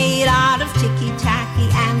all made out of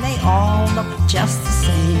ticky-tacky and they all look just the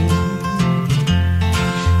same.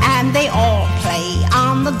 And they all play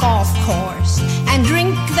on the golf course and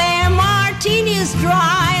drink their martinis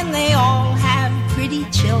dry, and they all have pretty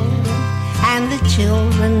children, and the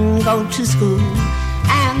children go to school,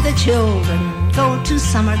 and the children go to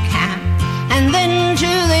summer camp, and then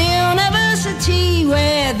to the university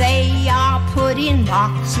where they are put in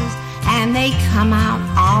boxes and they come out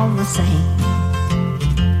all the same.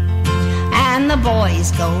 And the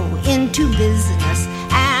boys go into business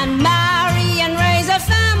and marry and raise a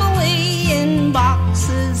family in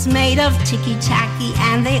boxes made of ticky-tacky,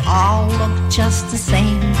 and they all look just the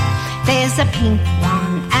same. There's a pink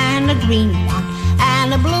one and a green one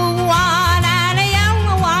and a blue one and a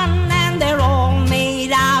yellow one, and they're all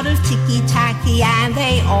made out of ticky-tacky and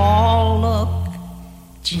they all look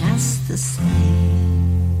just the same.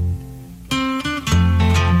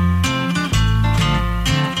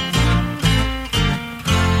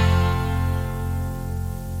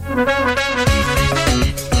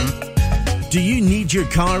 Do you need your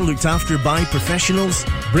car looked after by professionals?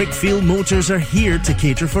 Brickfield Motors are here to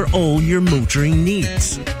cater for all your motoring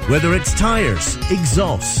needs. Whether it's tyres,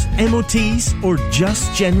 exhausts, MOTs or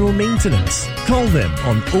just general maintenance, call them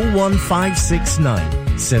on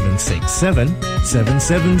 01569 767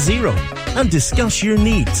 770 and discuss your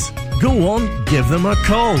needs. Go on, give them a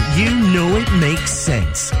call. You know it makes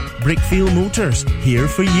sense. Brickfield Motors, here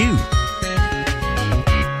for you.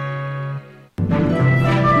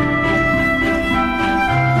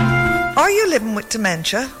 Are you living with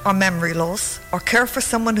dementia or memory loss, or care for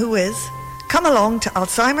someone who is? Come along to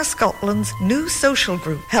Alzheimer's Scotland's new social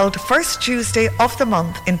group, held first Tuesday of the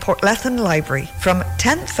month in Portlethen Library from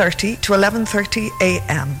 10:30 to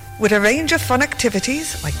 11:30am. With a range of fun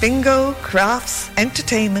activities like bingo, crafts,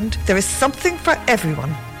 entertainment, there is something for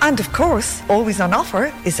everyone. And of course, always on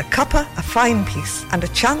offer is a cuppa, a fine piece, and a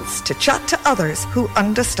chance to chat to others who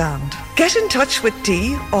understand. Get in touch with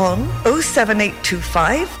Dee on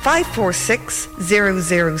 07825 546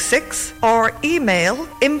 006 or email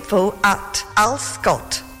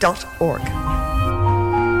info@alscott.org.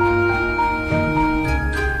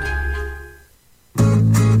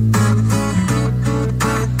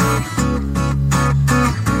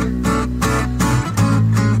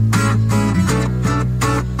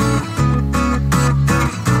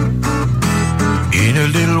 A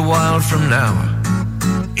little while from now,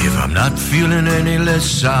 if I'm not feeling any less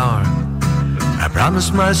sour, I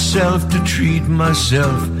promise myself to treat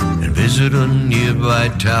myself and visit a nearby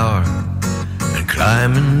tower and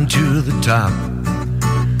climb into the top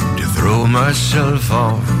throw myself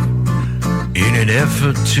off in an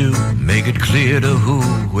effort to make it clear to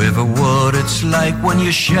whoever what it's like when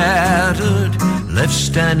you're shattered, left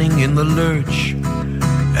standing in the lurch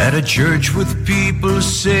at a church with people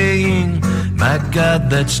saying, my God,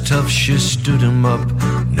 that's tough, she stood him up,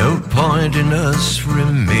 no point in us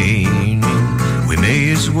remaining, we may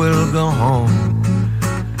as well go home,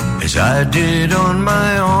 as I did on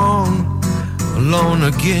my own, alone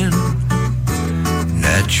again,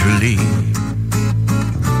 naturally.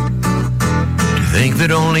 To think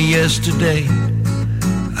that only yesterday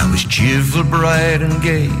I was cheerful, bright and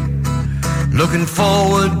gay, looking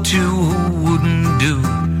forward to who wouldn't do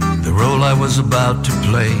the role I was about to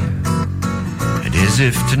play. And as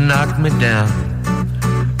if to knock me down,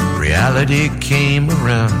 reality came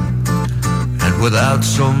around, and without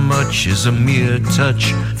so much as a mere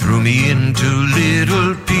touch, threw me into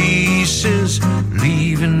little pieces,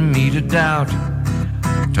 leaving me to doubt.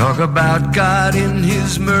 Talk about God in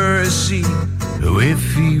His mercy, oh,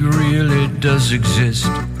 if He really does exist,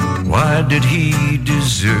 why did He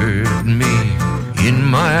desert me in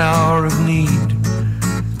my hour of need?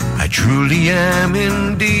 I truly am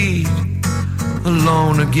indeed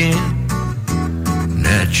alone again,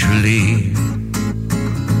 naturally.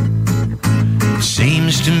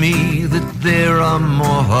 Seems to me that there are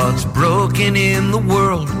more hearts broken in the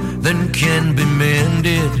world than can be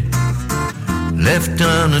mended, left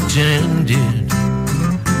unattended.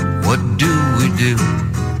 What do we do?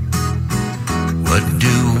 What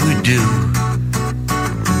do we do?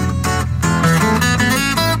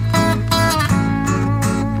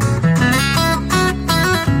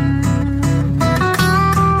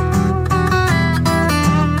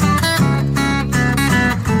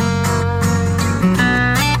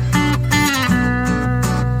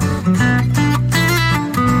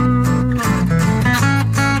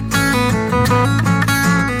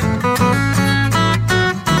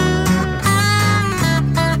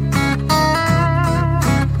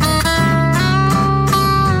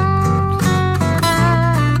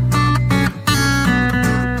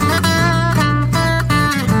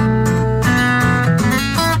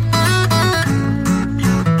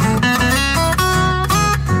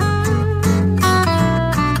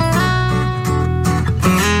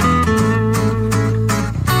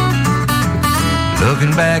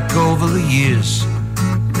 Back over the years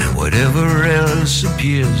and whatever else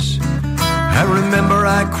appears, I remember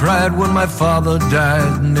I cried when my father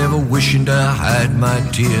died, never wishing to hide my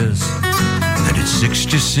tears. And at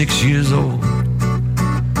 66 years old,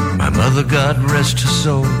 my mother, God rest her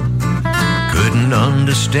soul, couldn't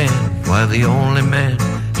understand why the only man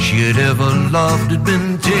she had ever loved had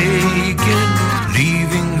been taken,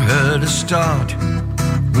 leaving her to start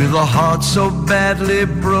with a heart so badly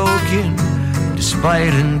broken.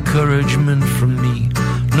 Despite encouragement from me,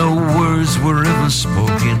 no words were ever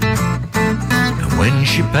spoken. And when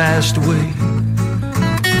she passed away,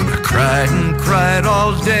 I cried and cried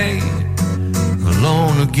all day,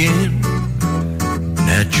 alone again,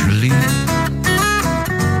 naturally.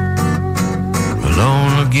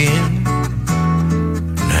 Alone again,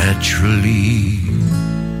 naturally.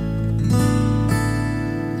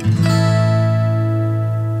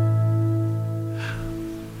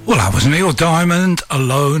 Well, that was Neil Diamond,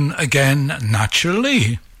 Alone Again,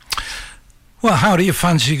 Naturally. Well, how do you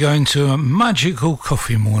fancy going to a magical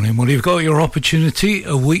coffee morning? Well, you've got your opportunity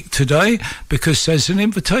a week today, because there's an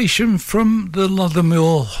invitation from the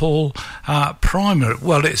Lothermuir Hall Primary.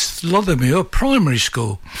 Well, it's Lothermuir Primary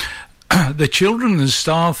School. The children and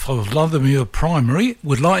staff of Lothermuir Primary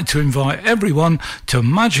would like to invite everyone to a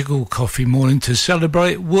magical coffee morning to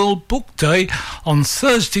celebrate World Book Day on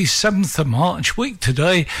Thursday, 7th of March, week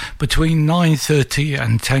today, between 9:30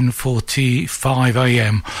 and 10:45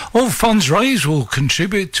 a.m. All funds raised will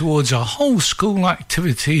contribute towards a whole school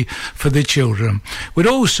activity for the children. We'd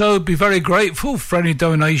also be very grateful for any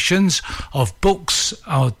donations of books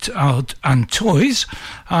and toys,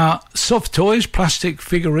 soft toys, plastic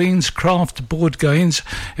figurines, craft board games.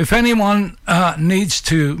 If anyone needs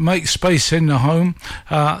to make space in the home,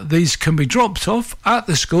 these can be dropped off at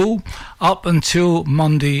the school up until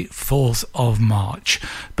Monday, 4th of March.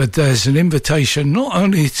 But there's an invitation not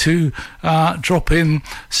only to drop in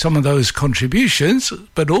some of those contributions,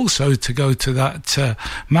 but also to go to that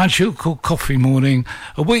magical coffee morning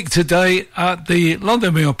a week today at the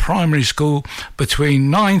Lothermuir Primary School between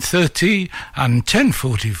 9:30 and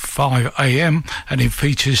 10:45 a.m. and it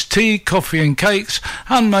features tea, coffee and cakes,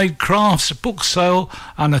 handmade crafts, book sale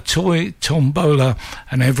and a toy tombola,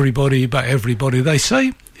 and everybody but everybody, they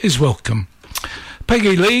say, is welcome.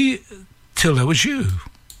 Peggy Lee, Till There Was You.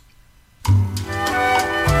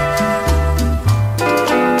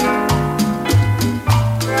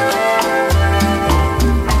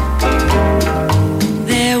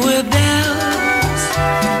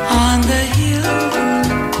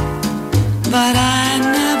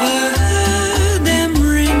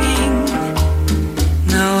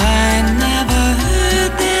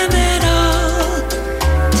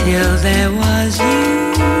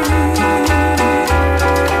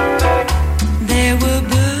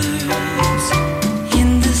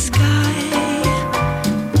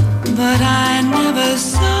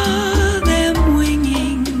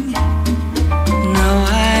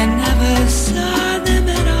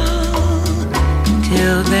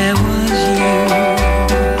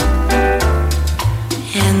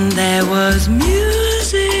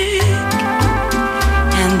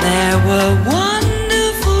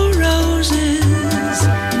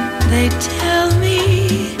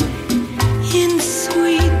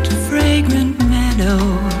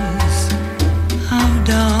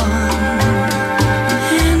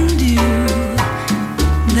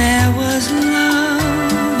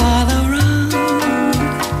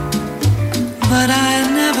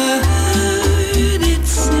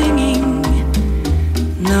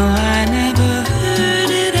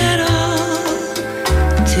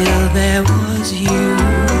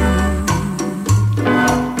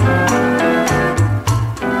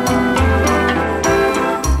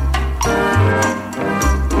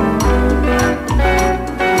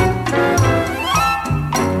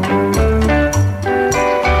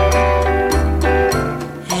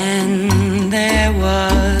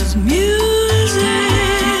 'cause music,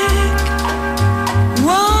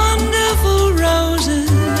 wonderful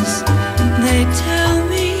roses, they tell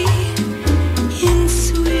me, in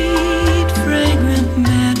sweet fragrant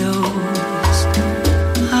meadows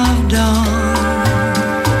of dawn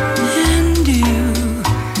and dew,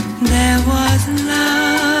 there was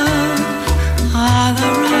love all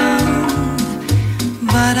around,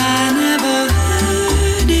 but I never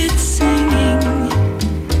heard it singing.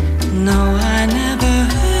 No, I never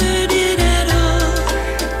heard it at all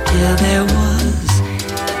till there was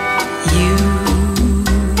you.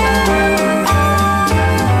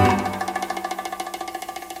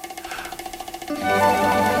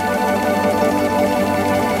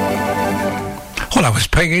 Well, that was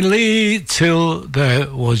Peggy Lee, Till There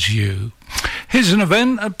Was You. Here's an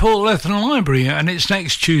event at Portlethen Library, and it's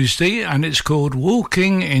next Tuesday, and it's called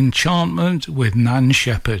Walking Enchantment with Nan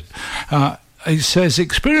Shepherd. It says,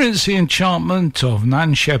 experience the enchantment of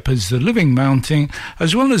Nan Shepherd's The Living Mountain,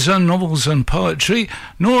 as well as her novels and poetry.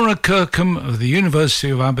 Nora Kirkham of the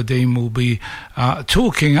University of Aberdeen will be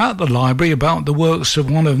talking at the library about the works of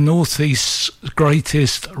one of North East's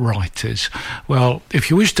greatest writers. Well,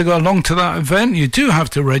 if you wish to go along to that event, you do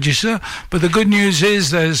have to register, but the good news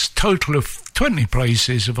is there's a total of 20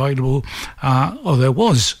 places available, or there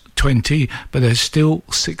was 20, but there's still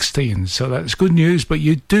 16, so that's good news, but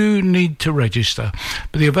you do need to register.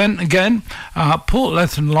 But the event again,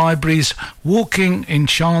 Portlethen Library's Walking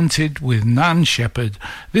Enchanted with Nan Shepherd,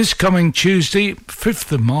 this coming Tuesday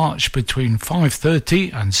 5th of March between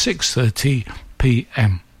 5:30 and 6:30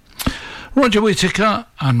 p.m. Roger Whittaker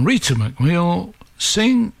and Rita McNeil,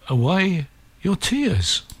 Sing Away Your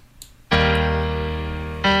Tears.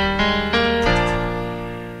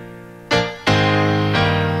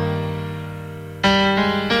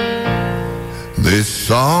 This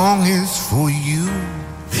song is for you.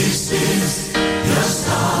 This is your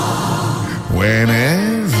song.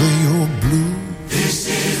 Whenever you're blue. This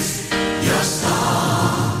is your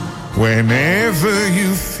song. Whenever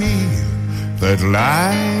you feel that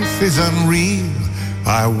life is unreal,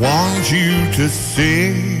 I want you to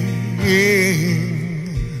sing.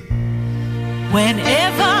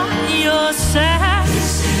 Whenever you're sad,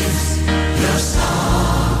 this is your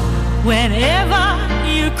song. Whenever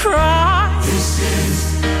you cry, this is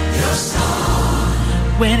your song.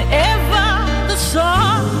 Whenever the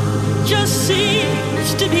sun just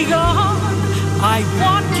seems to be gone, I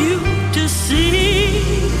want you to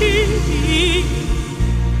see.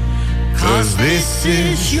 'Cause this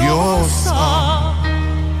is your song.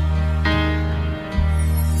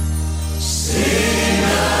 Sing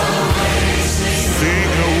away,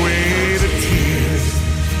 sing away the tears.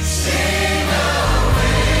 Sing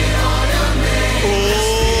away all your pain.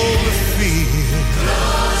 All the fear.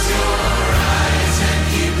 Close your eyes and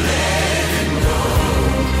keep letting go.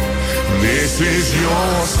 This is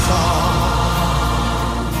your song.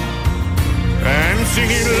 And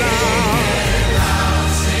sing it loud.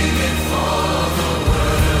 Sing it for the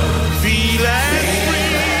world. Feel as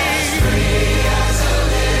free as a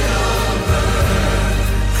little bird.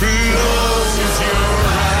 Close your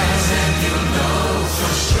eyes and you'll know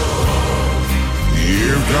for sure.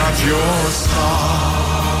 You've got your song.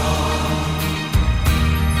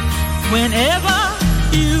 Whenever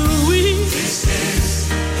you weep, this is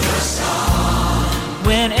your song.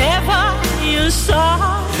 Whenever you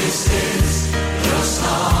sigh, this is your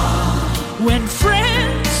song. When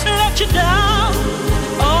friends let you down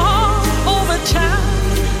all over town,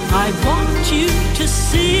 I want you to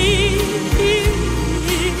see.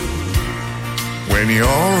 When you're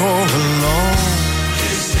all alone,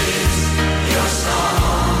 this is your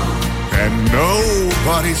song. And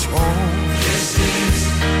nobody's home, this is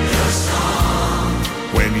your song.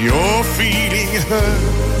 When you're feeling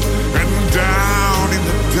hurt and down in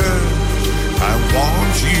the dirt, I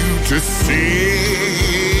want you to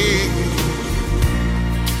sing.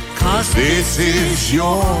 'Cause this is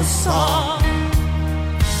your song.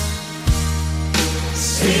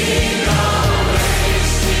 Sing away,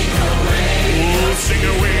 sing away. Oh, sing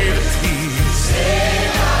away the tears.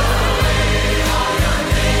 Sing away all your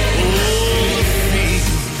pain.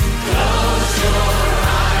 Close your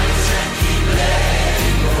eyes and keep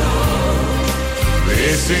letting go.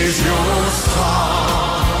 This is your song.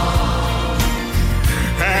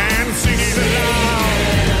 And sing it loud.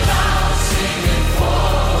 Sing it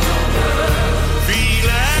for the world. Feel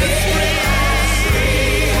as free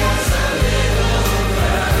as a little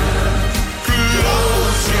bird.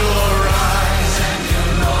 Close your eyes and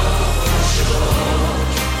you'll know for sure.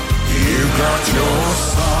 You've got your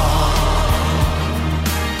song.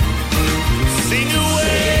 Sing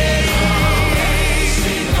away.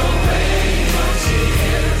 Sing away your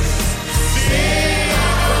tears.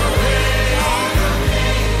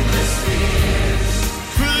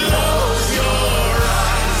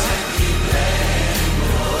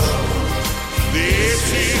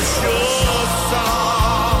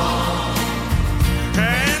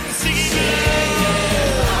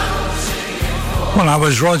 Well, that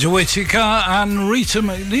was Roger Whittaker and Rita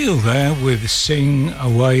McNeil there with Sing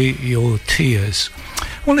Away Your Tears.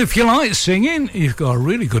 Well, if you like singing, you've got a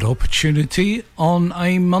really good opportunity on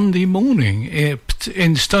a Monday morning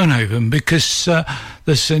in Stonehaven, because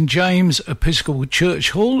the St James Episcopal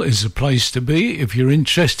Church Hall is the place to be if you're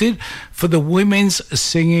interested for the Women's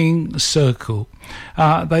Singing Circle.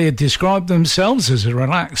 They describe themselves as a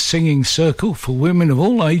relaxed singing circle for women of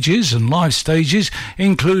all ages and life stages,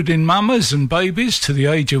 including mamas and babies to the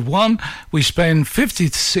age of 1. We spend 50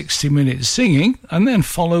 to 60 minutes singing and then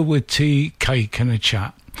follow with tea, cake and a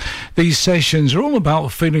chat. These sessions are all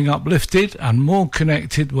about feeling uplifted and more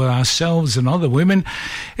connected with ourselves and other women.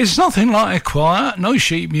 It's nothing like a choir, no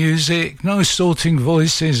sheet music, no sorting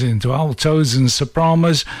voices into altos and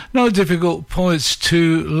sopranos, no difficult points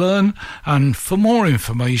to learn. And for more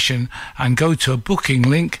information and go to a booking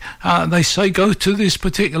link, they say go to this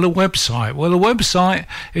particular website. Well, the website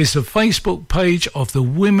is the Facebook page of the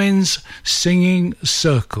Women's Singing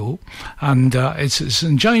Circle, and it's at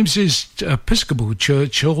St James's Episcopal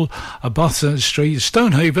Church Hall, Arbuthnot Street,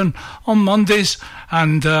 Stonehaven, on Mondays,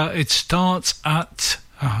 and it starts at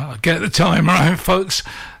get the time right, folks.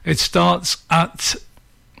 It starts at,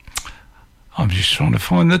 I'm just trying to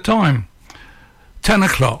find the time, 10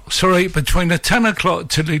 o'clock, sorry, between the 10 o'clock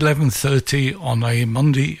till 11:30 on a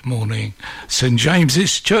Monday morning, St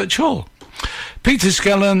James's Church Hall. Peter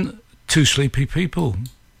Skellen, Two Sleepy People.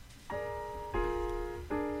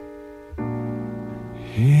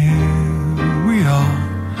 Here we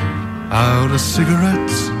are, out of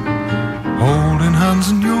cigarettes, holding hands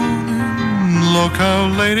and yawning. Look how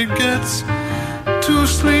late it gets. Two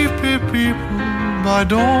sleepy people by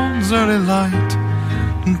dawn's early light,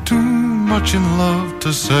 and too much in love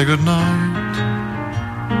to say goodnight.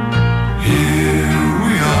 Here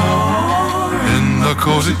we are in the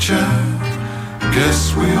cozy chair.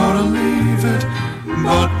 Guess we ought to leave it,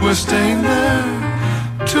 but we're staying there.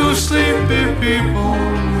 Two sleepy people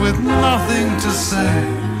with nothing to say,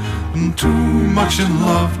 and too much in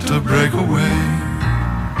love to break away.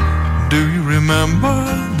 Do you remember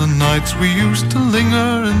the nights we used to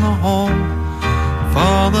linger in the hall?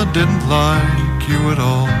 Father didn't like you at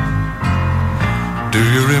all. Do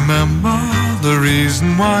you remember the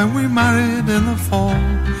reason why we married in the fall?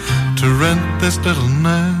 To rent this little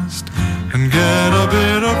nest and get a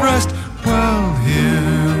bit of rest. Well,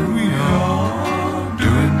 here we are,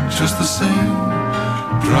 doing just the same.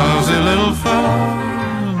 Drowsy little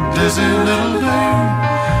fella, dizzy little dame.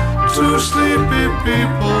 Two sleepy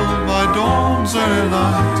people by dawn's early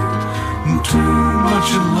light, and too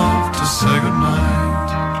much in love to say goodnight.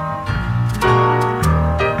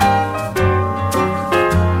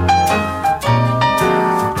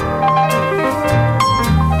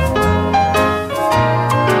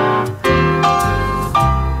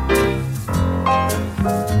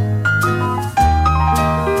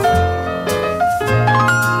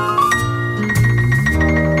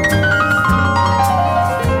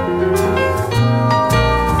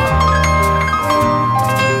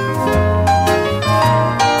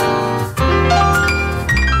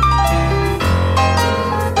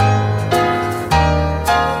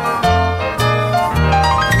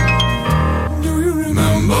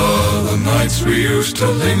 To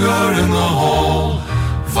linger in the hall,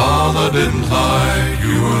 Father didn't like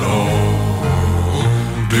you at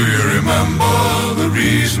all. Do you remember the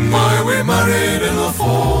reason why we married in the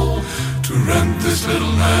fall? To rent this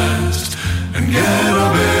little nest and get a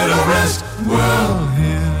bit of rest. Well,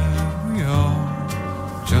 here we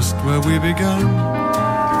are, just where we began.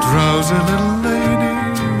 Drowsy little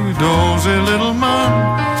lady, dozy little man.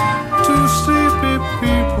 Two sleepy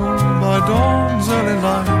people by dawn's early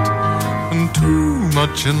light, and too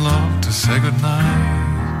much in love to say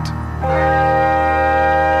goodnight.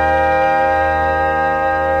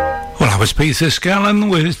 Well, that was Peter Skellen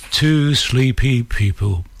with Two Sleepy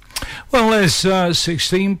People. Well, there's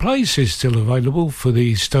 16 places still available for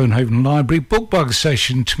the Stonehaven Library Bookbug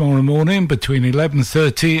session tomorrow morning between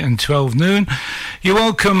 11:30 and 12 noon. You're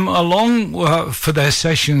welcome along for their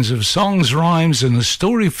sessions of songs, rhymes and a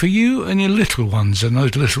story for you and your little ones. And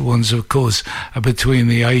those little ones, of course, are between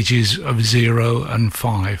the ages of 0 and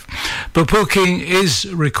 5. But booking is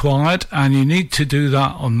required, and you need to do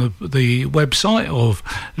that on the website of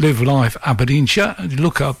Live Life Aberdeenshire.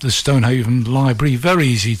 Look up the Stonehaven Library, very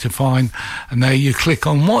easy to find, and there you click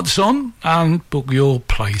on what's on and book your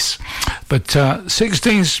place. But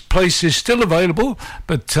 16 places still available,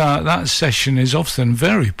 but that session is often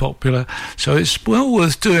very popular, so it's well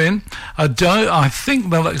worth doing. I think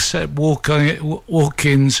they'll accept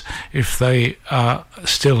walk-ins if they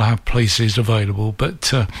still have places available,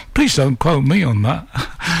 but please don't quote me on that.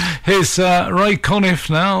 Here's Ray Conniff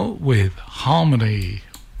now with Harmony.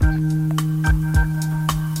 The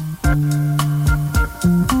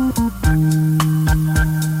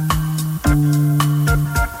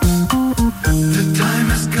time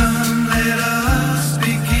has come, let us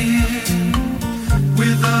begin,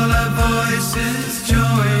 with all our voices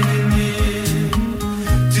joining in,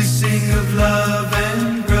 to sing of love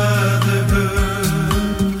and brotherhood.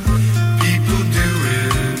 People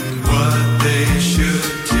doing what they should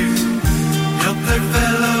do, help their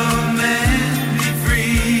fellow men be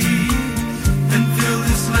free, and fill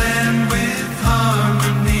this land with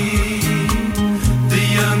harmony. The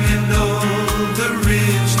young and old, the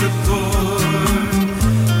rich, the poor,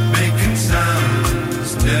 making sounds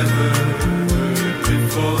never heard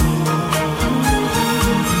before.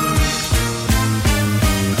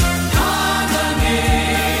 Harmony,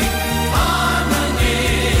 harmony,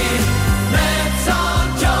 let's all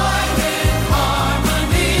join in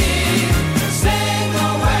harmony. Sing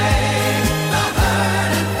away the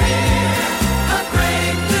hurt and fear. A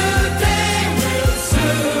great new day will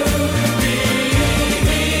soon be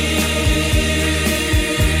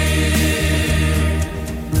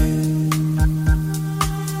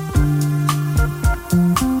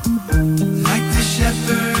like the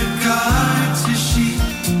shepherd guards his sheep.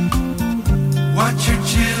 Watch your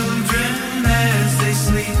children as they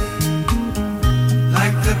sleep.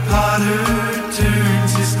 Like the potter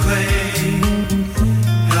turns his clay.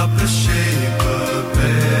 Help us shape a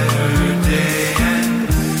better day, and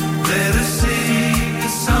let us sing a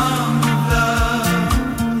song of love.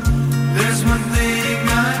 There's one thing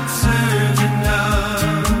I'm certain of.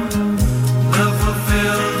 Love will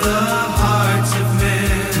fill the hearts of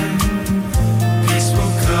men. Peace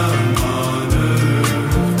will come on earth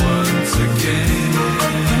once again.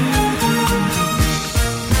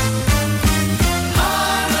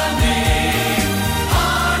 Harmony,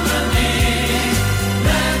 harmony,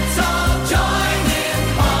 let's all join in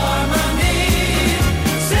harmony.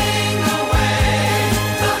 Sing away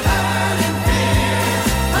the hurt and fear.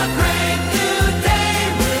 A great new day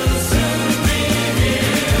will soon be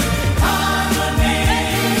here. Harmony,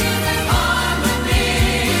 harmony,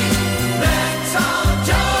 let's all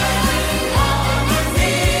join in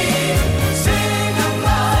harmony. Sing of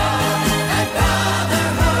love and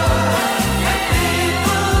brotherhood, and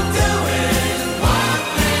people doing what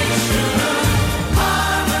they should.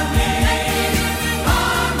 Harmony,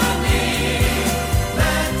 harmony,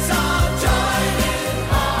 let's all join in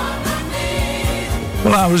harmony.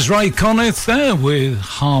 Well, that was Ray Conniff there with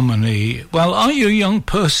Harmony. Well, are you a young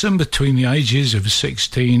person between the ages of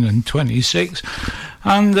 16 and 26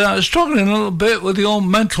 and struggling a little bit with your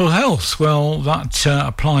mental health? Well, that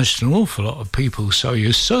applies to an awful lot of people, so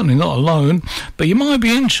you're certainly not alone. But you might be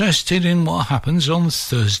interested in what happens on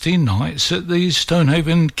Thursday nights at the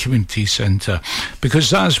Stonehaven Community Centre, because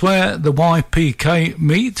that's where the YPK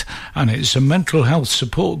meet, and it's a mental health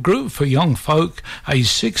support group for young folk aged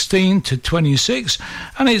 16 to 26.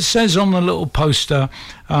 And it says on the little poster,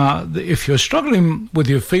 that if you're struggling with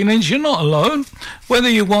your feelings, you're not alone. Whether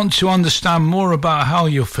you want to understand more about how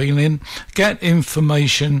you're feeling, get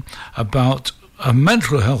information about a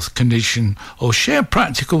mental health condition, or share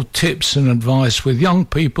practical tips and advice with young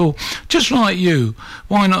people just like you,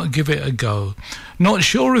 why not give it a go? Not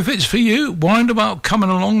sure if it's for you? Worried about coming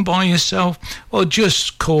along by yourself? Well,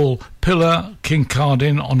 just call Pillar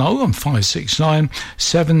Kincardine on 01569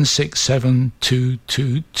 767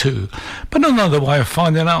 222. But another way of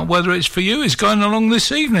finding out whether it's for you is going along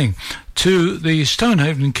this evening to the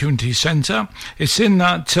Stonehaven Community Centre. It's in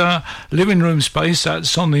that living room space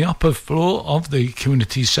that's on the upper floor of the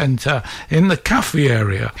community centre in the cafe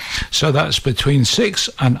area. So that's between 6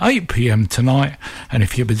 and 8 p.m. tonight, and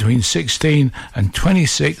if you're between 16 and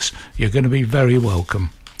 26, you're going to be very welcome.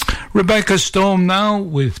 Rebecca Storm now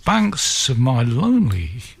with Banks of My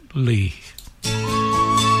Lonely Lee.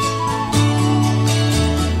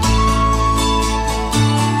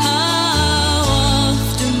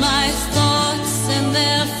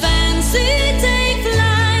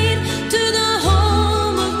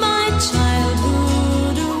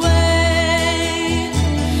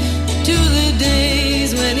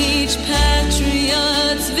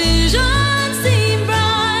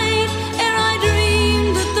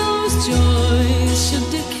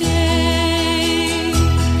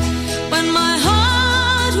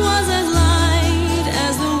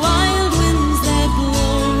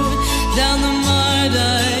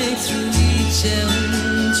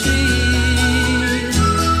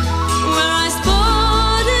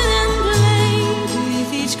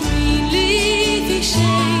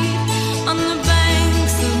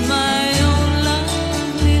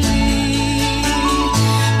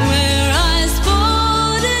 When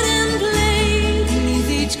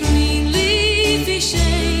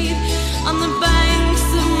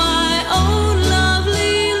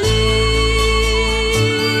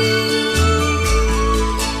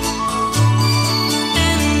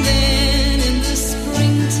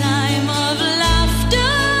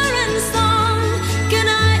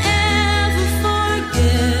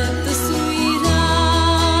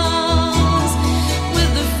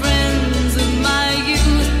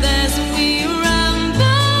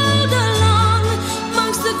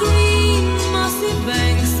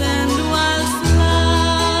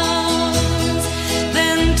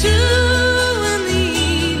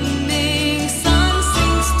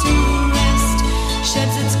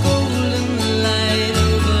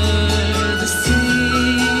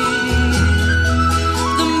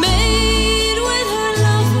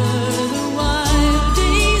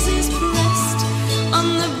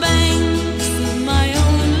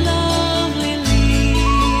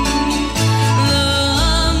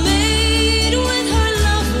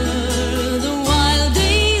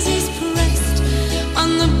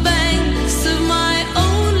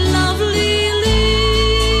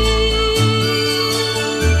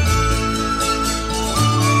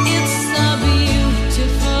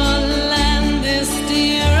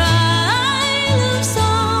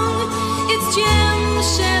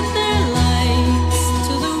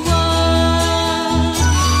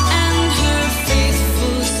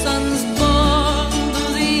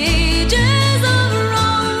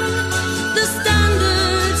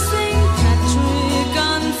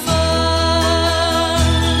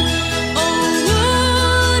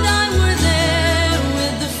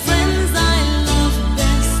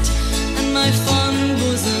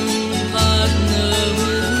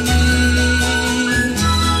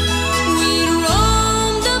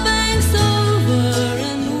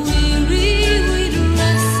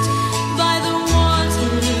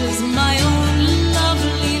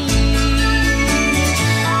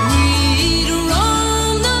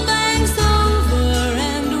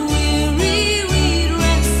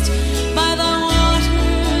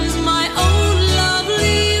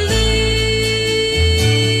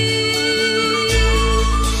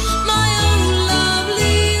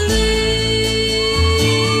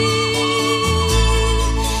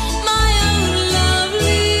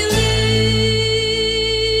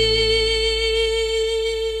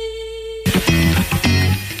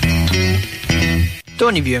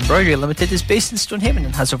Stoneyview Embroidery Limited is based in Stonehaven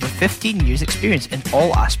and has over 15 years experience in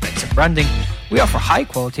all aspects of branding. We offer high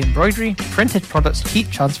quality embroidery, printed products, heat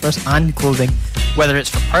transfers and clothing. Whether it's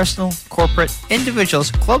for personal, corporate, individuals,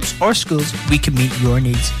 clubs or schools, we can meet your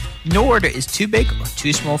needs. No order is too big or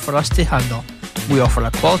too small for us to handle. We offer a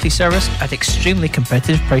quality service at extremely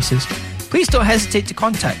competitive prices. Please don't hesitate to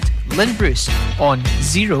contact Lynn Bruce on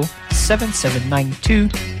 07792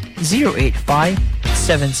 085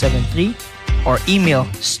 773 or email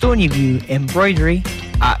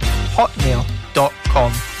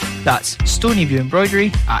stonyviewembroidery@hotmail.com. That's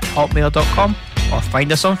stonyviewembroidery@hotmail.com or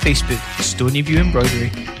find us on Facebook, Stonyview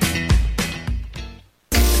Embroidery.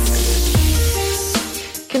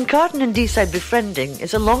 Kincardine and Deeside Befriending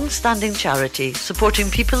is a long-standing charity supporting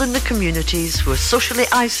people in the communities who are socially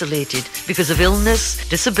isolated because of illness,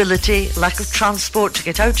 disability, lack of transport to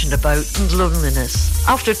get out and about and loneliness.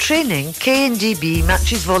 After training, K&DB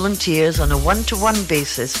matches volunteers on a one-to-one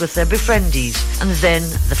basis with their befriendees and then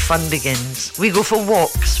the fun begins. We go for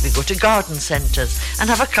walks, we go to garden centres and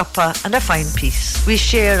have a cuppa and a fine piece. We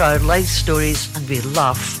share our life stories and we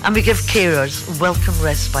laugh and we give carers welcome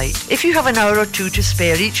respite. If you have an hour or two to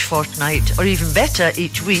spare each fortnight, or even better,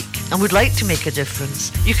 each week, and would like to make a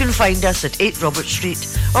difference, you can find us at 8 Robert Street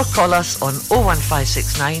or call us on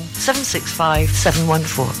 01569 765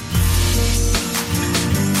 714.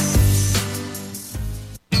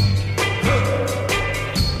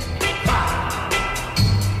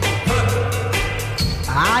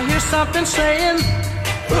 I hear something saying,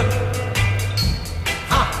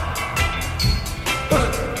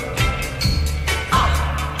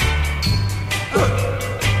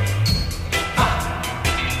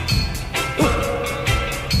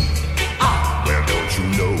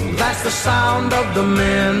 that's the sound of the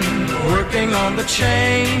men working on the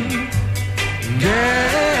chain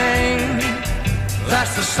gang.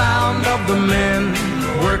 That's the sound of the men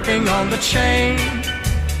working on the chain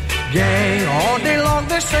gang. All day long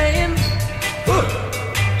they're saying,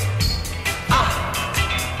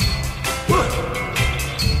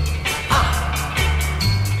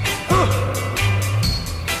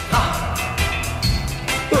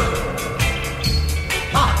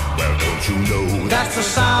 that's the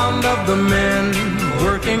sound of the men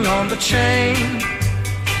working on the chain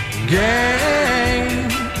gang.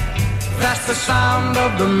 That's the sound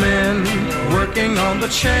of the men working on the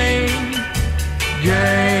chain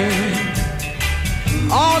gang.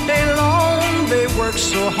 All day long they work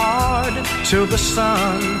so hard till the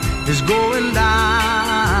sun is going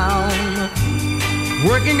down,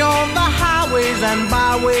 working on the highways and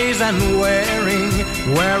byways and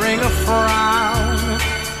wearing a frown.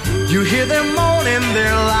 You hear them moaning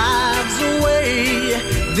their lives away,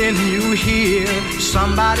 then you hear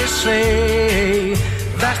somebody say,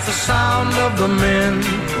 that's the sound of the men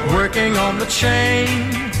working on the chain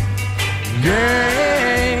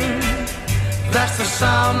gang. That's the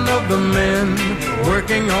sound of the men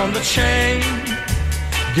working on the chain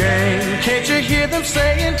gang. Can't you hear them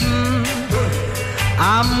saying,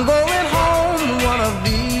 I'm going home one of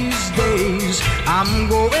these days. I'm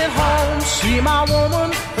going home, see my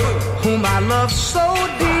woman whom I love so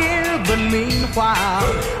dear. But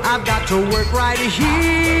meanwhile, I've got to work right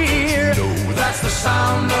here. That's the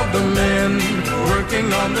sound of the men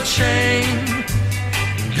working on the chain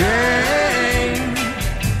gang.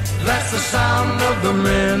 That's the sound of the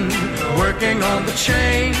men working on the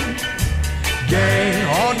chain gang.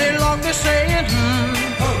 All day long they're saying,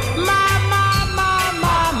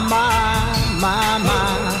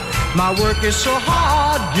 my work is so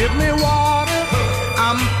hard, give me water,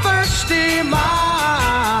 I'm thirsty,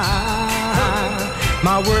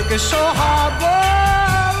 my work is so hard, whoa,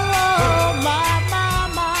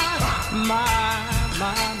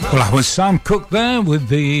 Well, that was Sam Cooke there with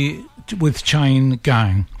Chain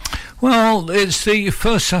Gang. Well, it's the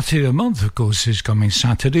first Saturday of the month, of course, is coming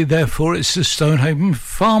Saturday. Therefore, it's the Stonehaven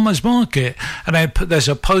Farmers Market. And there's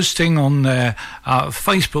a posting on their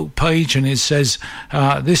Facebook page, and it says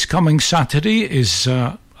this coming Saturday is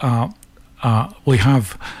we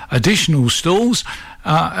have additional stalls.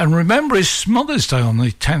 And remember, it's Mother's Day on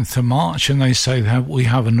the 10th of March, and they say that we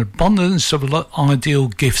have an abundance of ideal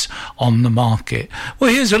gifts on the market.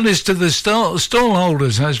 Well, here's a list of the stall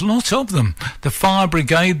holders. There's a lot of them. The Fire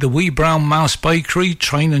Brigade, the Wee Brown Mouse Bakery,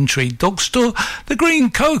 Train and Treat Dog Store, the Green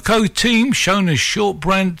Cocoa Team, Shona's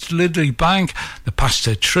Shortbread, Lidley Bank, the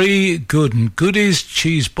Pasta Tree, Good and Goodies,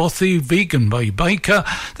 Cheese Bothy, Vegan Bay Baker,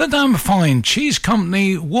 the Damn Fine Cheese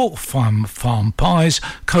Company, Walk Farm Pies,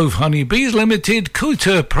 Cove Honey Bees Limited,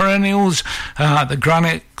 Couture Perennials, the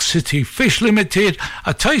Granite City Fish Limited,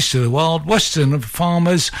 A Taste of the Wild, Western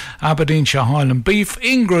Farmers, Aberdeenshire Highland Beef,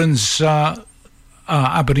 Ingram's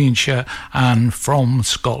Aberdeenshire and from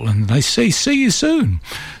Scotland. They say see you soon.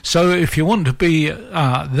 So if you want to be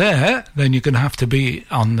there, then you're going to have to be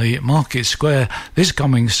on the Market Square this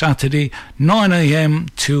coming Saturday, 9 a.m.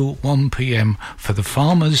 to 1 p.m. for the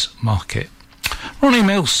Farmers Market. Ronnie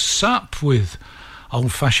Milsap with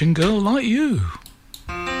Old Fashioned Girl Like You.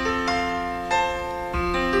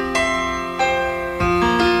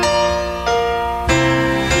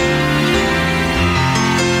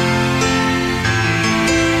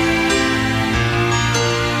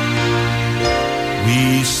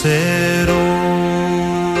 We said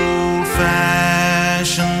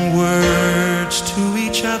old-fashioned words to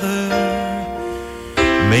each other,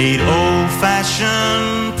 made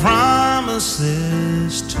old-fashioned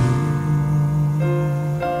promises too.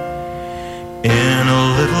 In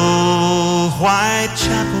a little white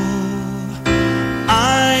chapel,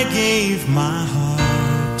 I gave my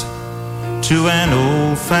heart to an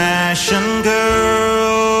old-fashioned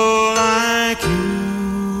girl like you.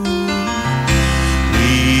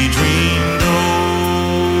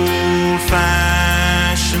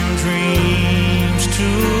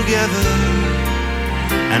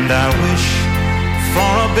 And I wish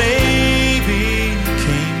for a baby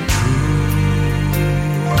came true,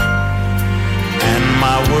 and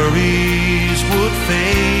my worries would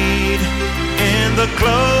fade in the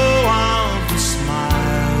glow of the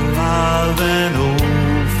smile of an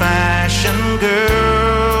old-fashioned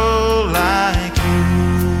girl like you.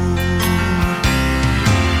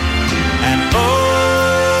 An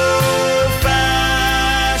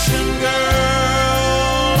old-fashioned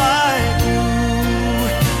girl like you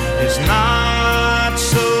is not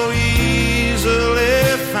so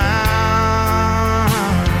easily found,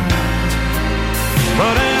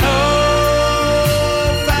 but an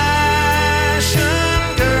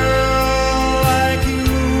old-fashioned girl like you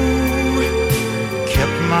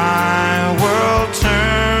kept my world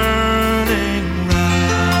turning round.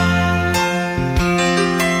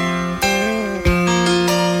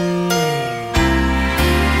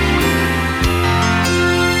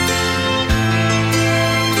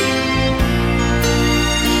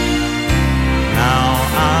 Now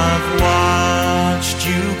I've watched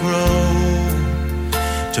you grow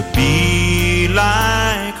to be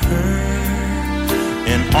like her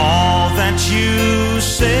in all that you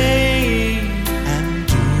say and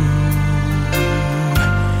do.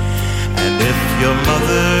 And if your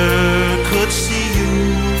mother could see you,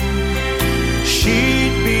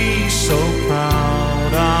 she'd be so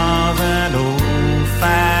proud of an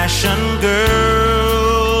old-fashioned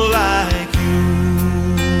girl like you.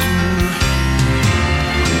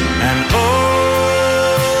 An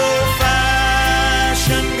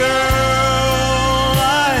old-fashioned girl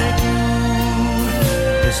like you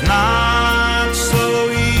is not so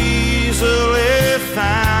easily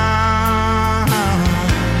found,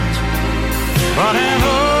 but an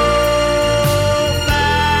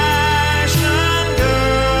old-fashioned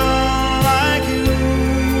girl like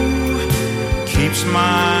you keeps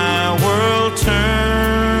my world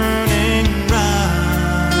turning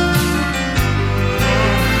round,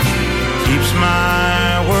 keeps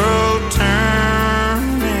my world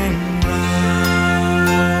turning round.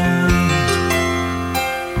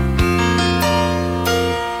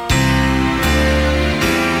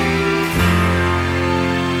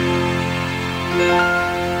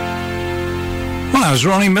 Well, that was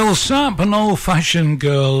Ronnie Milsap, An Old-Fashioned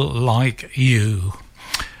Girl Like You.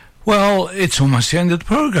 Well, it's almost the end of the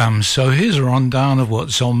programme, so here's a rundown of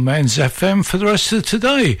what's on Mearns FM for the rest of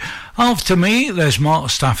today. After me, there's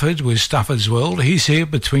Mark Stafford with Stafford's World. He's here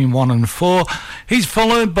between 1 and 4. He's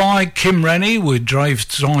followed by Kim Rennie with Drive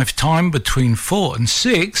Time between 4 and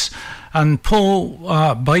 6. And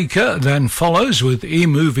Paul Baker then follows with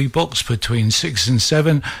E-Movie Box between 6 and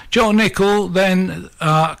 7. Joe Nickel then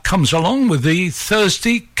comes along with the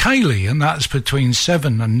Thursday Kaylee, and that's between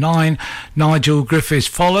 7 and 9. Nigel Griffiths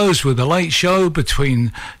follows with The Late Show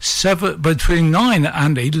between 9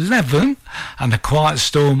 and 11. And The Quiet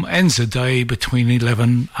Storm ends the day between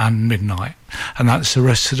 11 and midnight. And that's the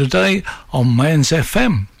rest of the day on Mearns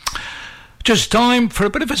FM. Just time for a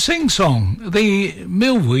bit of a sing-song. The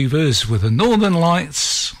Millweavers with the Northern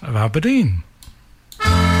Lights of Aberdeen.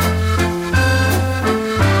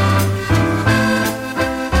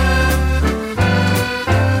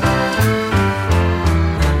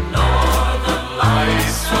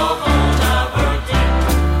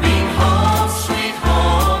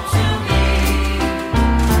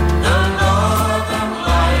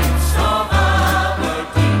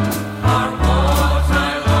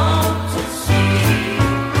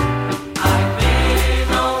 I've been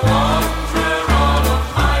a wanderer all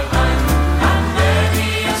of my life.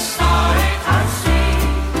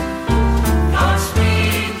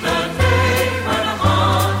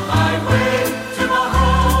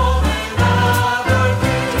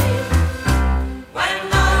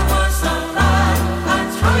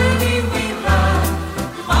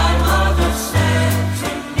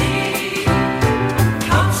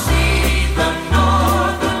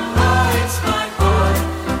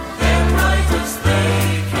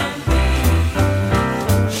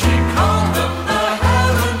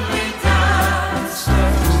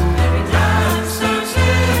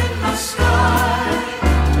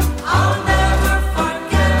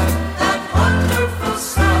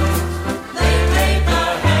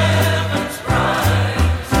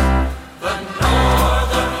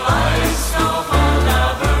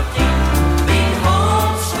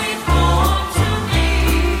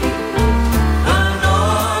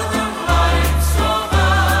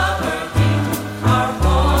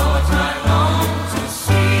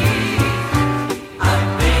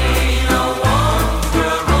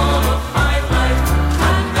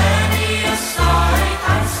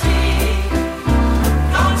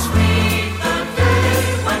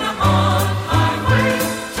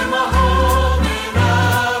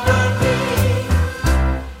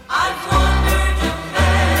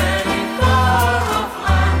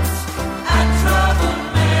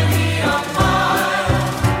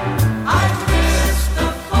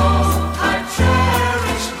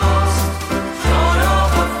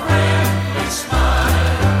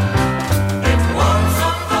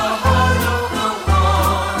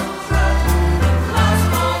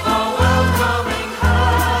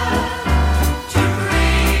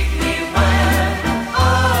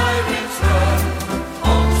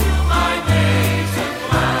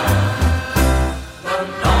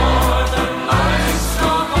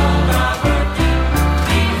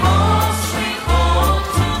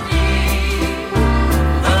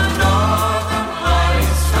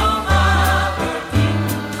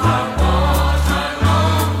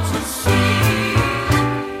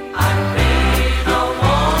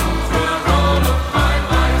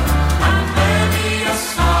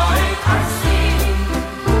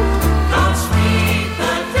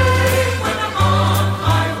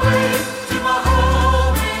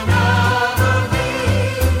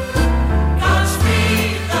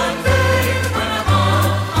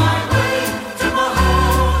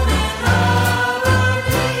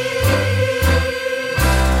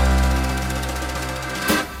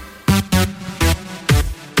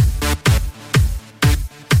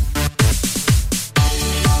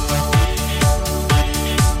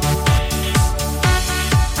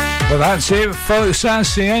 that's it, folks.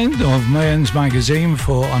 That's the end of Mearns magazine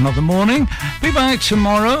for another morning. Be back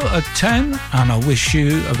tomorrow at 10, and I wish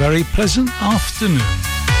you a very pleasant afternoon.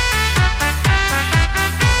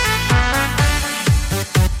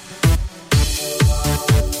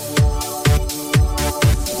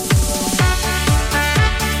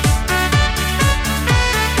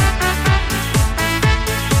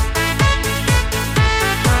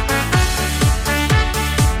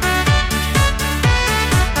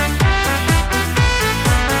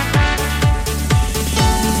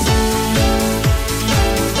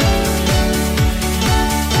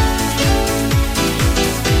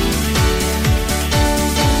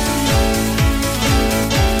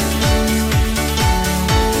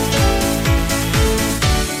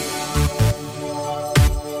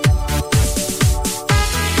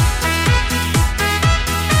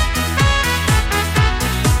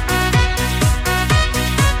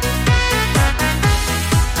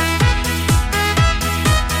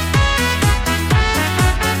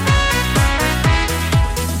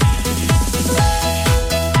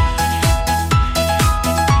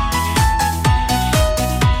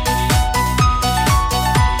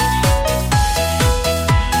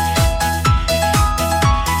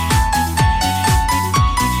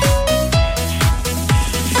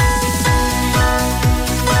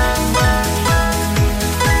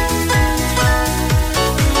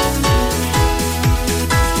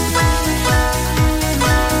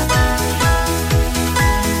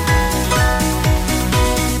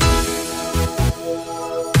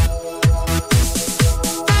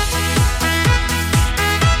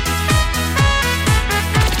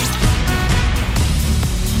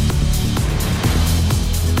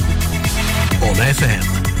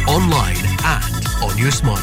 FM, online and on your smart